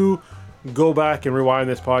 if you go back and rewind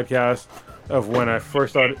this podcast of when I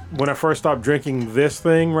first stopped drinking this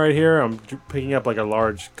thing right here, I'm picking up like a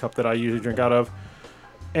large cup that I usually drink out of,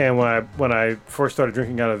 and when I first started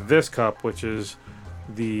drinking out of this cup, which is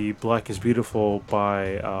the Black is Beautiful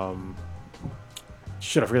by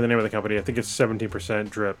I forget the name of the company. I think it's 17%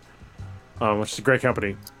 Drip, which is a great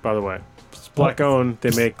company, by the way. It's black owned. They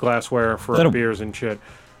make glassware for beers and shit.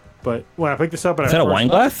 But when I picked this up, is that a wine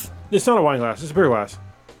glass? It's not a wine glass. It's a beer glass.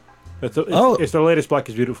 It's the latest Black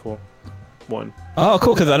is Beautiful one. Oh,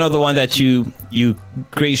 cool! Because I know the one that you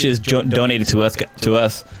gracious donated to us.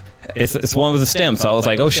 It's one with a stem. So I was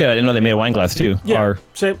like, oh shit! I didn't know they made a wine glass too. Yeah,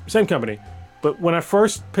 same company. But when I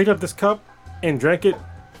first picked up this cup and drank it,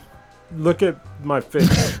 look at my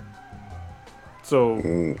face.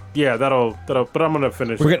 So yeah, that'll. But I'm gonna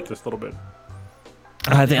finish just a little bit.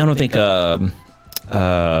 I don't think.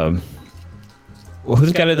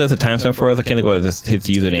 Who's the guy that does the timestamp for us? I can't think what his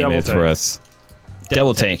username is for us.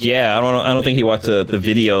 Devil Tank. Yeah, I don't think he watched the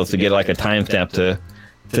videos to get like a timestamp to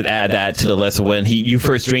add that to the list of when you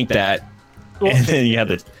first drink that, and then you have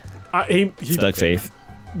the stuck face.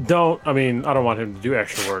 I don't want him to do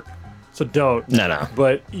extra work, so don't. No.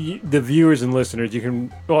 But the viewers and listeners,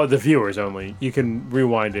 the viewers only, you can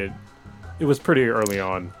rewind it. It was pretty early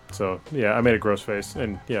on, so yeah, I made a gross face,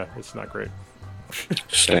 and yeah, it's not great.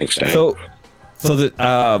 Stank. So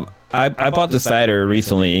I bought the cider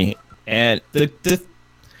recently, and the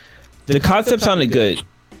concept sounded good.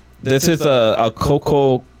 This is a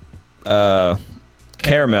cocoa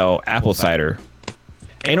caramel apple cider.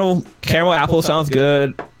 Caramel apple sounds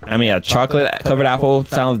good. I mean, a chocolate covered apple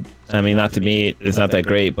sounds. I mean, not to me, it's not that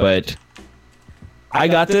great, but I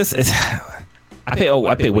got this. I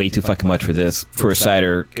paid way too fucking much for a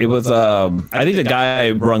cider. It was I think the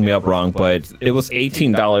guy rung me up wrong, but it was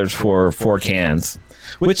 $18 for 4 cans,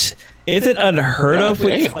 which isn't unheard of.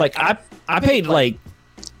 Like I paid like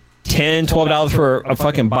 $10-12 for a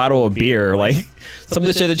fucking bottle of beer. Like some of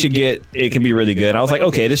the shit that you get, it can be really good. I was like,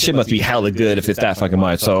 okay, this shit must be hella good if it's that fucking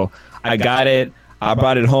much. So I got it. I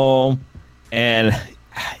brought it home, and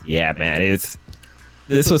yeah, man,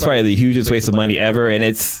 this was probably the hugest waste of money ever, and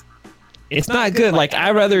it's not good. Like,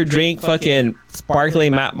 I'd rather drink fucking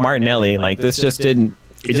sparkling Martinelli. Like, it just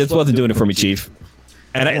wasn't doing it for me, Chief.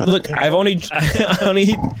 And I've only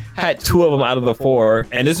had 2 of them out of the 4,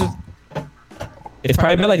 and it's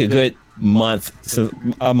probably been like a good month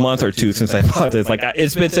or 2 since I bought this. Like,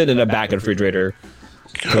 it's been sitting in the back of the refrigerator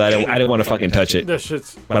because I didn't want to fucking touch it.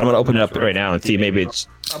 But I'm gonna open it up right now and see maybe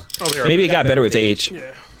it got better with age.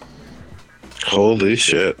 Yeah. Holy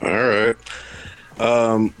shit! All right.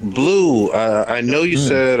 Blue, I know you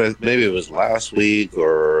said maybe it was last week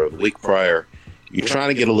or the week prior, you're trying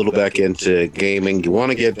to get a little back into gaming. You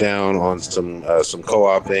want to get down on some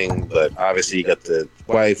co-oping, but obviously you got the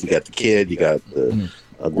wife, you got the kid, you got the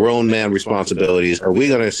grown man responsibilities. Are we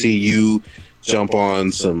going to see you jump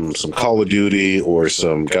on some Call of Duty or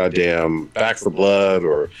some goddamn Back 4 Blood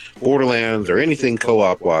or Borderlands or anything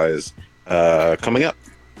co-op wise coming up?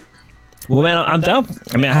 Well, man, I'm down.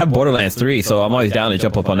 I mean, I have Borderlands 3, so I'm always down to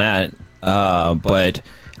jump up on that. But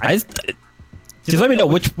just let me know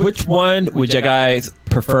which one would you guys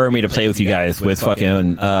prefer me to play with you guys with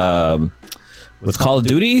fucking with Call of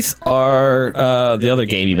Duties or the other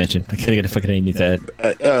game you mentioned? I can't get the fucking name you said.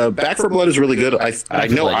 Back 4 Blood is really good. I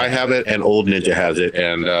know I have it, and Old Ninja has it,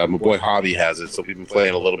 and my boy Hobby has it, so we've been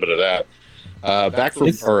playing a little bit of that.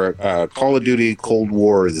 Call of Duty Cold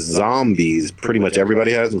War Zombies, pretty much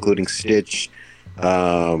everybody has, including Stitch,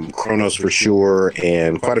 Kronos for sure,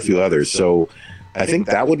 and quite a few others. So I think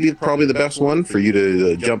that would be probably the best one for you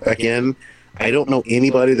to jump back in. I don't know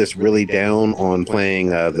anybody that's really down on playing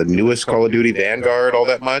the newest Call of Duty Vanguard all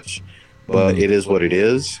that much, but it is what it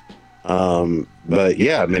is. But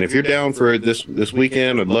yeah, I mean, if you're down for this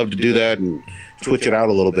weekend, I'd love to do that and switch it out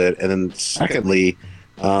a little bit. And then secondly,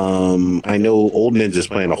 I know Old Ninja's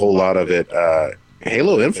playing a whole lot of it.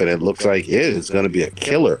 Halo Infinite looks like it is going to be a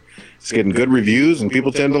killer. It's getting good reviews, and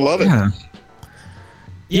people tend to love it.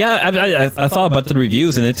 Yeah, I thought about the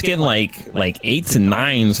reviews, and it's getting like 8s and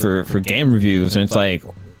 9s for game reviews, and it's like,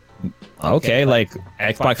 okay, like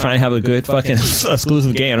Xbox trying to have a good fucking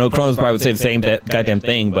exclusive game. I know Kronos probably would say the same goddamn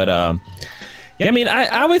thing, but yeah, I mean,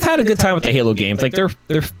 I always had a good time with the Halo games. Like they're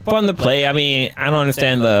fun to play. I mean, I don't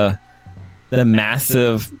understand the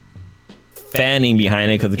massive fanning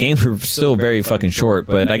behind it because the games were still very fucking short.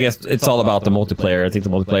 But I guess it's all about the multiplayer. I think the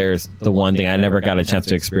multiplayer is the one thing I never got a chance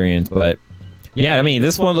to experience, but. Yeah, I mean,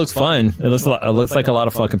 this one looks fun. It looks like a lot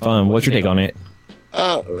of fucking fun. What's your take on it?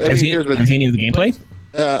 Have you seen any of the gameplay?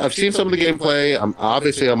 I've seen some of the gameplay. I'm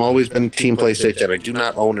always been Team PlayStation. I do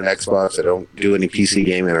not own an Xbox. I don't do any PC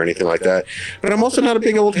gaming or anything like that. But I'm also not a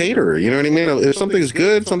big old hater. You know what I mean? If something's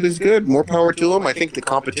good, something's good. More power to them. I think the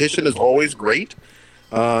competition is always great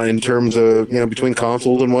in terms of between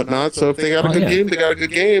consoles and whatnot. So if they got a good game, they got a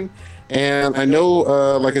good game. And I know,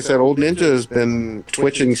 like I said, Old Ninja has been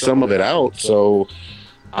twitching some of it out, so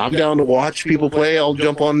I'm down to watch people play. I'll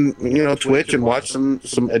jump on, Twitch and watch some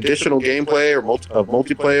additional gameplay or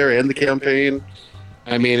multiplayer and the campaign.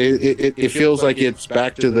 I mean, it feels like it's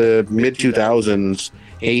back to the mid-2000s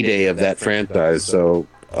heyday of that franchise, so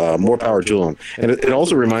more power to them. And it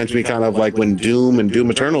also reminds me kind of like when Doom and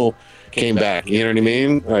Doom Eternal came back, you know what I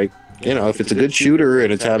mean? Like, if it's a good shooter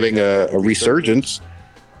and it's having a resurgence,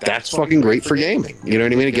 that's fucking great for gaming. You know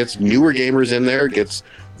what I mean? It gets newer gamers in there, gets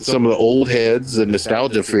some of the old heads and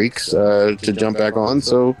nostalgia freaks to jump back on.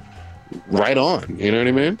 So, right on. You know what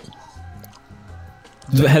I mean?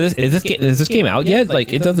 Is this game out yet?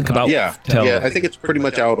 Like, it doesn't come out. Yeah, I think it's pretty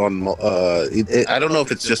much out on. I don't know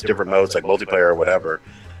if it's just different modes like multiplayer or whatever.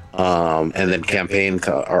 And then campaign,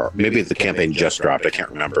 or maybe the campaign just dropped. I can't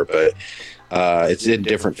remember, but it's in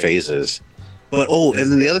different phases. But and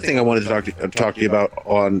then the other thing I wanted to talk to you about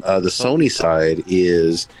on the Sony side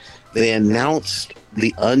is they announced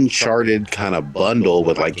the Uncharted kind of bundle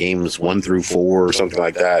with like games 1 through 4 or something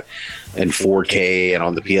like that, and 4K and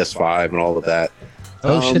on the PS5 and all of that.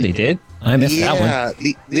 Oh shit, they did. I missed that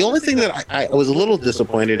one. The only thing that I was a little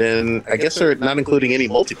disappointed in, I guess they're not including any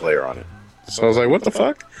multiplayer on it. So I was like, what the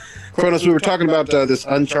fuck? Kronos, we were talking about this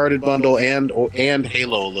Uncharted bundle and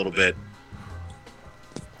Halo a little bit.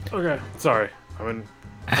 Okay, sorry. I'm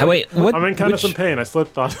in kind of some pain. I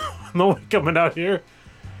slipped on the way coming out here,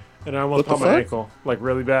 and I almost popped my ankle, like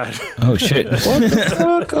really bad. Oh shit! What the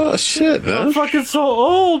fuck? Oh shit, man! I'm fucking so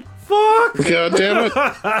old. Fuck! God damn it!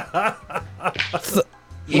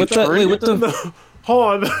 Hold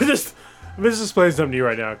on, let me just explain something to you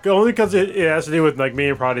right now. Only because it has to do with like me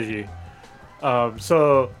and Prodigy.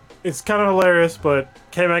 So it's kind of hilarious, but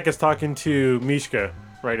K-Mac is talking to Mishka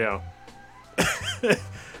right now.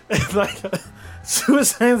 And, like, she was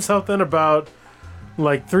saying something about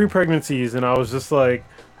like 3 pregnancies, and I was just like,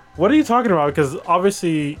 what are you talking about? Because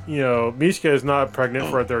obviously, Mishka is not pregnant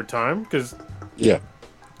for a 3rd time. Because,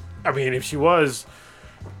 I mean, if she was,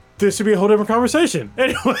 this would be a whole different conversation.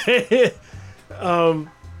 Anyway, I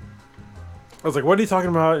was like, what are you talking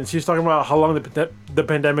about? And she's talking about how long the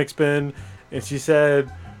pandemic's been, and she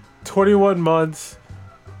said 21 months.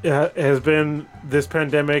 It has been this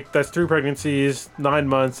pandemic. That's 3 pregnancies, 9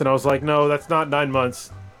 months. And I was like, no, that's not 9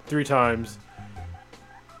 months, 3 times.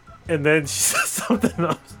 And then she said something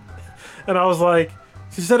else. And I was like,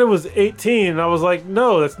 she said it was 18. And I was like,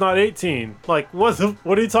 no, that's not 18. Like, what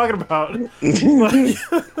are you talking about? Like,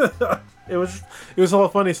 it was all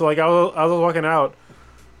funny. So like I was walking out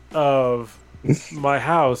of my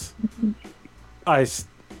house, I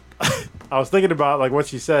was thinking about like what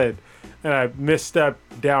she said, and I misstepped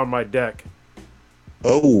down my deck.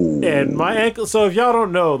 Oh. And my ankle. So if y'all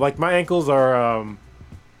don't know, like my ankles are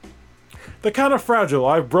they're kind of fragile.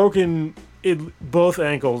 I've broken both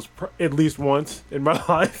ankles at least once in my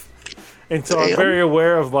life, and so I'm very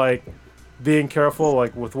aware of like being careful,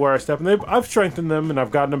 like with where I step. And I've strengthened them and I've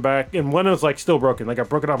gotten them back. And one was like still broken, like I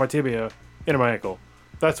broke it off my tibia into my ankle.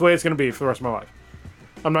 That's the way it's gonna be for the rest of my life.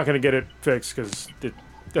 I'm not gonna get it fixed because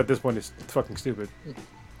at this point it's fucking stupid.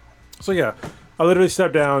 So yeah, I literally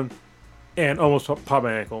stepped down and almost popped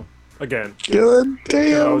my ankle again. God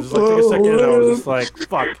damn. I was just like, take a second, and I was just like,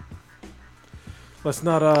 fuck. Let's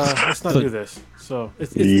not do this. So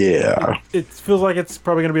it feels like it's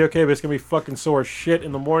probably gonna be okay, but it's gonna be fucking sore as shit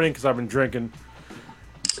in the morning because I've been drinking.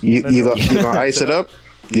 You gonna ice it up?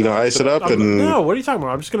 You gonna ice it up and no? What are you talking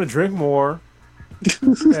about? I'm just gonna drink more.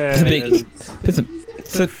 Put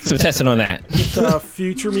some testing on that.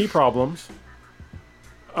 Future me problems.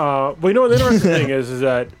 But you know what the interesting thing is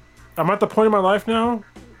that I'm at the point in my life now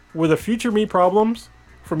where the future me problems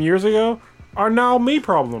from years ago are now me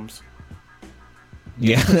problems.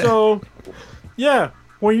 Yeah. So, yeah,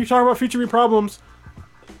 when you talk about future me problems,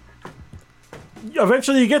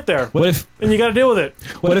 eventually you get there. What if? And you got to deal with it.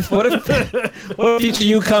 What if future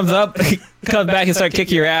you comes back and start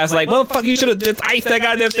kicking your ass like, well, fuck, you should have just iced that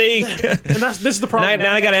goddamn thing. And this is the problem.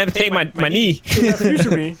 Now I gotta amputate my knee.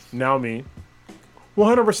 Future me, now me,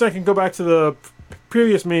 100% can go back to the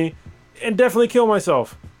previous me and definitely kill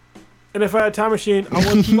myself. And if I had a time machine,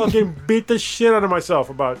 I would fucking beat the shit out of myself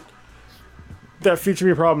about that future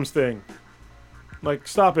me problems thing. Like,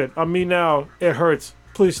 stop it. I'm me now. It hurts.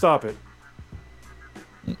 Please stop it.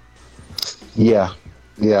 Yeah.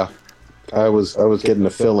 I was getting a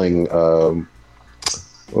filling. What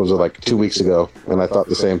was it, like 2 weeks ago? And I thought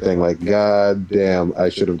the same thing. Like, God damn, I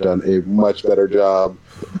should have done a much better job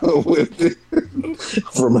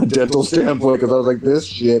from a dental standpoint, because I was like, this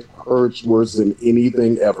shit hurts worse than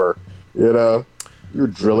anything ever. You know, you're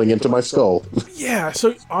drilling into my skull. Yeah.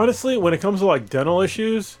 So honestly, when it comes to like dental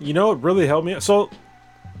issues, you know, it really helped me. So,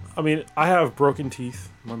 I mean, I have broken teeth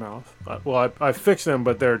in my mouth. Well, I fixed them,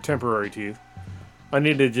 but they're temporary teeth. I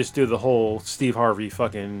need to just do the whole Steve Harvey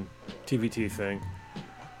fucking TVT thing.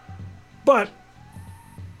 But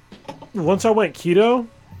once I went keto,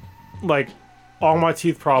 like all my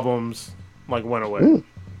teeth problems like went away.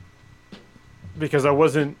 Because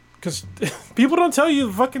because people don't tell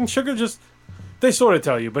you fucking sugar they sort of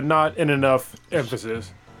tell you, but not in enough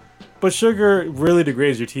emphasis. But sugar really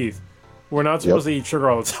degrades your teeth. We're not supposed to eat sugar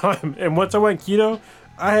all the time. And once I went keto,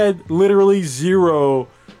 I had literally zero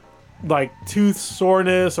like tooth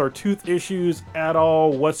soreness or tooth issues at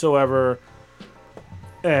all whatsoever.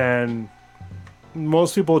 And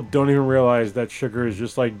most people don't even realize that sugar is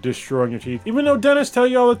just like destroying your teeth. Even though dentists tell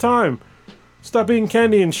you all the time, stop eating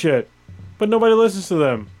candy and shit. But nobody listens to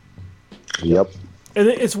them. Yep. And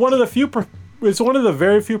it's one of the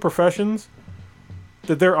very few professions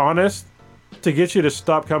that they're honest to get you to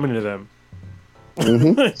stop coming to them.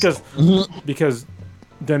 Because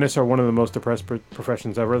dentists are one of the most depressed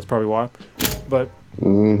professions ever. That's probably why. But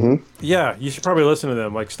yeah, you should probably listen to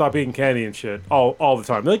them. Like, stop eating candy and shit all the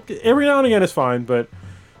time. Like, every now and again is fine, but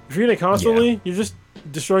if you're eating it constantly, you're just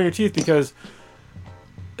destroying your teeth. Because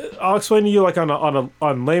I'll explain to you like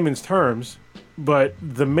on layman's terms. But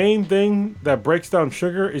the main thing that breaks down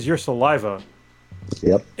sugar is your saliva.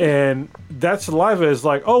 Yep. And that saliva is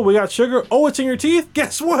like, oh, we got sugar. Oh, it's in your teeth.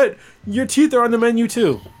 Guess what? Your teeth are on the menu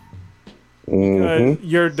too.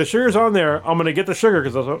 The sugar's on there. I'm gonna get the sugar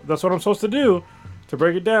because that's what I'm supposed to do to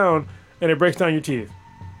break it down, and it breaks down your teeth.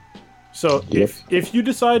 So if you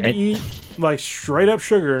decide to eat like straight up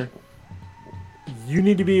sugar, you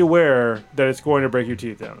need to be aware that it's going to break your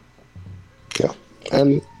teeth down. Yeah.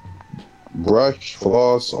 And brush,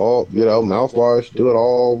 floss, all, mouthwash, do it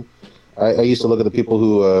all. I used to look at the people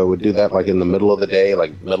who would do that like in the middle of the day,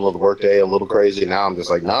 like middle of the workday, a little crazy. Now I'm just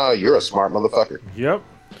like, nah, you're a smart motherfucker. Yep.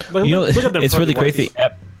 Look at them, it's really crazy.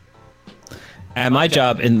 At my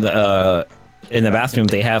job in the bathroom,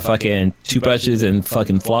 they have fucking toothbrushes and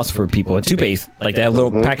fucking floss for people and toothpaste. Like they have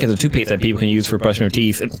little packets of toothpaste that people can use for brushing their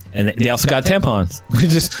teeth, and they also got tampons.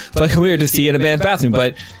 Which is fucking weird to see in a man's bathroom,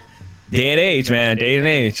 but. Day and age, man. Day and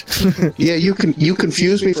age. Yeah, you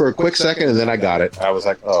confused me for a quick second, and then I got it. I was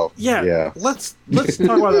like, oh, yeah. Let's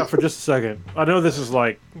talk about that for just a second. I know this is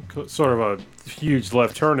like sort of a huge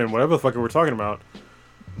left turn in whatever the fuck we're talking about.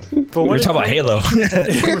 But we're talking about Halo.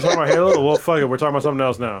 We're talking about Halo? Well, fuck it. We're talking about something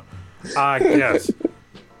else now. I guess.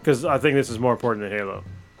 Because I think this is more important than Halo.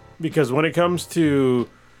 because when it comes to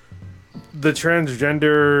the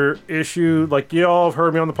transgender issue, like y'all have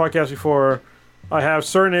heard me on the podcast before, I have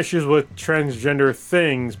certain issues with transgender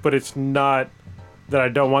things, but it's not that I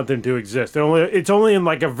don't want them to exist. It's only in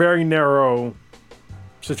like a very narrow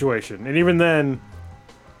situation, and even then,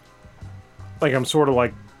 like I'm sort of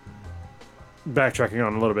like backtracking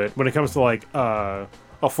on a little bit when it comes to like a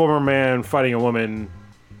former man fighting a woman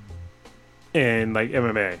in like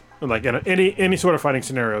MMA, and like in any sort of fighting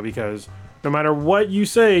scenario, because no matter what you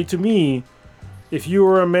say to me, if you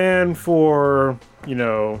were a man for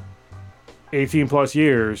 18 plus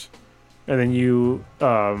years and then you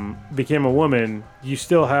became a woman, you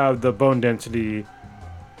still have the bone density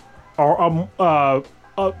or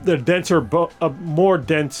the more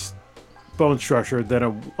dense bone structure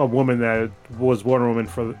than a woman that was born a woman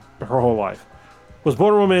for her whole life. Was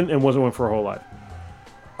born a woman and wasn't one for her whole life.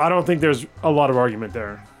 I don't think there's a lot of argument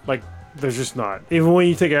there. Like, there's just not. Even when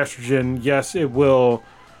you take estrogen, yes, it will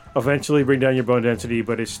eventually bring down your bone density,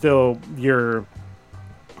 but it's still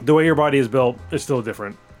the way your body is built is still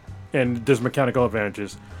different, and there's mechanical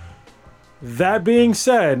advantages. That being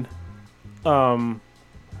said, I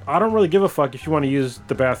don't really give a fuck if you want to use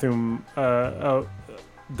the bathroom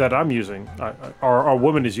that I'm using, or a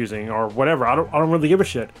woman is using, or whatever. I don't really give a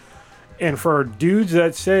shit. And for dudes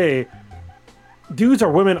that say, dudes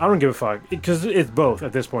or women, I don't give a fuck, because it's both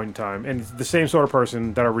at this point in time, and it's the same sort of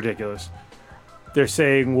person that are ridiculous. They're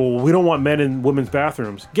saying, well, we don't want men in women's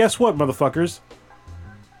bathrooms. Guess what, motherfuckers?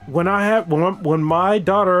 When my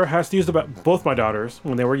daughter has to use both my daughters,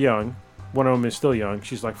 when they were young, one of them is still young,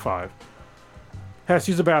 she's like 5, has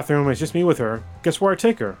to use the bathroom, it's just me with her, guess where I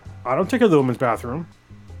take her? I don't take her to the women's bathroom.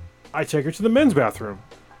 I take her to the men's bathroom.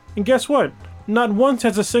 And guess what? Not once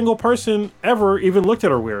has a single person ever even looked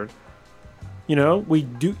at her weird.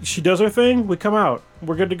 She does her thing, we come out,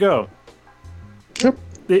 we're good to go. Yep.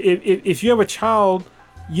 If you have a child,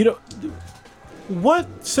 what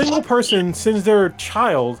single person sends their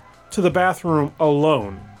child to the bathroom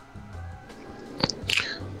alone?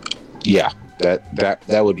 Yeah,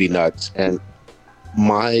 that would be nuts. And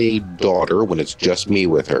my daughter, when it's just me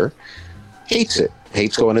with her, hates it.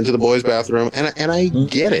 Hates going into the boys' bathroom, and I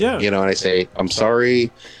get it. Yeah. And I say, I'm sorry,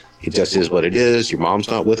 it just is what it is. Your mom's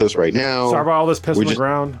not with us right now. Sorry about all this piss on the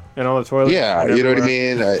ground and all the toilets. Yeah, you know what I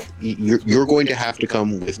mean? You're going to have to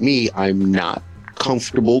come with me. I'm not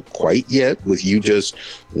comfortable quite yet with you just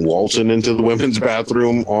waltzing into the women's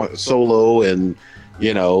bathroom solo, and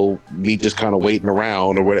me just kind of waiting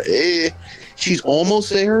around or whatever. She's almost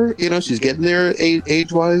there, she's getting there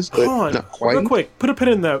age-wise, but not quite. Real quick, put a pin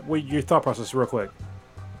in that with your thought process real quick.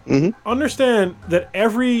 Mm-hmm. Understand that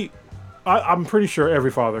I'm pretty sure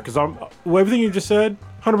every father, because everything you just said,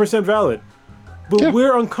 100% valid. But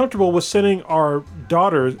we're uncomfortable with sending our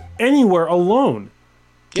daughters anywhere alone.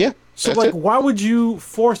 Yeah. So, why would you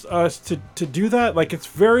force us to do that? Like, it's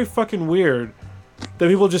very fucking weird that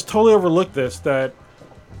people just totally overlook this, that,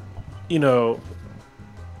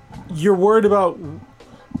 you're worried about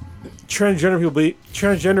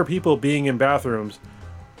transgender people being in bathrooms,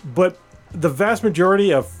 but the vast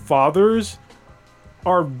majority of fathers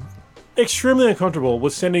are extremely uncomfortable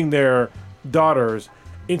with sending their daughters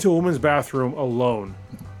into a woman's bathroom alone.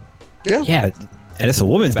 Yeah, and it's a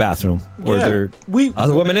woman's bathroom where there are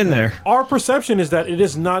other women in there. Our perception is that it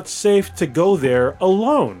is not safe to go there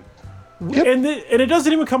alone. Yep. And it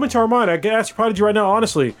doesn't even come into our mind. I can ask Prodigy right now,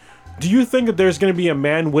 honestly, do you think that there's going to be a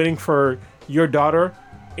man waiting for your daughter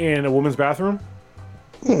in a woman's bathroom?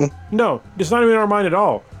 No, it's not even in our mind at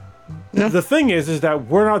all. No. The thing is that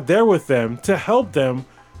we're not there with them to help them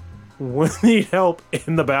when they need help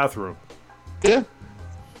in the bathroom. Yeah.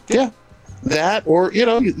 That, or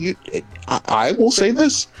I will say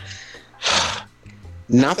this.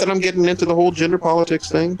 Not that I'm getting into the whole gender politics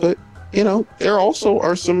thing, but there also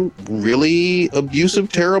are some really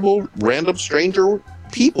abusive, terrible, random stranger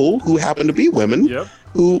people who happen to be women. Yep.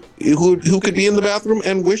 who could be in the bathroom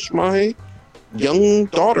and wish my young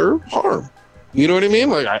daughter harm. You know what I mean?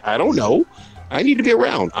 Like, I don't know. I need to be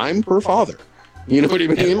around. I'm her father. You know what I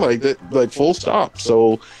mean? Like that. Like, full stop.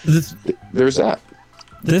 So there's that.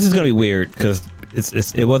 This is gonna be weird because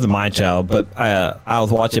it wasn't my child, but I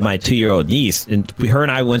was watching my 2-year-old niece, and her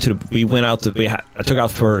and I went to dinner. We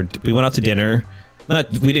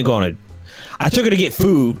didn't go on I took her to get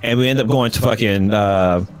food, and we ended up going to fucking we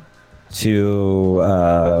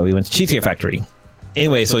went to Cheesecake Factory.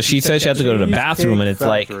 Anyway, so she said she had to go to the bathroom, and it's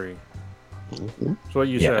Factory. That's what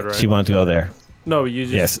you said, right? She wanted to go there. No, you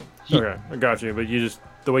just... Yes. Okay, I got you, but you just...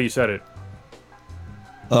 The way you said it.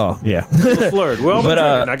 Oh, yeah. Slurred. Well, but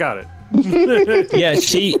I got it. Yeah,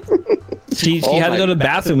 she had to go to the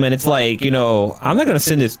bathroom, and it's like, you know, I'm not gonna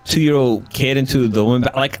send this 2-year-old kid into the women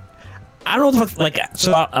like. I don't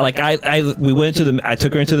know, we went to I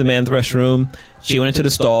took her into the men's restroom. She went into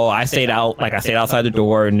the stall. I stayed outside the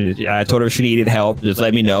door, and I told her if she needed help, just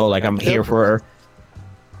let me know. Like, I'm here for her.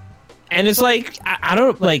 And it's like, I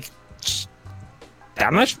don't like.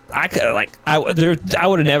 I'm not. I would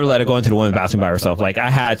have never let her go into the women's bathroom by herself. Like,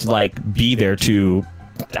 I had to like be there to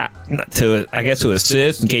I guess to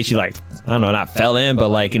assist in case she like, I don't know, not fell in, but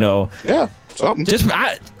like, you know, yeah, something.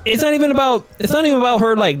 It's not even about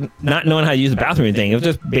her like not knowing how to use the bathroom or anything. It was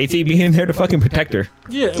just basically being there to fucking protect her.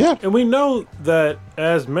 Yeah. And we know that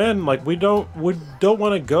as men, like we don't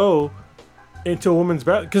want to go into a woman's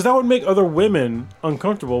bathroom because that would make other women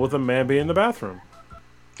uncomfortable with a man being in the bathroom.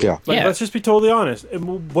 Yeah. Let's just be totally honest.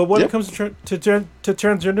 But when it comes to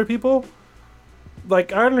transgender people,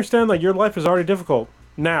 like I understand like your life is already difficult.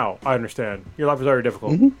 Now I understand your life is already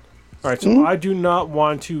difficult. Mm-hmm. All right, so I do not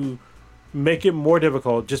want to make it more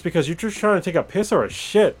difficult just because you're just trying to take a piss or a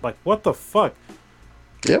shit. Like, what the fuck?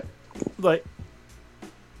 Yep. Like,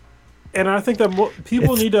 and I think that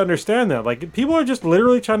people need to understand that. Like, people are just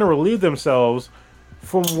literally trying to relieve themselves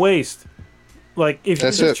from waste. Like, if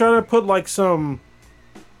you're just trying to put, like, some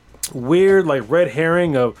weird, like, red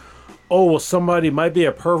herring of, oh, well, somebody might be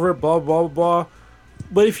a pervert, blah, blah, blah.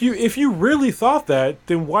 But if you really thought that,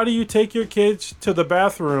 then why do you take your kids to the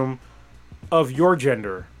bathroom of your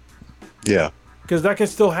gender? Yeah. Because that can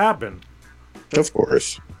still happen. Of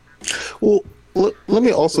course. Well, let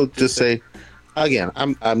me also just say, again,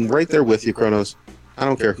 I'm right there with you, Kronos. I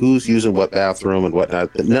don't care who's using what bathroom and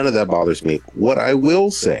whatnot. None of that bothers me. What I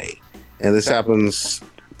will say, and this happens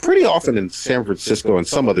pretty often in San Francisco and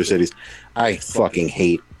some other cities, I fucking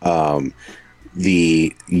hate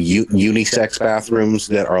the unisex bathrooms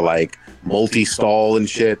that are like multi-stall and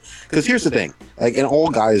shit. Because here's the thing, like, and all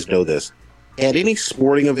guys know this, at any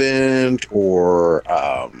sporting event or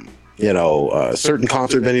a certain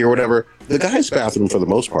concert venue or whatever, the guy's bathroom for the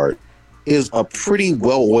most part is a pretty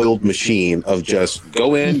well-oiled machine of just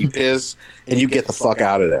go in, you piss, and you get the fuck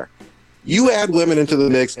out of there. You add women into the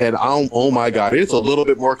mix, and oh my god, it's a little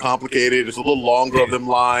bit more complicated. It's a little longer of them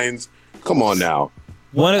lines. Come on now.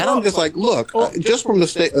 And I'm just like, look, just from the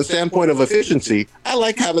standpoint of efficiency, I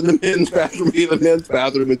like having the men's bathroom be the men's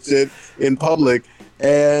bathroom and sit in public.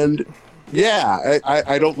 And yeah,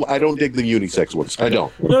 I don't dig the unisex ones. I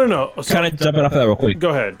don't. No. Kind of jumping off of that real quick. Go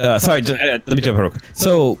ahead. Sorry, let me jump real quick.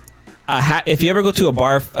 So, if you ever go to a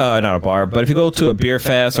bar, not a bar, but if you go to a beer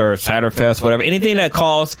fest or a cider fest, whatever, anything that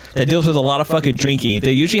deals with a lot of fucking drinking,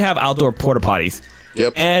 they usually have outdoor porta potties.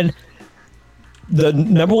 Yep. And the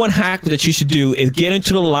number one hack that you should do is get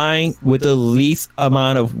into the line with the least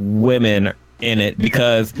amount of women in it,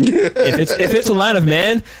 because if it's a line of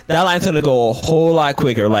men, that line's gonna go a whole lot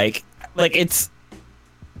quicker. Like it's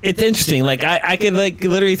interesting. Like I could like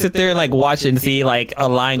literally sit there and like watch and see like a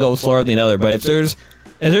line go slower than the other. But if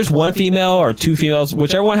there's one female or two females,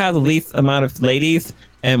 whichever one has the least amount of ladies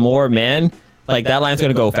and more men, like that line's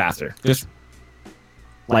gonna go faster. Just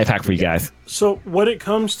life hack for you guys. So when it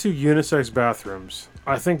comes to unisex bathrooms,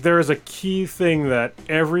 I think there is a key thing that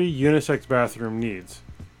every unisex bathroom needs.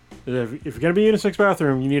 If you're going to be a unisex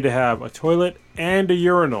bathroom, you need to have a toilet and a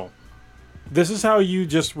urinal. This is how you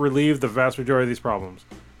just relieve the vast majority of these problems.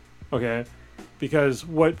 Okay? Because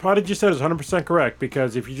what Prodigy said is 100% correct,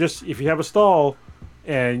 because if you have a stall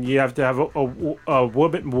and you have to have a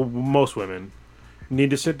woman, most women need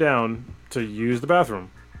to sit down to use the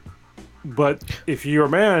bathroom. But if you're a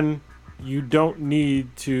man, you don't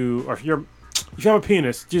need to. Or if you have a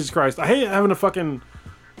penis, Jesus Christ, I hate having to fucking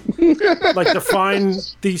like define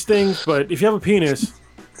these things. But if you have a penis,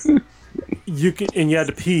 you can, and you had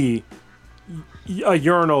to pee, a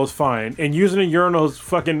urinal is fine. And using a urinal is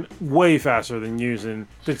fucking way faster than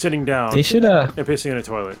sitting down. They should and pissing in a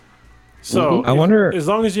toilet. So I wonder, as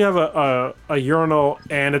long as you have a urinal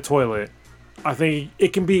and a toilet, I think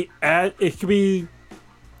it can be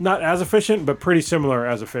not as efficient, but pretty similar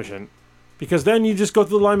as efficient. Because then you just go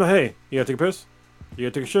through the line of, hey, you gotta take a piss, you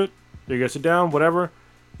gotta take a shit, you gotta sit down, whatever,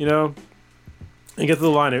 and get to the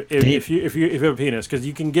line if you have a penis, because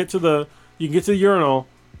you can get to the urinal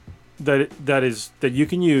that you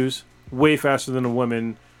can use way faster than a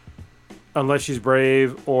woman, unless she's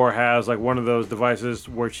brave or has like one of those devices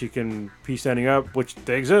where she can pee standing up, which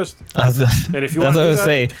they exist. And if you want to do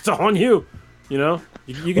that, it's on you. You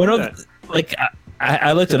can do that. Like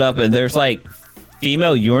I looked it up, and there's like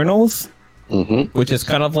female urinals, which is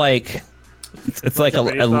kind of like it's like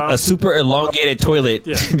a super elongated toilet,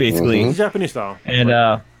 basically. Japanese style.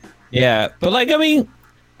 And yeah, but like I mean,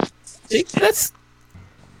 that's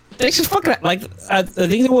They just fucking like. I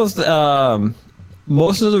think it was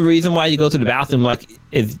most of the reason why you go to the bathroom like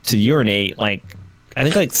is to urinate. Like I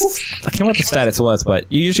think like I can't remember what the status was, but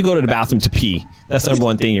you usually go to the bathroom to pee. That's the number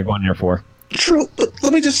one thing you're going there for. True, but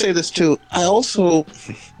let me just say this too. I'm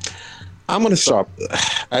going to stop.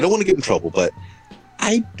 I don't want to get in trouble, but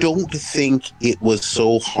I don't think it was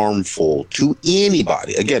so harmful to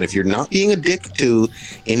anybody. Again, if you're not being a dick to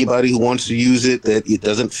anybody who wants to use it, that it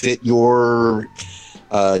doesn't fit your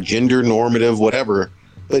gender normative, whatever.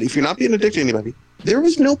 But if you're not being a dick to anybody, there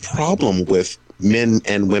was no problem with men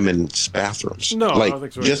and women's bathrooms. No, like, I don't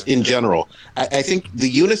think so just either. in general. I think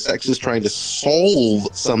the unisex is trying to solve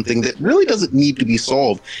something that really doesn't need to be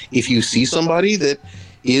solved. If you see somebody that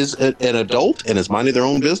is an adult and is minding their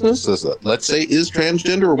own business, let's say is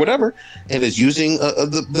transgender or whatever, and is using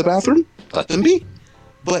the bathroom, let them be.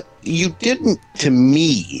 But you didn't, to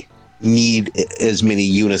me, need as many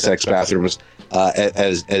unisex bathrooms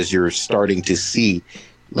as you're starting to see.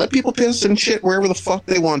 Let people piss and shit wherever the fuck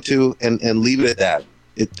they want to, and leave it at that.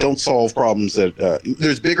 It don't solve problems that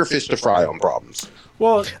there's bigger fish to fry on problems.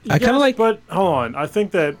 Well, I kinda like- but hold on. I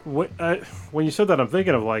think that when you said that, I'm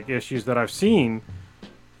thinking of like issues that I've seen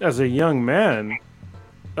as a young man.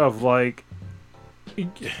 Of like,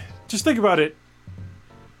 just think about it.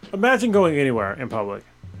 Imagine going anywhere in public,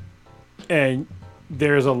 and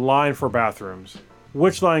there's a line for bathrooms.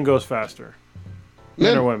 Which line goes faster,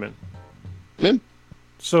 men or women? Men.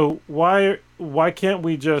 So why can't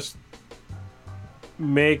we just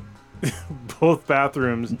make both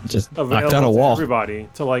bathrooms Just knock available down a to wall. everybody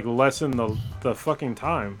to like lessen the fucking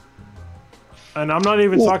time? And I'm not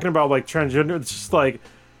even talking about like transgender. It's just like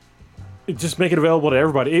just make it available to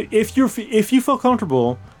everybody. If you feel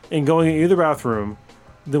comfortable in going in either bathroom,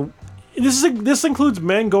 this includes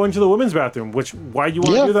men going to the women's bathroom. Which why you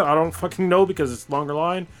want to do that? I don't fucking know because it's longer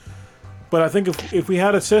line. But I think if we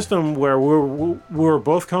had a system where we're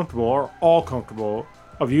both comfortable or all comfortable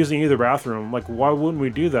of using either bathroom, like why wouldn't we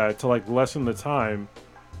do that to like lessen the time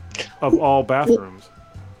of all bathrooms?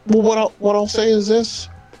 Well, what I'll say is this: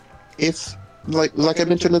 if like I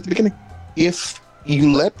mentioned at the beginning, if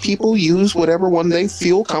you let people use whatever one they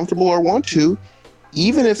feel comfortable or want to,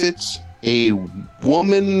 even if it's a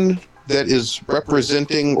woman that is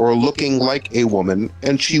representing or looking like a woman,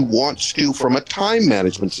 and she wants to, from a time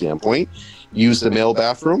management standpoint, use the male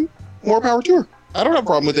bathroom, more power to her. I don't have a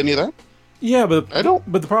problem with any of that. Yeah, but I don't.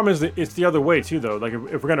 But the problem is that it's the other way too, though. Like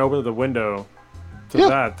if we're gonna open the window to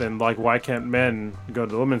that, then like why can't men go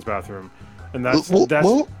to the women's bathroom? And that's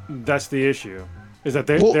the issue. Is that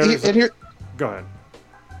Go ahead.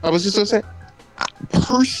 I was just gonna say,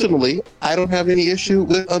 personally, I don't have any issue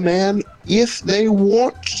with a man if they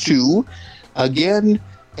want to. Again,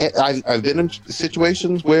 I've been in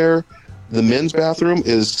situations where the men's bathroom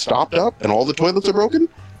is stopped up and all the toilets are broken,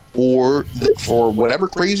 or for whatever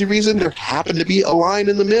crazy reason there happened to be a line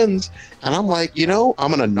in the men's, and I'm like, I'm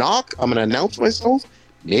gonna knock, I'm gonna announce myself.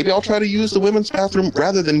 Maybe I'll try to use the women's bathroom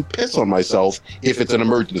rather than piss on myself if it's an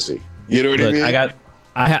emergency. You know what I mean?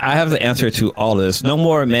 I have the answer to all this. No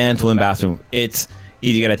more man to women bathroom. It's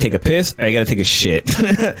either you gotta take a piss or you gotta take a shit.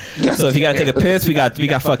 So if you gotta take a piss, we got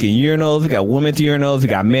fucking urinals. We got women's urinals. We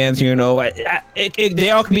got men's urinal. They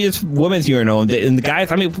all can be just women's urinal. And the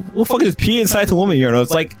guys, I mean, we'll fucking just pee inside the women's urinal.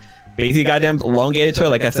 It's like basically goddamn elongated toilet,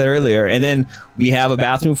 like I said earlier. And then we have a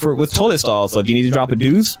bathroom with toilet stalls. So if you need to drop a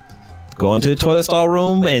deuce, go into the toilet stall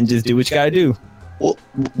room and just do what you gotta do. Well,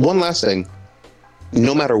 one last thing.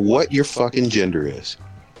 No matter what your fucking gender is,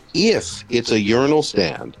 if it's a urinal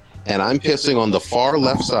stand and I'm pissing on the far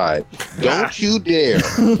left side, don't you dare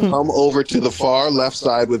come over to the far left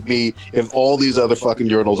side with me if all these other fucking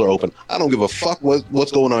urinals are open. I don't give a fuck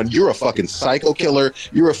what's going on. You're a fucking psycho killer.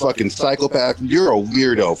 You're a fucking psychopath. You're a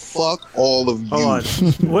weirdo. Fuck all of you. Hold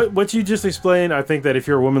on. What you just explained, I think that if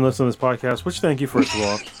you're a woman listening to this podcast, which thank you first of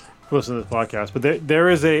all for listening to this podcast, but there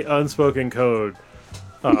is a unspoken code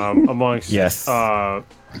amongst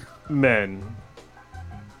men.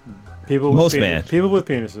 People with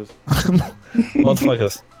penises.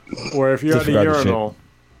 Motherfuckers. Where if you're at a urinal,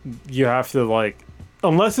 you have to like,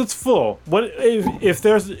 unless it's full. What if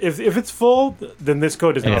it's full? Then this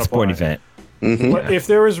code does not apply. Sporting event. Mm-hmm. But if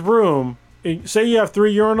there is room, say you have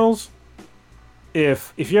 3 urinals.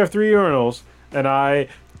 If you have 3 urinals, and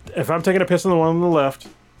if I'm taking a piss on the one on the left,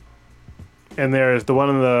 and there's the one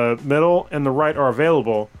in the middle and the right are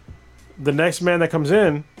available, the next man that comes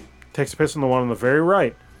in takes a piss on the one on the very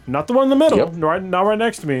right. Not the one in the middle, not right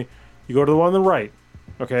next to me. You go to the one on the right.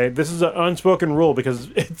 Okay? This is an unspoken rule because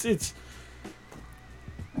it's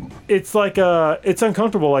like it's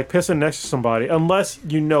uncomfortable like pissing next to somebody unless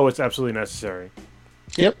you know it's absolutely necessary.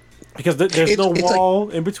 Yep. Because there's no it's wall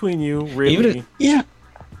in between you, really. Even Yeah.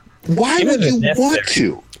 Why Even would if you it's want necessary.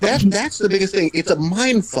 to? That's the biggest thing. It's a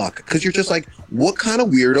mind fuck because you're just like, what kind of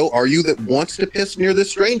weirdo are you that wants to piss near this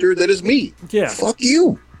stranger that is me? Yeah. Fuck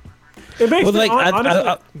you. It makes Well, me, like,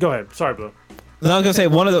 honestly, go ahead. Sorry, Blue. No, I was gonna say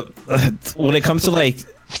one of the when it comes to like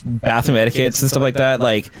bathroom etiquettes and stuff like that,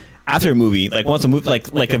 like after a movie, like once a movie,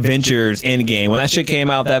 like Avengers Endgame, when that shit came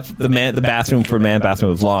out, that the bathroom for man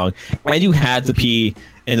bathroom was long, and you had to pee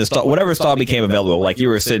in the stall, whatever stall became available. Like you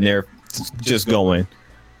were sitting there, just going,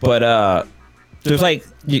 but there's like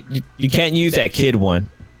you can't use that kid one.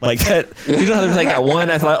 Like that, you know how there's like that one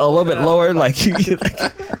that's like a little bit lower. Like,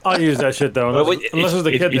 I'll use that shit though, unless there's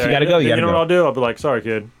a kid if there. you gotta go, you gotta know go. what I'll do? I'll be like, sorry,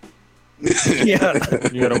 kid. yeah,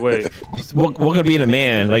 You gotta wait. what could be in a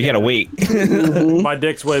man? Like you gotta wait. My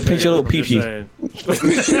dick's way bigger. Pinch your little I'm just pee-pee. saying.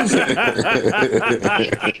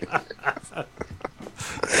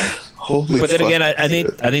 Holy But then fuck. again, I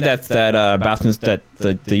think that's that bathrooms that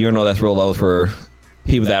the urinal that's real low for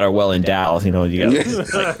people that are well endowed. You know, you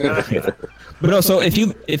got. But no, so if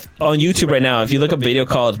on YouTube right now, if you look up a video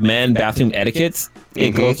called "Man Bathroom Etiquettes,"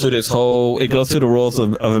 it goes through the rules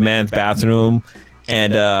of a man's bathroom,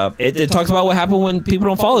 and it talks about what happened when people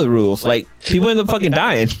don't follow the rules. Like people end up fucking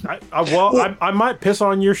dying. I might piss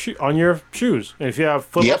on your shoes. And if you have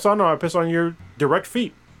flip flops on, I piss on your direct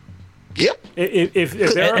feet. Yep. If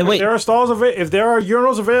there And are, wait. if there are stalls if there are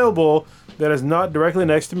urinals available that is not directly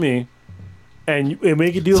next to me, and you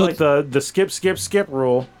make you do So- like the skip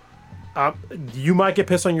rule, you might get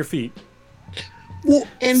pissed on your feet. Well,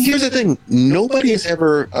 and here's the thing: nobody has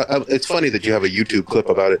ever. It's funny that you have a YouTube clip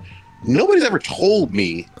about it. Nobody's ever told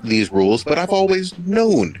me these rules, but I've always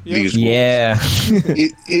known these rules. Yeah.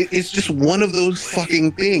 It's just one of those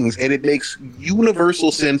fucking things, and it makes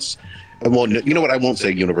universal sense. Well, you know what? I won't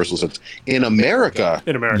say universal sense. In America,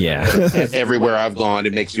 Yeah. everywhere I've gone,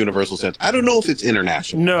 it makes universal sense. I don't know if it's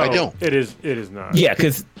international. No, I don't. It is not. Yeah,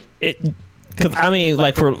 because I mean,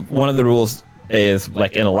 like for one of the rules is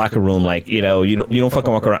like in a locker room, like you don't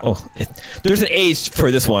fucking walk around. There's an age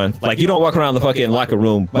for this one. Like you don't walk around the fucking locker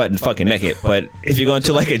room butt fucking naked. But if you go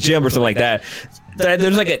into like a gym or something like that,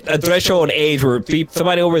 there's like a threshold age where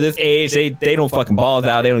somebody over this age they don't fucking balls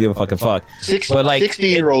out. They don't give a fucking fuck. But like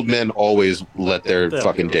 60-year-old men always let their They'll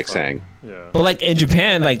fucking give a dicks fuck. hang. Yeah. But like in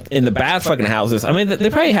Japan, like in the bath fucking houses, I mean, they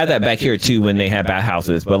probably had that back here too when they had bath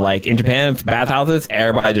houses. But like in Japan, bath houses,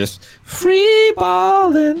 everybody just free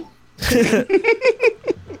balling.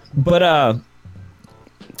 But I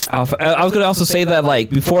was gonna also say that like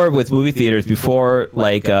before with movie theaters, before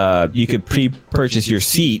like you could pre-purchase your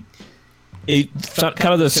seat. It's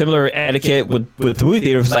kind of the similar etiquette with the movie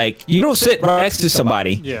theaters. Like you don't sit right next to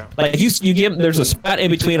somebody. Yeah. Like you give there's a spot in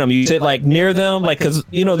between them. You sit like near them, like because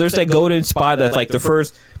there's that golden spot that's like the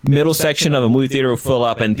first middle section of a movie theater will fill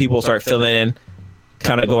up and people start filling in,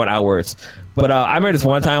 kind of going outwards. But I remember this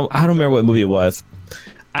one time. I don't remember what movie it was.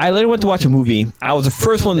 I literally went to watch a movie. I was the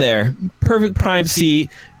first one there. Perfect prime seat,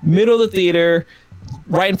 middle of the theater,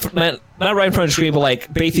 right in front, not right in front of the screen, but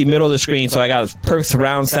like basically middle of the screen. So I got perfect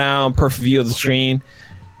surround sound, perfect view of the screen.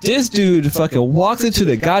 This dude fucking walks into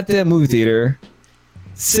the goddamn movie theater,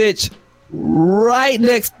 sits right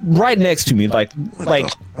next to me, like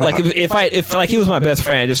if like he was my best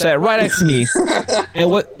friend, just sat right next to me. And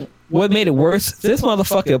what made it worse? This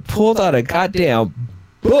motherfucker pulled out a goddamn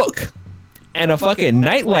book and a fucking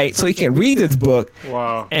nightlight so he can read this book.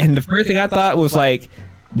 Wow. And the first thing I thought was like,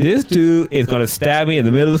 this dude is gonna stab me in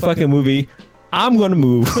the middle of the fucking movie. I'm gonna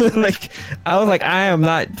move. Like I was like, I am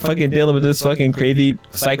not fucking dealing with this fucking crazy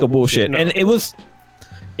psycho bullshit. No. And it was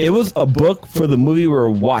a book for the movie we were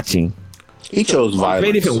watching. He chose It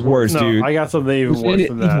made it violence. even worse, No, dude. I got something even It worse made it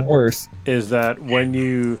than even that. worse. Is that when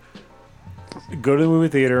you go to the movie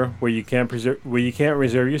theater where you can't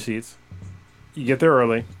reserve your seats, you get there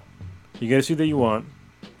early, you get a seat that you want,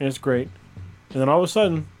 and it's great, and then all of a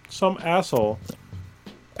sudden some asshole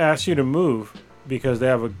asks you to move because they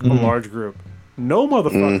have a large group. No,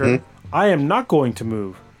 motherfucker, I am not going to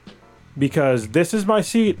move because this is my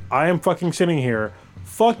seat. I am fucking sitting here.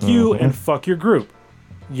 Fuck you and fuck your group.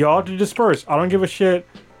 Y'all to disperse. I don't give a shit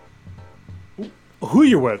who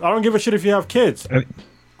you're with. I don't give a shit if you have kids.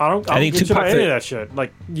 I don't I think give a shit about Tupac any of said- that shit.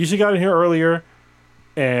 Like, you should got in here earlier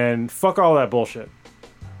and fuck all that bullshit.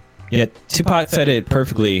 Yeah, Tupac said it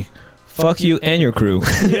perfectly. Fuck you and your crew,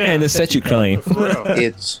 and the set you clean. For real.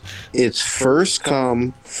 It's first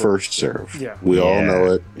come, first serve. Yeah. We all Yeah. know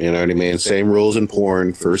it. You know what I mean? Same rules in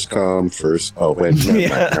porn. First come, first. Oh wait,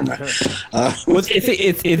 never mind. Well,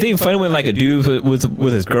 it's even funny when like a dude with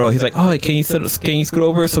his girl, he's like, "Oh, can you scoot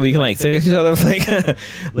over so we can like sit next to each other?" I was like,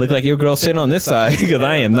 "Look like your girl sitting on this side because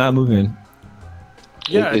I am not moving."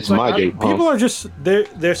 Yeah, it's my gate. People are just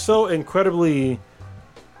they're so incredibly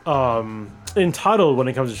entitled when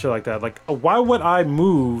it comes to shit like that. Like, why would I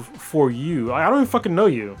move for you? I don't even fucking know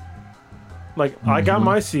you. Like, I got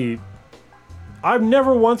my seat. I've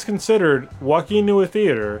never once considered walking into a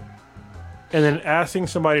theater and then asking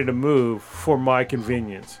somebody to move for my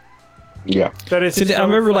convenience. Yeah. That is I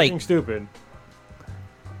remember, like, stupid.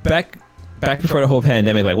 Back before the whole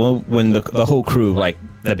pandemic, like when the whole crew, like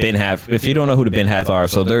the Ben Half, if you don't know who the Ben Half are,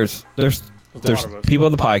 so there's people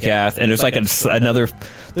on the podcast, and there's like another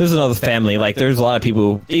family. Like there's a lot of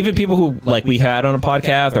people, even people who like we had on a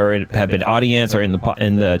podcast or have been audience or in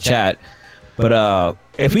the chat. But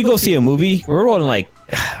if we go see a movie, we're rolling like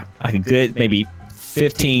a good maybe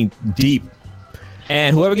 15 deep,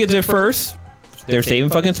 and whoever gets there first, they're saving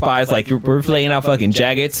fucking spies. Like we're laying out fucking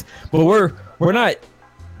jackets, but we're not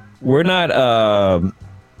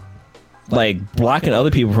like blocking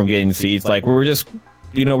other people from getting seats. Like we're just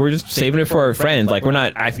saving it for our friends. Like we're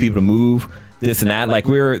not asking people to move this and that. Like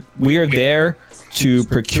we are there to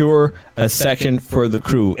procure a section for the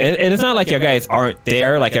crew, and it's not like your guys aren't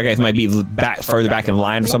there. Like your guys might be further back in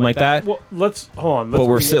line or something like that. Well, let's hold on. But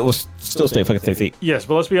we'll still stay fucking seat. Yes,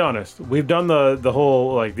 but let's be honest. We've done the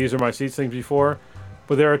whole like these are my seats things before,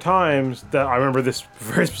 but there are times that I remember this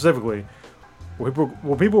very specifically.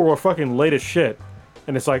 Where people were fucking late as shit,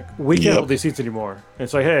 and it's like we can't hold these seats anymore. And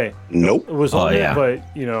it's like, hey, nope, it was on it, but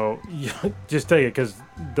just take it because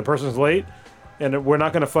the person's late, and we're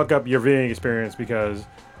not gonna fuck up your viewing experience because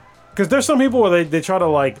there's some people where they try to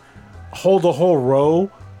like hold a whole row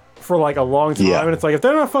for like a long time, and it's like if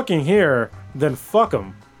they're not fucking here, then fuck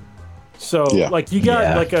them. So like you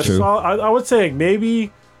got like a solid, I would say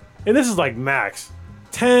maybe, and this is like max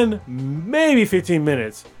 10, maybe 15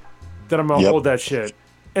 minutes. That I'm gonna hold that shit,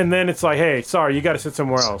 and then it's like, hey, sorry, you got to sit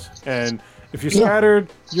somewhere else. And if you're scattered,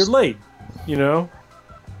 you're late. You know.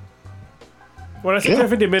 When I say 10,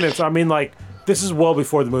 15 minutes, I mean like this is well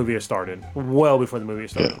before the movie has started. Well before the movie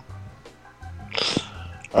has started. Yeah.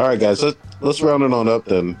 All right, guys, let's round it on up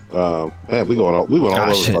then. Man, we went all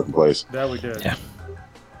over the fucking place. That we did. Yeah.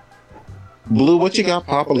 Blue, what you got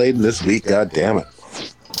populating this week? God damn it.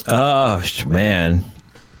 Oh man,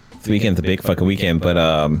 this weekend's a big fucking weekend, but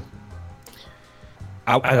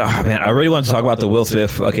I really want to talk about the Will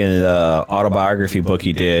Smith fucking autobiography book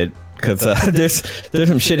he did, because there's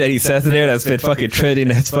some shit that he says in there that's been fucking trending.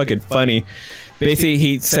 That's fucking funny. Basically,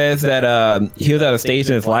 he says that he was at a stage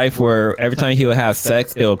in his life where every time he would have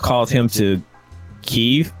sex, it would cause him to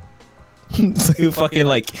Kiev. So he would fucking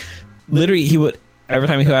like, literally, he would every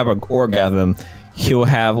time he would have an orgasm, he'll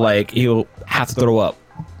have to throw up,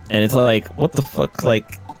 and it's like, what the fuck,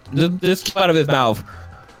 like just out of his mouth.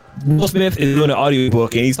 Will Smith is doing an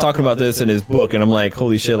audiobook and he's talking about this in his book, and I'm like,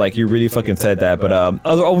 holy shit, like you really fucking said that. But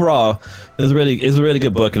overall, it's a really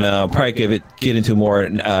good book, and I'll probably get into more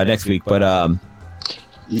next week. But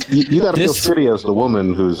you gotta feel shitty as the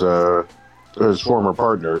woman who's his former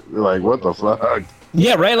partner. Like, what the fuck?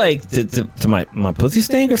 Yeah, right. Like to my pussy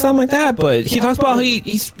stink or something like that. But he talks about he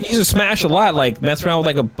used to smash a lot, like mess around with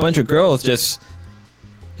like a bunch of girls. Just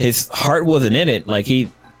his heart wasn't in it. Like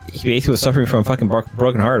he basically was suffering from a fucking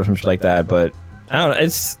broken heart or something like that. But I don't know.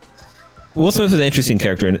 It's Will Smith is an interesting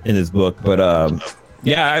character in his book. But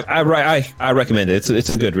yeah, I recommend it.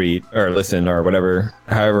 It's a good read or listen or whatever,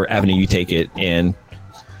 however avenue you take it. And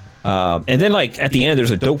then like at the end,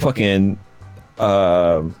 there's a dope fucking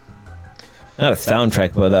not a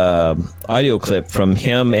soundtrack, but audio clip from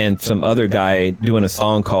him and some other guy doing a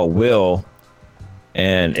song called Will.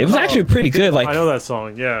 And it was actually pretty good. Like, I know that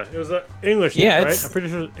song. Yeah, it was English. Yeah, right? I'm pretty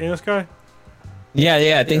sure it's English guy.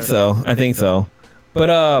 Yeah, I think so. But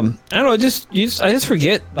I don't know. I just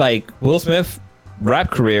forget like Will Smith rap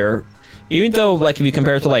career. Even though like if you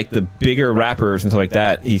compare it to like the bigger rappers and stuff like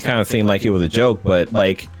that, he kind of seemed like it was a joke. But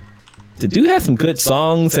like the dude had some good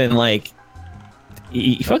songs, and like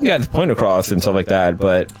he fucking got his point across and stuff like that.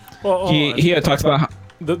 But he talks about how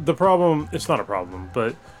the problem. It's not a problem,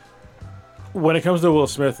 but when it comes to Will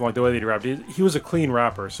Smith, like the way that he rapped, he was a clean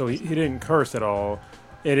rapper, so he didn't curse at all.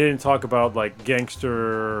 He didn't talk about like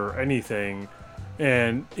gangster or anything,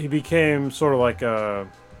 and he became sort of like a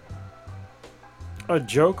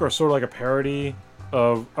joke or sort of like a parody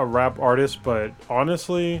of a rap artist. But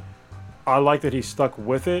honestly, I like that he stuck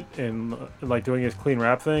with it and like doing his clean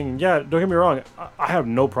rap thing. And yeah, don't get me wrong, I have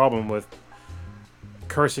no problem with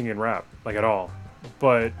cursing in rap, like at all.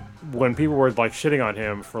 But when people were like shitting on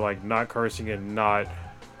him for like not cursing and not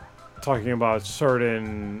talking about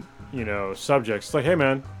certain, subjects, it's like, hey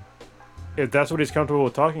man, if that's what he's comfortable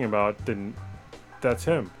with talking about, then that's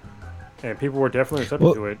him. And people were definitely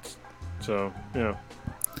receptive to it. So,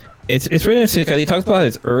 it's really interesting because he talks about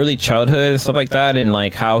his early childhood and stuff like that, and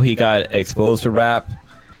like how he got exposed to rap,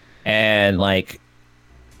 and like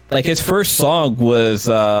his first song was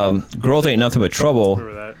 "Girls Ain't Nothing But Trouble,"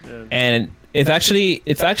 Remember that? Yeah. and it's actually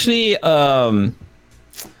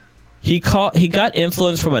he got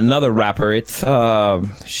influence from another rapper. It's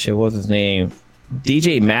shit, what was his name?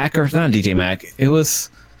 DJ Mac, or not DJ Mac. It was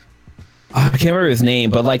I can't remember his name,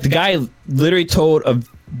 but like the guy literally told a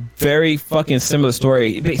very fucking similar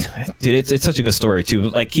story. Dude, it's such a good story too.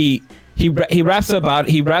 Like he raps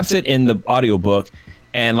it in the audiobook,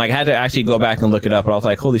 and like I had to actually go back and look it up, and I was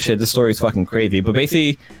like, holy shit, this story is fucking crazy. But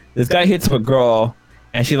basically, this guy hits up a girl,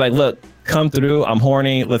 and she's like, look, come through, I'm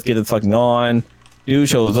horny, let's get this fucking on. Dude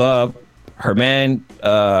shows up, her man,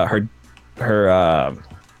 her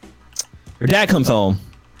dad comes home,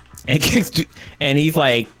 and he's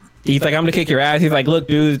like, I'm gonna kick your ass. He's like, look,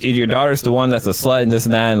 dude, your daughter's the one that's a slut and this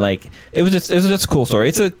and that. And like, it was just a cool story.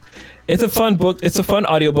 It's a fun book. It's a fun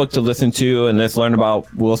audiobook to listen to, and let's learn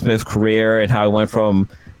about Will Smith's career and how he went from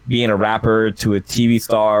being a rapper to a TV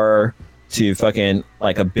star to fucking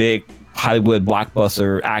like a big Hollywood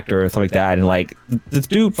blockbuster actor or something like that. And like, this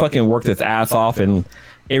dude fucking worked his ass off, and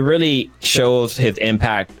it really shows his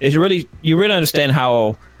impact. You really understand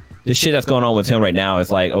how the shit that's going on with him right now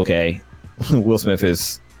is like, okay, Will Smith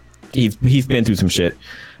he's been through some shit.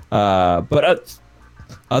 But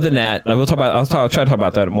other than that, I'll try to talk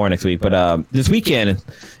about that more next week. But this weekend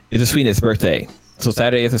is the Sweetness birthday. So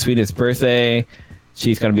Saturday is the Sweetness birthday.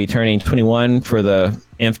 She's going to be turning 21 for the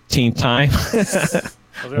th time.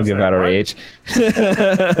 We'll give out her age.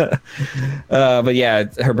 But yeah,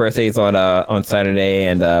 her birthday is on Saturday,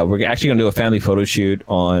 and we're actually going to do a family photo shoot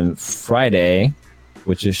on Friday,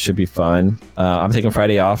 which should be fun. I'm taking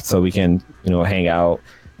Friday off so we can, hang out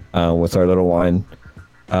with our little one.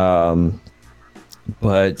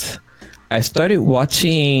 But I started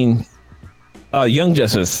watching Young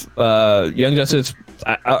Justice. Young Justice.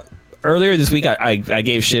 Earlier this week, I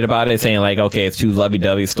gave shit about it, saying like, okay, it's too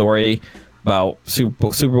lovey-dovey story about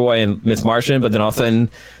Superboy and Miss Martian, but then all of a sudden,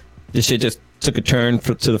 this shit just took a turn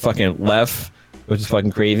to the fucking left, which is fucking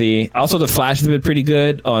crazy. Also, The Flash has been pretty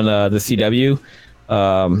good on the CW.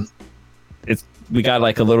 We got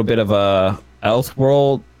like a little bit of a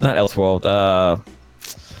Elseworld, not Elseworld.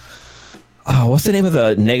 What's the name of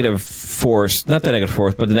the negative force? Not the negative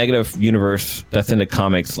force, but the negative universe that's in the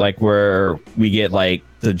comics, like where we get like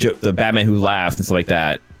the Batman Who Laughs and stuff like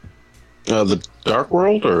that. The Dark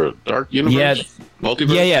World or Dark Universe? Yeah,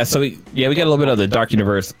 Multiverse? yeah. So we got a little bit of the Dark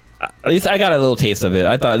Universe. At least I got a little taste of it.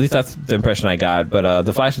 I thought, at least that's the impression I got. But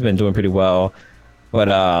the Flash has been doing pretty well.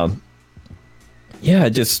 But yeah,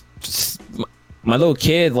 just my little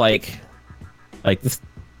kid, like this.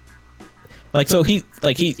 Like, so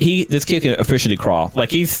this kid can officially crawl.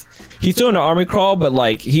 Like he's doing an army crawl, but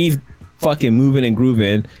like he's fucking moving and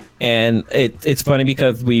grooving. And it's funny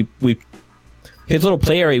because we his little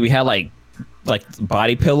play area, we had like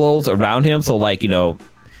body pillows around him, so like,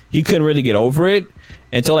 he couldn't really get over it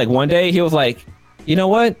until like one day he was like, you know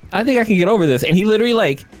what? I think I can get over this. And he literally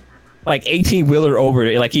like 18-wheeler over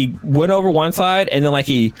it. Like he went over one side and then like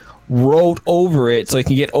he rolled over it so he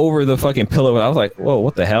can get over the fucking pillow. And I was like, whoa,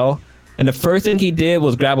 what the hell? And the first thing he did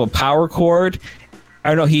was grab a power cord.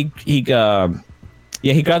 I don't know, he grabbed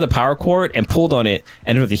the power cord and pulled on it,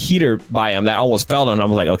 and there was a heater by him that almost fell on him. I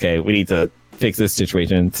was like, okay, we need to fix this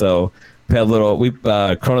situation. So we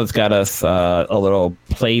had Kronos got us a little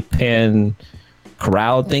playpen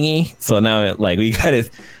corral thingy. So now like we got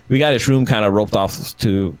his room kind of roped off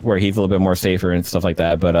to where he's a little bit more safer and stuff like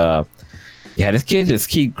that. But yeah, this kid just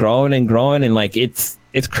keep growing and growing, and like it's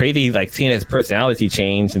crazy, like seeing his personality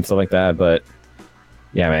change and stuff like that. But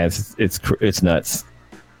yeah, man, it's nuts.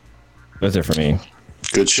 That's it for me.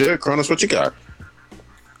 Good shit, Kronos. What you got?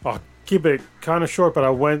 I'll keep it kind of short,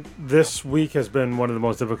 but this week has been one of the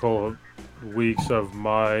most difficult weeks of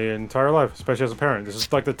my entire life, especially as a parent. This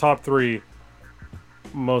is like the top 3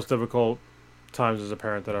 most difficult times as a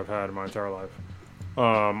parent that I've had in my entire life.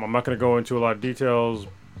 I'm not going to go into a lot of details,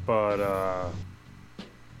 but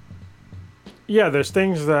yeah, there's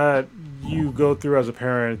things that you go through as a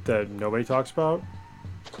parent that nobody talks about,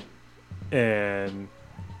 and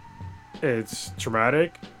it's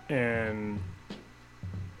traumatic, and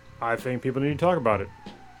I think people need to talk about it.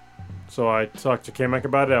 So I talked to K-Mac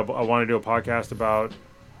about it. I want to do a podcast about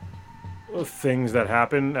things that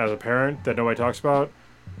happen as a parent that nobody talks about,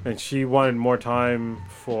 and she wanted more time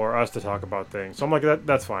for us to talk about things. So I'm like,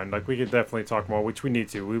 that's fine. Like, we could definitely talk more, which we need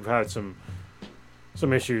to. We've had some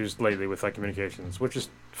issues lately with like communications, which is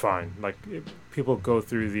fine. Like, people go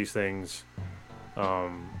through these things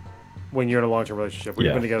when you're in a long-term relationship.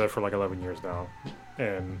 We've been together for like 11 years now,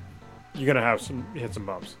 and you're gonna have hit some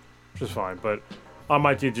bumps, which is fine. But I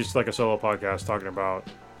might do just like a solo podcast talking about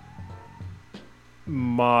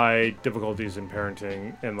my difficulties in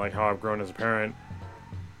parenting and like how I've grown as a parent,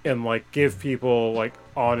 and like give people like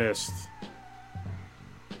honest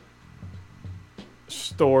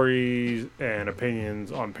stories and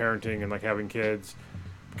opinions on parenting and like having kids,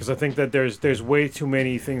 because I think that there's way too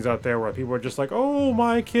many things out there where people are just like, oh,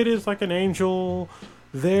 my kid is like an angel,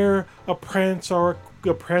 they're a prince or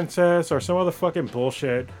a princess or some other fucking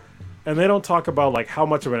bullshit, and they don't talk about like how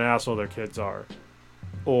much of an asshole their kids are,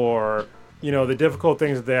 or you know, the difficult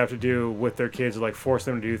things that they have to do with their kids, like force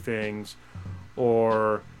them to do things,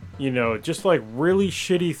 or you know, just like really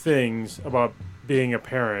shitty things about being a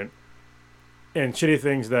parent, and shitty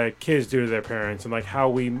things that kids do to their parents, and like how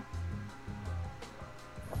we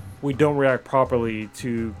don't react properly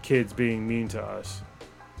to kids being mean to us,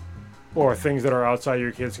 or things that are outside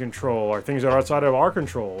your kid's control, or things that are outside of our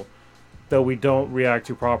control that we don't react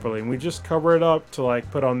to properly, and we just cover it up to like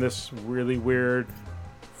put on this really weird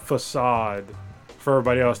facade for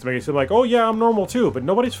everybody else to make it seem like, oh yeah, I'm normal too. But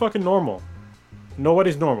nobody's fucking normal.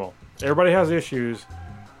 Nobody's normal. Everybody has issues,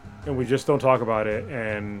 and we just don't talk about it.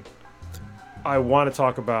 And I want to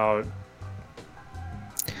talk about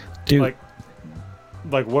Dude,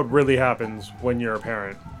 like what really happens when you're a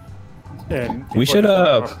parent. And we should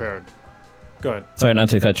prepared. Go ahead. Sorry not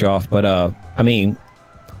to cut you off, but I mean,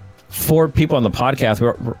 for people on the podcast,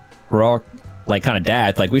 we're all like kind of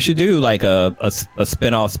dads. Like we should do like a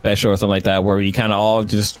spin-off special or something like that where we kind of all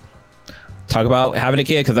just talk about having a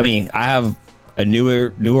kid. Because I mean, I have a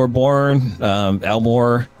newer born,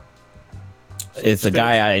 Elmore. It's a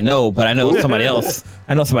guy I know, but I know somebody else.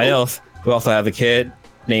 I know somebody else who also has a kid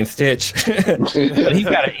named Stitch. But I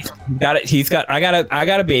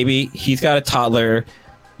got a baby. He's got a toddler.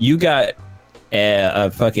 You got a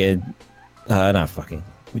fucking not fucking.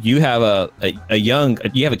 You have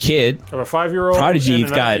you have a kid. I have a 5-year-old. Prodigy's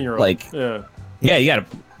got like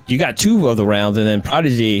you got 2 of the rounds, and then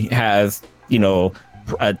Prodigy has, you know,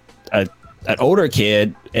 an older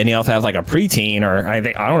kid, and he also has like a preteen, or I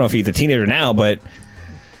don't know if he's a teenager now, but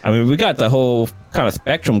I mean we got the whole kind of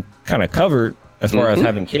spectrum kind of covered as far as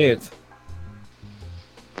having kids.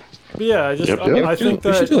 But yeah, I think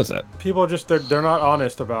that people just they're not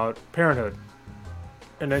honest about parenthood,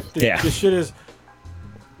 and this shit is.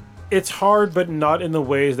 It's hard, but not in the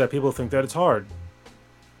ways that people think that it's hard.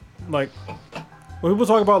 Like, when people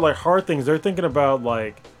talk about, like, hard things, they're thinking about,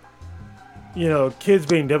 like, you know, kids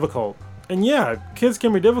being difficult. And yeah, kids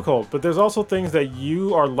can be difficult, but there's also things that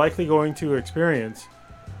you are likely going to experience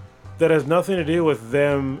that has nothing to do with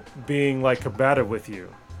them being, like, combative with you.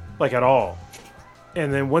 Like, at all.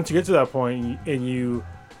 And then once you get to that point and you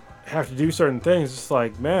have to do certain things, it's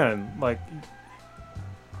like, man, like,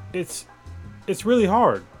 it's really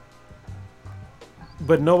hard.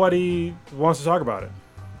 But nobody wants to talk about it.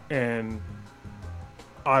 And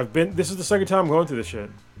this is the second time I'm going through this shit.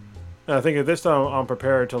 And I think at this time I'm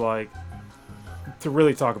prepared to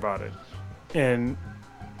really talk about it. And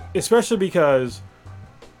especially because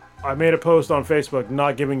I made a post on Facebook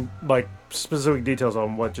not giving like specific details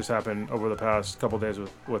on what just happened over the past couple days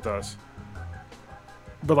with us.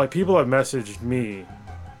 But like people have messaged me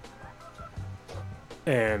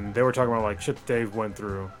and they were talking about like shit that they've went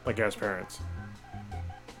through like as parents.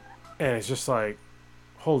 And it's just like,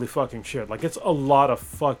 holy fucking shit. Like, it's a lot of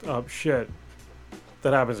fucked up shit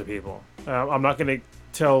that happens to people. I'm not going to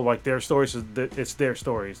tell, like, their stories. It's their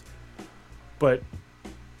stories. But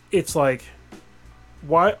it's like,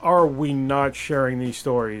 why are we not sharing these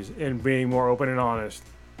stories and being more open and honest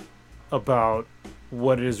about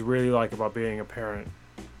what it is really like about being a parent?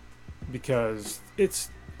 Because it's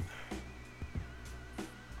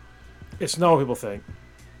not what people think.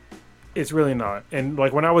 It's really not. And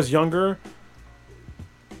like when I was younger,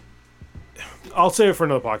 I'll save it for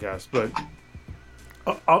another podcast, but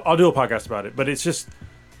I'll do a podcast about it. But it's just,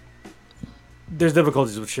 there's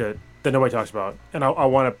difficulties with shit that nobody talks about. And I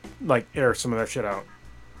want to like air some of that shit out.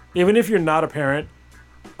 Even if you're not a parent,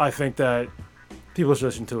 I think that people should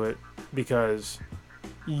listen to it, because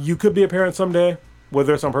you could be a parent someday,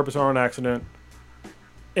 whether it's on purpose or on accident.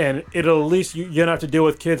 And it'll at least, you're going to have to deal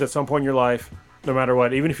with kids at some point in your life. No matter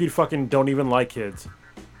what, even if you fucking don't even like kids,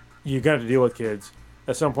 you're going to deal with kids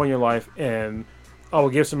at some point in your life. And I will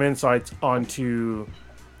give some insights onto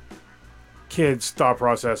kids' thought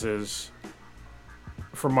processes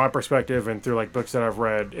from my perspective and through like books that I've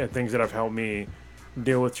read and things that have helped me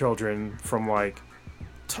deal with children from like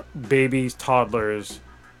babies, toddlers,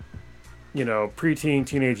 you know, preteen,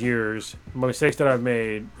 teenage years, mistakes that I've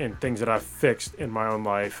made and things that I've fixed in my own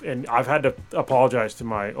life. And I've had to apologize to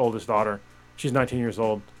my oldest daughter. She's 19 years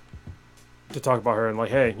old. to talk about her and like,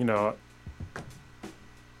 hey, you know,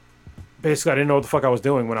 basically I didn't know what the fuck I was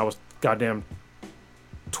doing when I was goddamn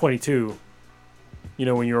 22. You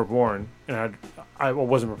know, when you were born, and I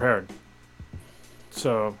wasn't prepared.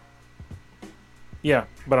 So, yeah,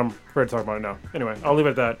 but I'm prepared to talk about it now. Anyway, I'll leave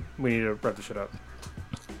it at that. We need to wrap this shit up.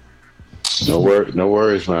 No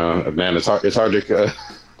worries, man. Man, it's hard to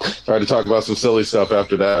hard to talk about some silly stuff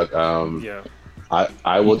after that. Yeah.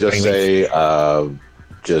 I will just say,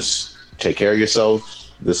 just take care of yourself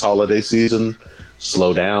this holiday season.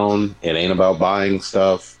 Slow down. It ain't about buying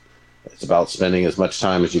stuff. It's about spending as much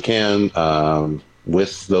time as you can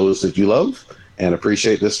with those that you love and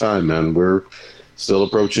appreciate this time, man. We're still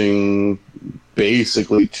approaching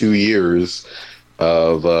basically 2 years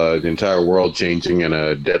of the entire world changing and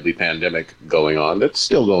a deadly pandemic going on. That's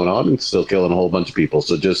still going on and still killing a whole bunch of people.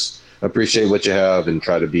 So just appreciate what you have and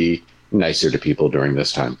try to be nicer to people during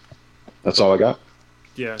this time. That's all I got.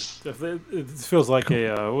 Yeah, it feels like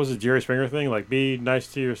a what was it, Jerry Springer thing? Like, be nice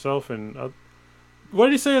to yourself. And what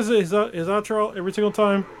did he say? Is his outro every single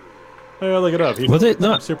time? I gotta look it up. Was it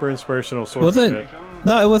not super inspirational? Sort was of it?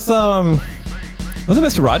 No, it was Was it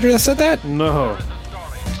Mr. Rogers that said that? No.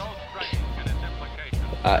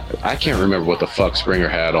 I can't remember what the fuck Springer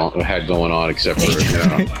had going on except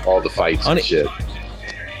for all the fights and shit.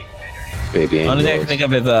 Baby, only thing I can think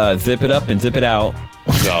of is zip it up and zip it out.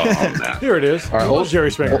 Here it is. All right,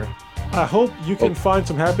 Jerry Springer. I hope you can find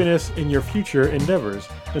some happiness in your future endeavors.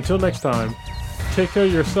 Until next time, take care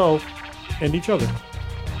of yourself and each other.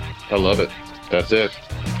 I love it. That's it.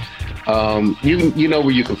 You know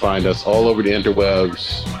where you can find us, all over the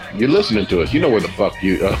interwebs. You're listening to us. You know where the fuck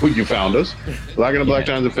you found us. Black and the Black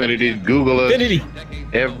Times Infinity. Google us. Infinity.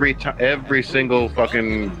 Every single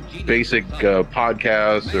fucking basic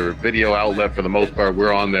podcast or video outlet, for the most part,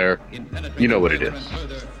 we're on there. You know what it is.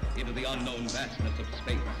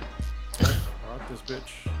 This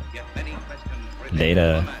bitch.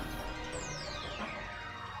 Data.